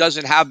government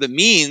doesn't have the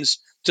means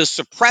to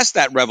suppress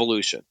that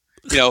revolution.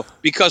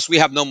 Because we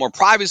have no more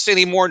privacy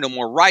anymore, no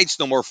more rights,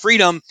 no more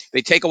freedom.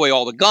 They take away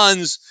all the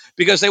guns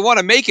because they want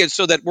to make it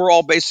so that we're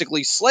all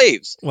basically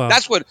slaves. Wow.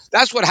 That's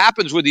what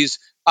happens with these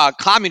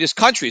communist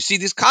countries. See,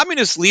 these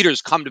communist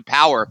leaders come to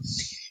power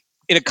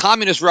in a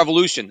communist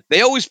revolution.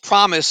 They always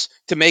promise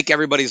to make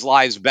everybody's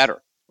lives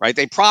better, right?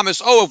 They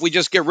promise, if we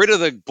just get rid of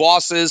the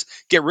bosses,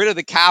 get rid of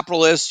the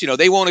capitalists,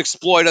 they won't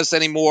exploit us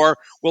anymore.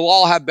 We'll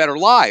all have better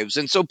lives.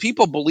 And so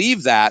people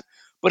believe that,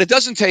 but it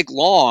doesn't take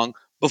long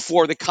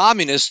before the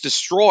communists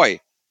destroy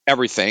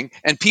everything,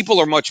 and people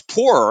are much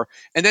poorer.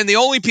 And then the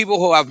only people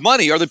who have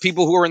money are the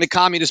people who are in the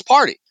Communist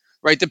Party,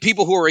 right? The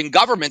people who are in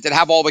government that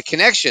have all the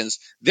connections,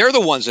 they're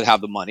the ones that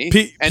have the money.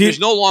 And there's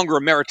no longer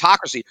a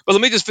meritocracy. But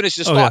let me just finish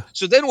this thought. Yeah.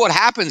 So then what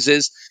happens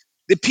is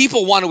the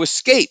people want to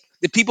escape.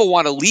 The people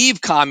want to leave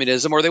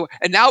communism,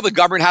 and now the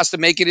government has to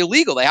make it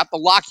illegal. They have to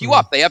lock you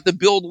up. They have to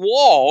build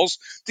walls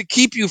to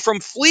keep you from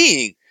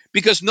fleeing,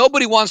 because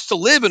nobody wants to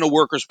live in a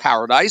worker's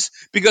paradise,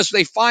 because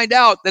they find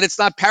out that it's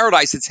not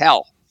paradise, it's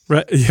hell.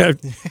 Right. Yeah.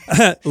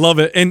 Love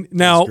it. And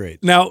now,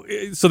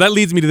 so that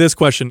leads me to this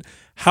question.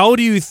 How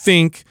do you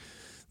think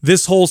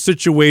this whole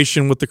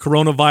situation with the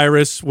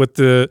coronavirus, with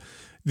the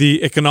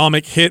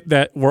economic hit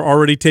that we're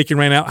already taking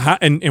right now,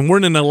 and we're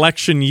in an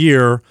election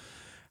year,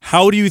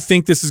 how do you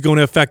think this is going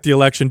to affect the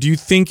election? Do you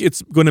think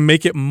it's going to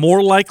make it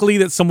more likely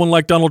that someone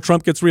like Donald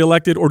Trump gets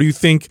reelected, or do you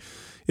think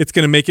it's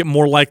going to make it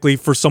more likely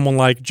for someone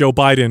like Joe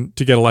Biden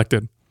to get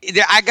elected?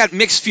 I got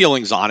mixed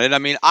feelings on it. I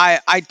mean,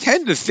 I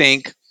tend to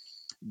think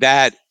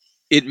that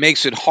it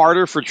makes it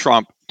harder for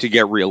Trump to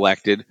get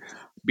reelected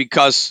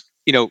because,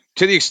 to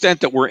the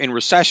extent that we're in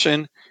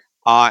recession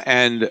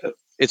and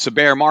it's a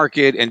bear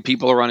market and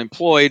people are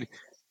unemployed,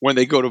 when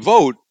they go to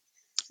vote,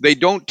 they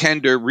don't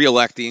tend to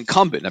reelect the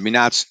incumbent. I mean,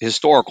 that's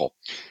historical.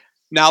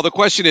 Now, the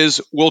question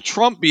is, will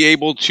Trump be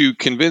able to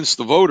convince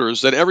the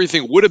voters that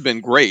everything would have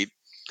been great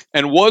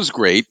and was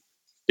great,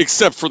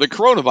 except for the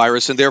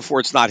coronavirus, and therefore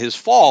it's not his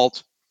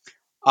fault?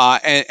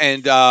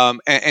 And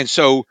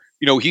so,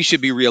 he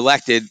should be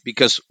reelected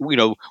because,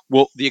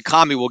 the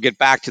economy will get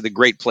back to the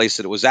great place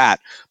that it was at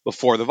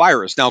before the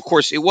virus. Now, of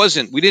course,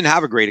 we didn't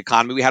have a great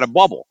economy. We had a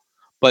bubble.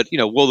 But,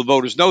 will the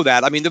voters know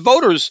that? I mean, the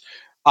voters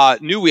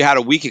knew we had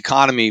a weak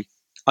economy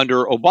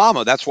under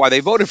Obama. That's why they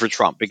voted for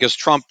Trump, because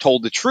Trump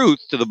told the truth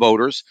to the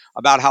voters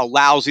about how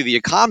lousy the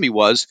economy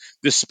was,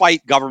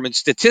 despite government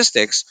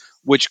statistics,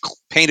 which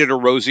painted a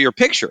rosier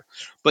picture.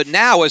 But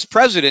now, as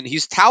president,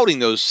 he's touting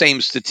those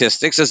same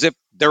statistics as if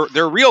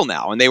they're real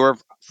now, and they were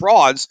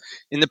frauds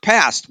in the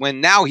past. When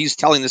now he's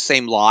telling the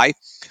same lie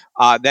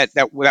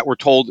that were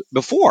told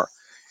before,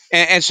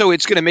 and so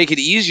it's going to make it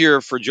easier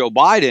for Joe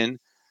Biden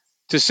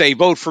to say,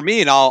 "Vote for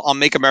me, and I'll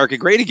make America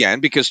great again,"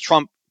 because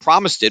Trump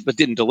promised it but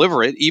didn't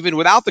deliver it. Even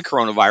without the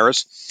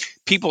coronavirus,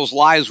 people's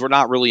lives were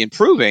not really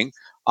improving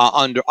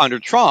under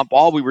Trump.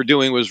 All we were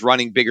doing was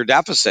running bigger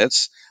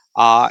deficits.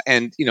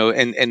 And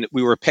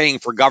we were paying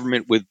for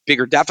government with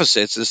bigger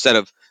deficits instead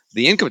of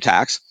the income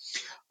tax.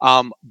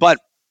 But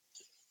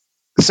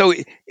so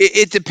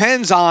it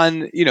depends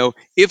on,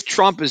 if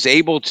Trump is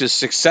able to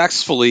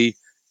successfully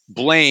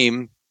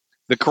blame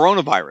the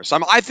coronavirus.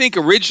 I think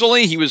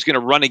originally he was going to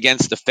run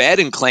against the Fed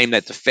and claim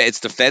that it's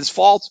the Fed's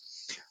fault.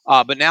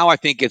 But now I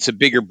think it's a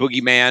bigger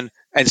boogeyman,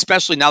 and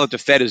especially now that the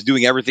Fed is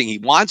doing everything he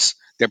wants.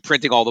 They're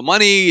printing all the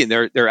money, and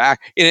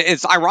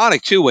it's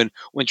ironic too.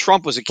 When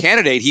Trump was a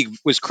candidate, he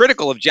was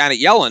critical of Janet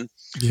Yellen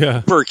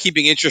for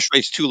keeping interest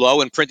rates too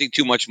low and printing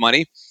too much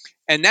money,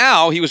 and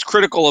now he was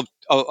critical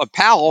of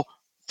Powell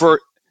for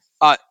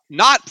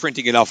not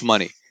printing enough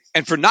money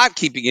and for not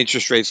keeping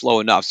interest rates low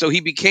enough. So he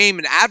became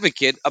an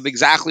advocate of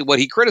exactly what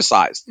he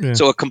criticized. Yeah.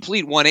 So a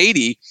complete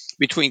 180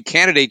 between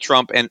candidate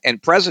Trump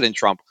and President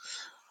Trump.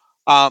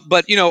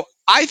 But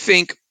I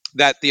think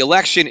that the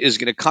election is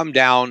going to come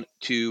down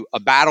to a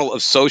battle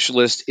of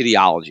socialist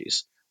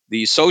ideologies,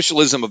 the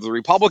socialism of the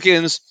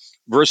Republicans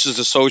versus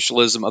the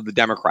socialism of the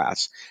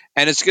Democrats.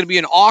 And it's going to be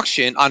an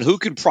auction on who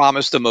can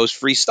promise the most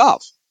free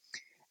stuff.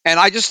 And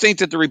I just think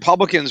that the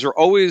Republicans are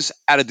always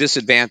at a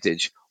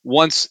disadvantage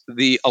once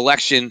the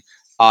election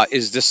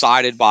is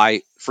decided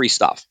by free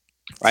stuff,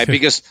 right?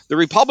 Because the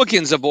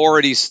Republicans have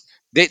already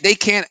they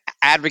can't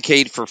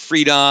advocate for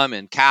freedom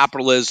and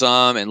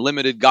capitalism and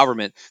limited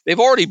government. They've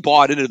already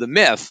bought into the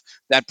myth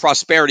that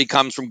prosperity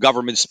comes from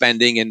government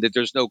spending and that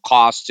there's no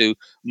cost to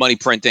money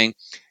printing.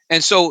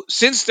 And so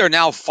since they're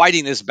now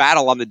fighting this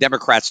battle on the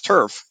Democrats'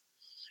 turf,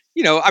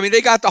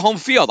 they got the home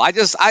field. I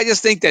just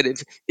think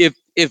that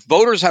if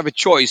voters have a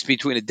choice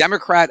between a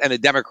Democrat and a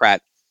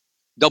Democrat,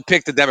 they'll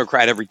pick the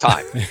Democrat every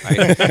time,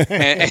 right?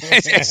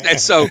 and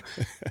so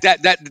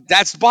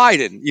that's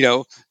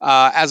Biden,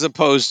 as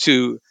opposed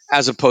to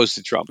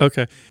Trump.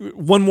 Okay,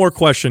 one more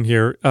question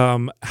here.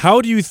 How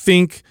do you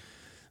think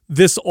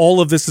all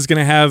of this is going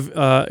to have?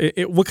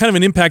 What kind of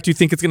an impact do you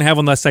think it's going to have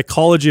on the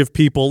psychology of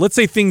people? Let's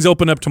say things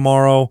open up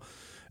tomorrow,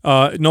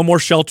 no more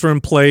shelter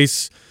in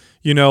place.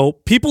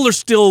 People are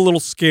still a little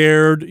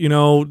scared.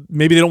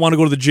 Maybe they don't want to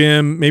go to the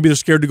gym. Maybe they're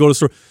scared to go to the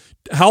store.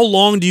 How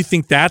long do you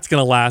think that's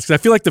going to last? Because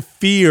I feel like the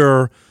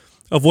fear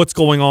of what's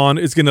going on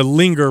is going to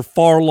linger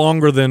far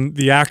longer than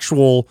the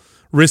actual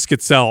risk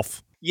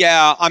itself.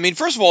 Yeah,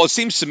 first of all, it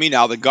seems to me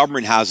now the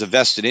government has a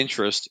vested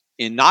interest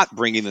in not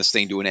bringing this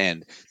thing to an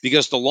end,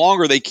 because the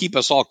longer they keep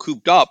us all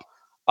cooped up,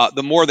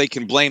 the more they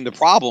can blame the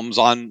problems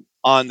on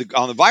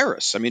the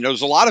virus.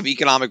 There's a lot of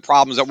economic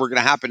problems that were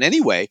going to happen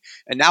anyway,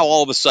 and now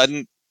all of a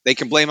sudden They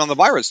can blame it on the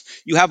virus.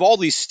 You have all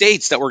these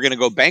states that were going to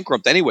go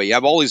bankrupt anyway. You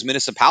have all these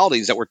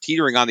municipalities that were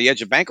teetering on the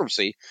edge of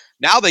bankruptcy.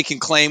 Now they can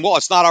claim, well,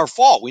 it's not our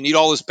fault. We need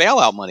all this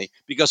bailout money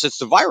because it's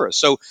the virus.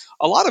 So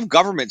a lot of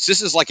governments,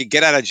 this is like a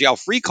get out of jail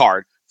free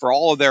card for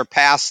all of their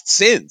past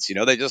sins.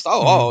 They just,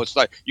 it's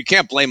like, you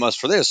can't blame us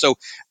for this. So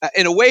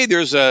in a way,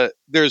 there's a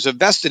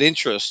vested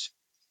interest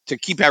to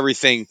keep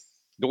everything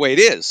the way it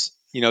is,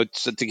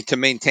 to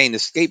maintain the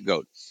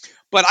scapegoat.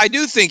 But I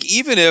do think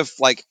even if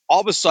like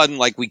all of a sudden,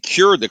 like we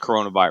cured the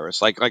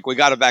coronavirus, like we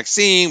got a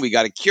vaccine, we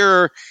got a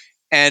cure,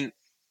 and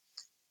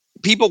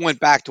people went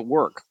back to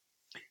work,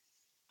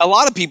 a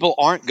lot of people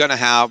aren't going to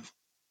have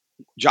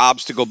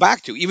jobs to go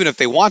back to, even if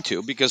they want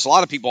to, because a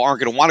lot of people aren't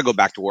going to want to go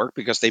back to work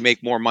because they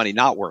make more money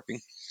not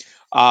working.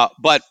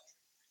 But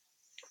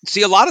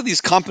see, a lot of these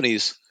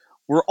companies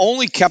were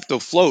only kept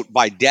afloat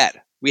by debt.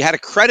 We had a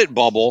credit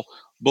bubble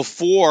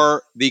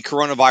before the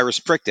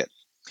coronavirus pricked it.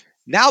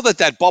 Now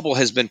that bubble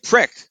has been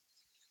pricked,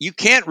 you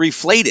can't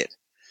reflate it.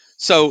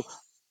 So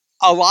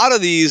a lot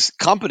of these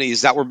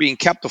companies that were being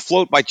kept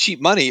afloat by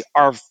cheap money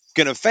are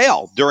going to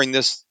fail during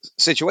this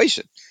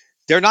situation.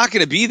 They're not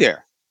going to be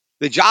there.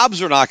 The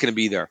jobs are not going to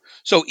be there.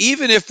 So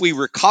even if we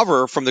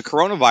recover from the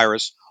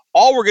coronavirus,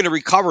 all we're going to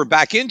recover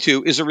back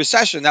into is a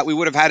recession that we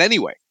would have had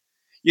anyway.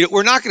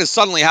 We're not going to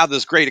suddenly have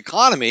this great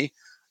economy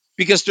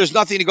because there's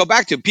nothing to go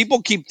back to.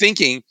 People keep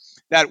thinking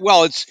that,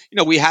 well, it's,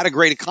 we had a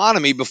great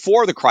economy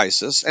before the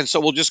crisis, and so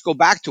we'll just go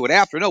back to it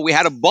after. No, we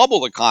had a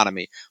bubble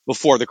economy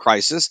before the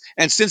crisis,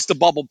 and since the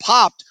bubble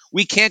popped,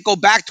 we can't go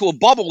back to a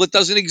bubble that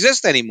doesn't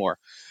exist anymore.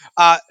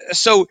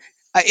 So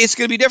it's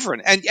going to be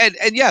different.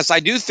 And yes, I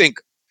do think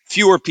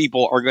fewer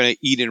people are going to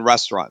eat in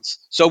restaurants.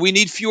 So we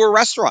need fewer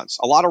restaurants.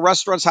 A lot of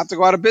restaurants have to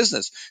go out of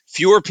business.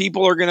 Fewer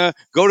people are going to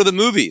go to the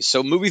movies.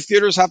 So movie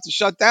theaters have to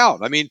shut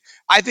down. I mean,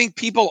 I think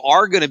people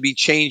are going to be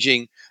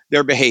changing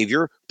their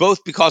behavior,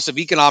 both because of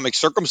economic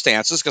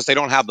circumstances, because they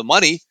don't have the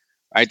money,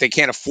 right? They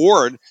can't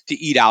afford to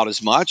eat out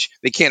as much.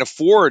 They can't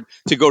afford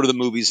to go to the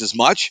movies as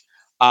much,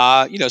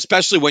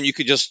 especially when you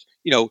could just,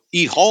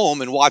 eat home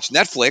and watch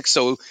Netflix.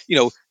 So,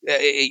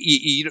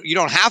 you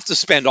don't have to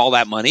spend all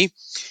that money.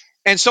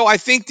 And so I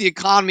think the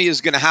economy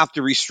is going to have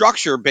to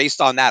restructure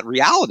based on that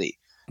reality.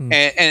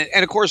 And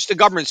of course, the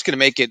government's going to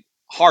make it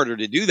harder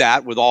to do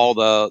that with all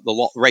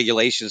the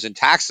regulations and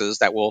taxes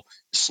that will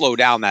slow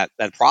down that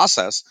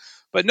process.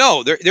 But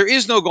no, there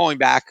is no going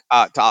back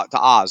to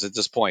Oz at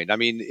this point. I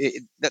mean,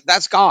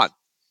 that's gone.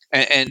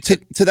 And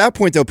to that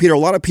point, though, Peter, a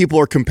lot of people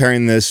are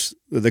comparing the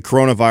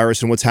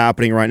coronavirus and what's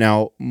happening right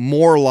now,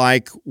 more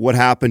like what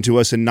happened to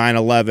us in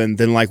 9/11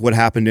 than like what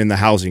happened in the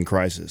housing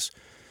crisis.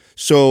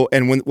 So,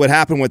 and what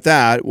happened with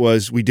that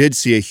was we did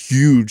see a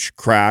huge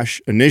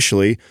crash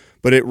initially,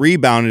 but it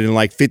rebounded in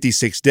like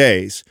 56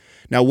 days.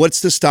 Now, what's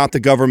to stop the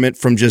government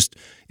from just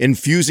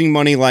infusing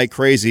money like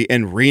crazy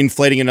and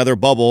reinflating another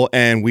bubble,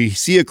 and we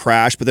see a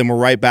crash, but then we're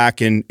right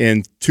back in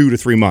 2 to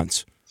 3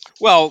 months?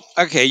 Well,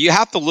 okay, you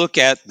have to look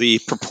at the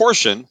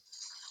proportion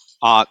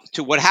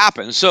to what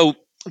happened. So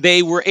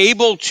they were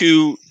able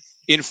to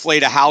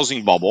inflate a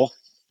housing bubble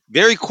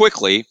very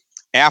quickly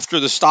after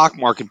the stock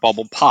market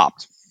bubble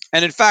popped.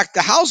 And in fact,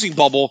 the housing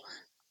bubble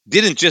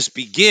didn't just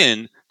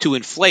begin to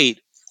inflate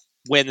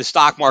when the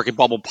stock market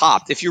bubble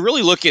popped. If you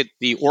really look at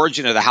the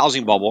origin of the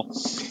housing bubble,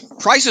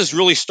 prices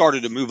really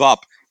started to move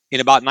up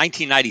in about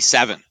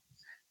 1997.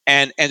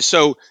 And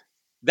so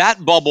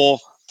that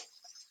bubble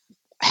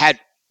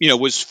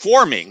was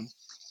forming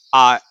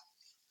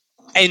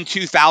in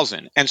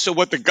 2000. And so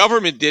what the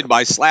government did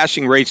by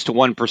slashing rates to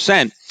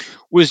 1%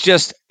 was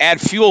just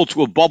add fuel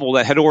to a bubble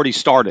that had already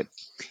started.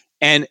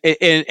 And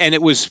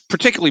it was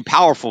particularly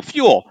powerful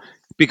fuel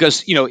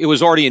because, it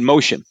was already in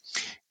motion.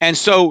 And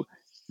so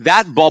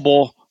that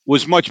bubble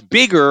was much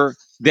bigger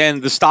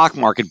than the stock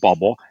market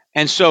bubble.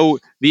 And so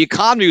the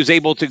economy was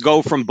able to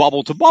go from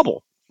bubble to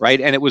bubble,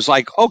 right? And it was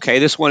like, okay,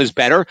 this one is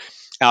better.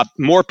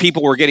 More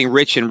people were getting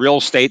rich in real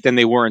estate than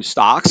they were in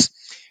stocks.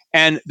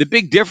 And the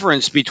big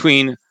difference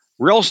between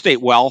real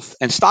estate wealth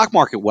and stock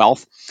market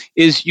wealth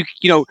is,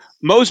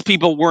 most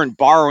people weren't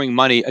borrowing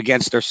money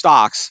against their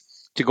stocks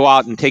to go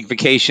out and take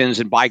vacations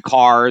and buy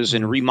cars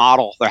and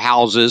remodel their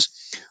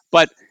houses.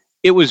 But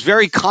it was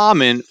very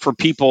common for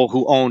people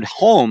who owned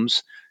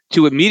homes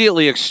to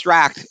immediately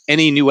extract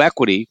any new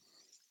equity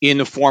in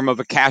the form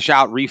of a cash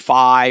out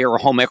refi or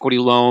a home equity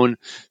loan.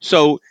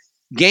 So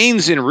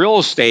gains in real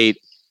estate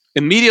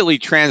immediately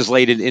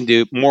translated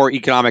into more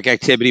economic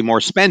activity,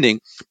 more spending.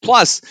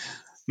 Plus,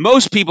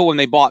 most people, when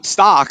they bought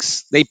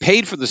stocks, they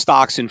paid for the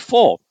stocks in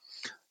full.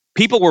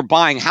 People were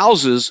buying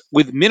houses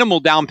with minimal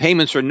down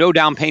payments or no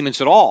down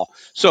payments at all.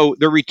 So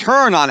the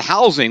return on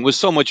housing was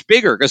so much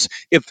bigger because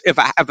if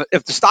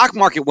the stock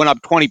market went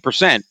up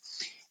 20%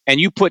 and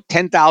you put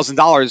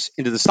 $10,000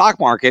 into the stock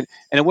market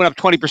and it went up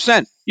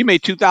 20%, you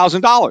made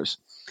 $2,000.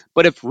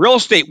 But if real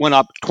estate went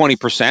up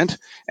 20%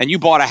 and you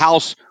bought a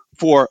house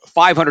for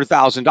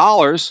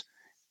 $500,000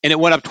 and it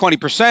went up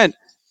 20%,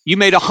 you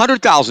made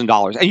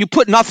 $100,000 and you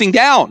put nothing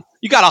down.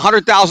 You got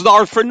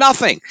 $100,000 for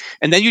nothing.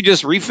 And then you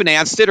just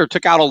refinanced it or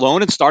took out a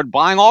loan and started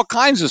buying all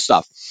kinds of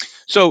stuff.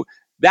 So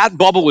that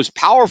bubble was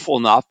powerful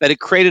enough that it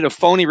created a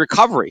phony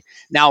recovery.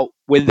 Now,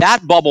 when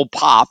that bubble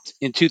popped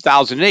in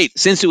 2008,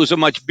 since it was a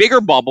much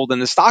bigger bubble than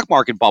the stock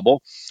market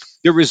bubble,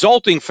 the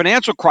resulting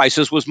financial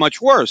crisis was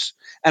much worse.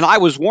 And I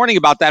was warning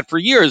about that for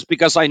years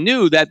because I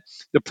knew that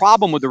the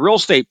problem with the real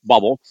estate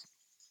bubble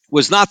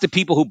was not the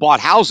people who bought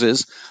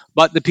houses,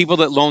 but the people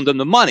that loaned them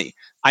the money.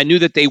 I knew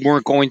that they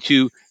weren't going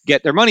to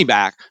get their money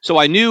back. So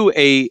I knew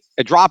a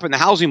drop in the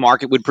housing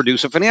market would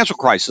produce a financial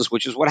crisis,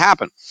 which is what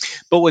happened.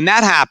 But when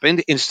that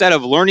happened, instead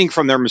of learning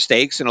from their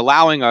mistakes and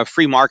allowing a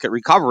free market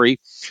recovery,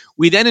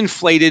 we then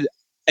inflated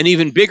an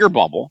even bigger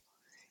bubble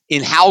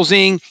in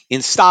housing,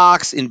 in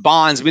stocks, in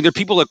bonds. I mean, there are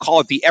people that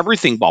call it the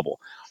everything bubble.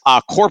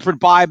 Corporate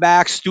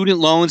buybacks, student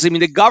loans. I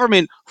mean, the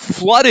government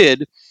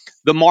flooded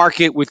the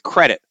market with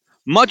credit,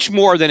 much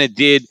more than it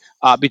did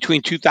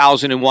between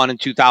 2001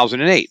 and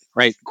 2008,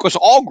 right? Because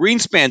all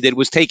Greenspan did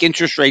was take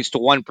interest rates to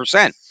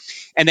 1%.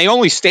 And they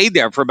only stayed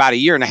there for about a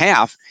year and a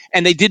half,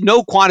 and they did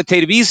no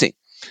quantitative easing.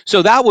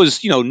 So that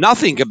was,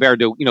 nothing compared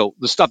to,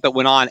 the stuff that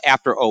went on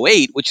after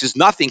 08, which is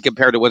nothing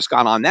compared to what's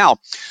gone on now.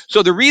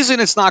 So the reason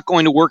it's not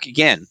going to work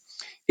again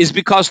is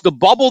because the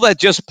bubble that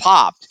just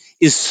popped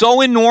is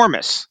so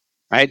enormous,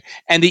 right?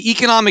 And the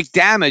economic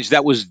damage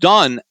that was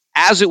done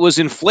as it was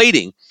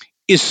inflating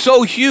is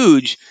so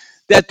huge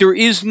that there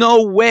is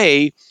no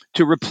way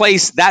to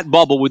replace that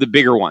bubble with a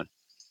bigger one.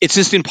 It's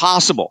just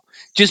impossible.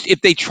 Just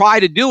if they try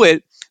to do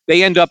it,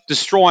 they end up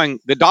destroying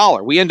the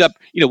dollar. We end up,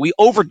 we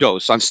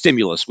overdose on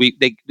stimulus. We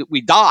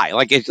die.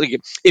 Like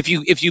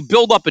if you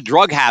build up a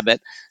drug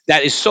habit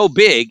that is so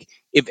big,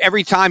 if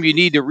every time you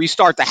need to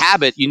restart the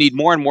habit, you need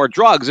more and more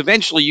drugs,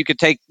 eventually you could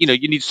take, you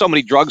need so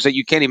many drugs that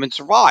you can't even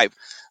survive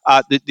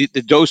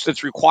the dose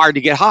that's required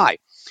to get high.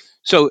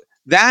 So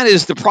that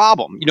is the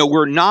problem.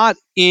 We're not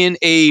in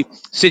a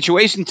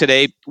situation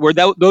today where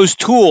those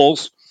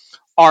tools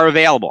are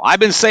available. I've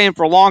been saying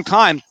for a long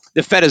time,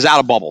 the Fed is out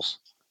of bubbles.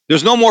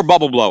 There's no more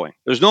bubble blowing.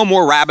 There's no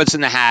more rabbits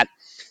in the hat.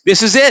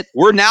 This is it.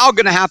 We're now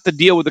going to have to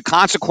deal with the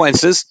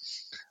consequences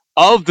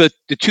of the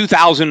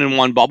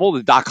 2001 bubble,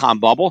 the dot-com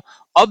bubble,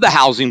 of the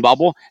housing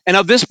bubble, and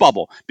of this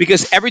bubble.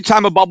 Because every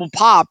time a bubble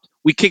popped,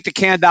 we kicked the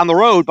can down the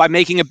road by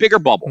making a bigger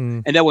bubble.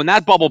 And then when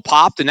that bubble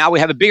popped and now we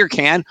have a bigger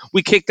can,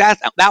 we kicked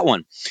that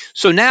one.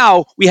 So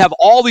now we have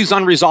all these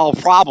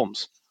unresolved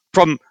problems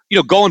from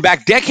going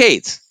back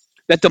decades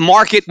that the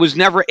market was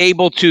never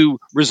able to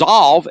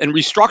resolve and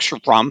restructure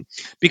from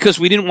because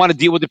we didn't want to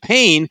deal with the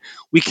pain.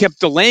 We kept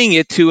delaying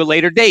it to a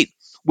later date.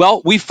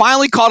 Well, we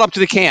finally caught up to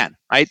the can,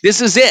 right?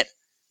 This is it.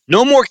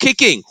 No more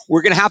kicking.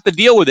 We're going to have to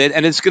deal with it,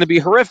 and it's going to be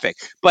horrific.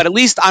 But at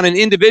least on an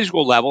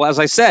individual level, as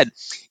I said,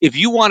 if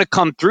you want to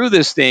come through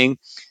this thing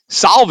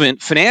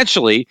solvent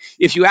financially,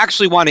 if you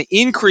actually want to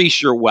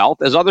increase your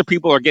wealth as other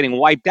people are getting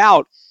wiped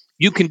out,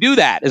 you can do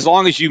that as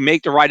long as you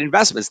make the right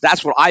investments.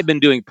 That's what I've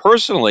been doing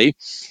personally,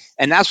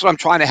 and that's what I'm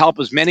trying to help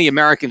as many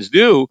Americans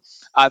do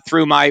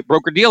through my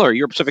broker-dealer,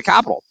 Europe Pacific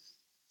Capital.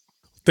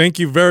 Thank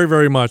you very,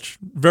 very much.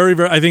 Very,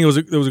 very. I think it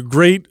was a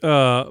great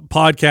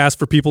podcast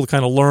for people to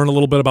kind of learn a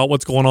little bit about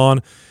what's going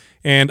on.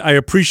 And I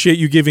appreciate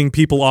you giving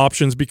people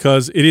options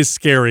because it is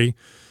scary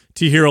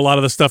to hear a lot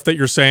of the stuff that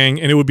you're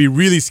saying. And it would be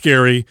really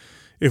scary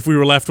if we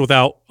were left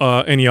without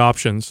any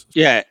options.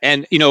 Yeah.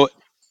 And,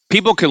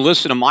 people can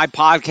listen to my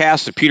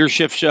podcast, The Peter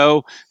Schiff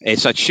Show.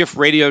 It's at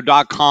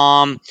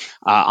schiffradio.com,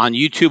 on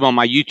YouTube, on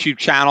my YouTube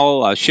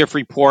channel, Schiff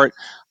Report.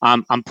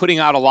 I'm putting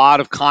out a lot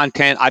of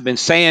content. I've been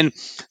saying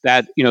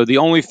that, the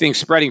only thing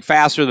spreading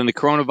faster than the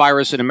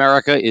coronavirus in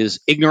America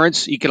is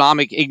ignorance,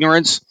 economic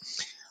ignorance.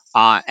 So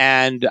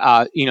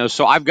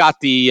I've got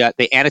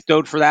the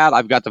antidote for that.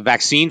 I've got the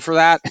vaccine for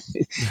that.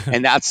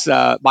 And that's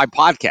my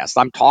podcast.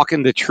 I'm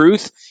talking the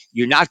truth.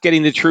 You're not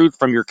getting the truth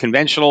from your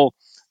conventional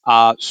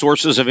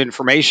sources of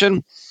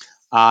information.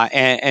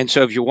 And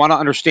so if you want to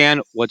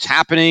understand what's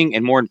happening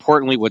and more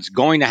importantly, what's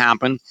going to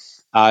happen,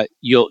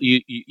 you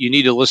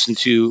need to listen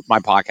to my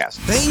podcast.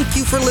 Thank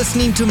you for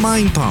listening to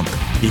Mind Pump.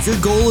 If your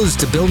goal is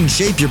to build and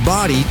shape your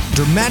body,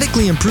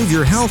 dramatically improve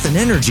your health and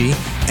energy,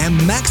 and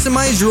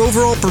maximize your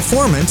overall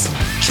performance,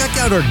 check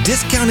out our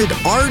discounted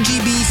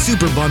RGB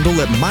Super Bundle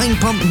at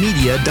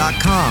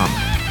mindpumpmedia.com.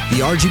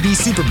 The RGB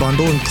Super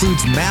Bundle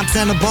includes MAPS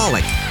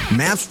Anabolic,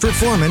 MAPS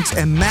Performance,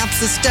 and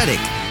MAPS Aesthetic.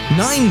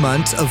 9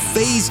 months of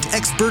phased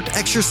expert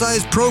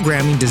exercise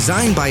programming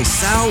designed by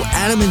Sal,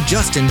 Adam, and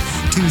Justin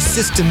to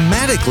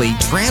systematically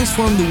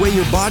transform the way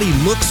your body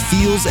looks,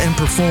 feels, and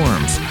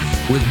performs.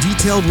 With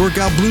detailed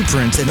workout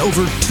blueprints and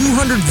over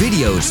 200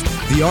 videos,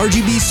 the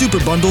RGB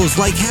Super Bundle is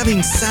like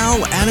having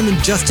Sal, Adam,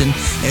 and Justin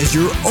as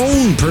your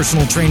own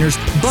personal trainers,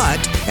 but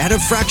at a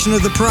fraction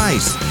of the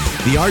price.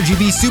 The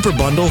RGB Super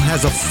Bundle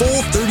has a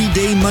full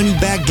 30-day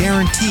money-back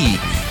guarantee,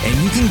 and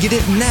you can get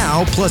it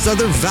now plus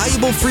other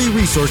valuable free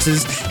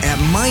resources at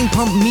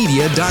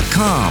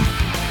mindpumpmedia.com.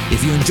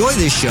 If you enjoy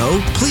this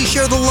show, please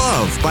share the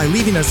love by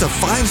leaving us a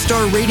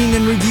 5-star rating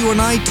and review on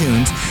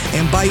iTunes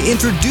and by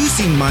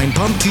introducing Mind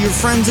Pump to your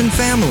friends and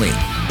family.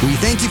 We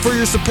thank you for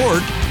your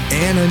support,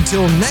 and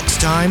until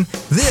next time,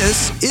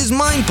 this is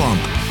Mind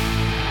Pump.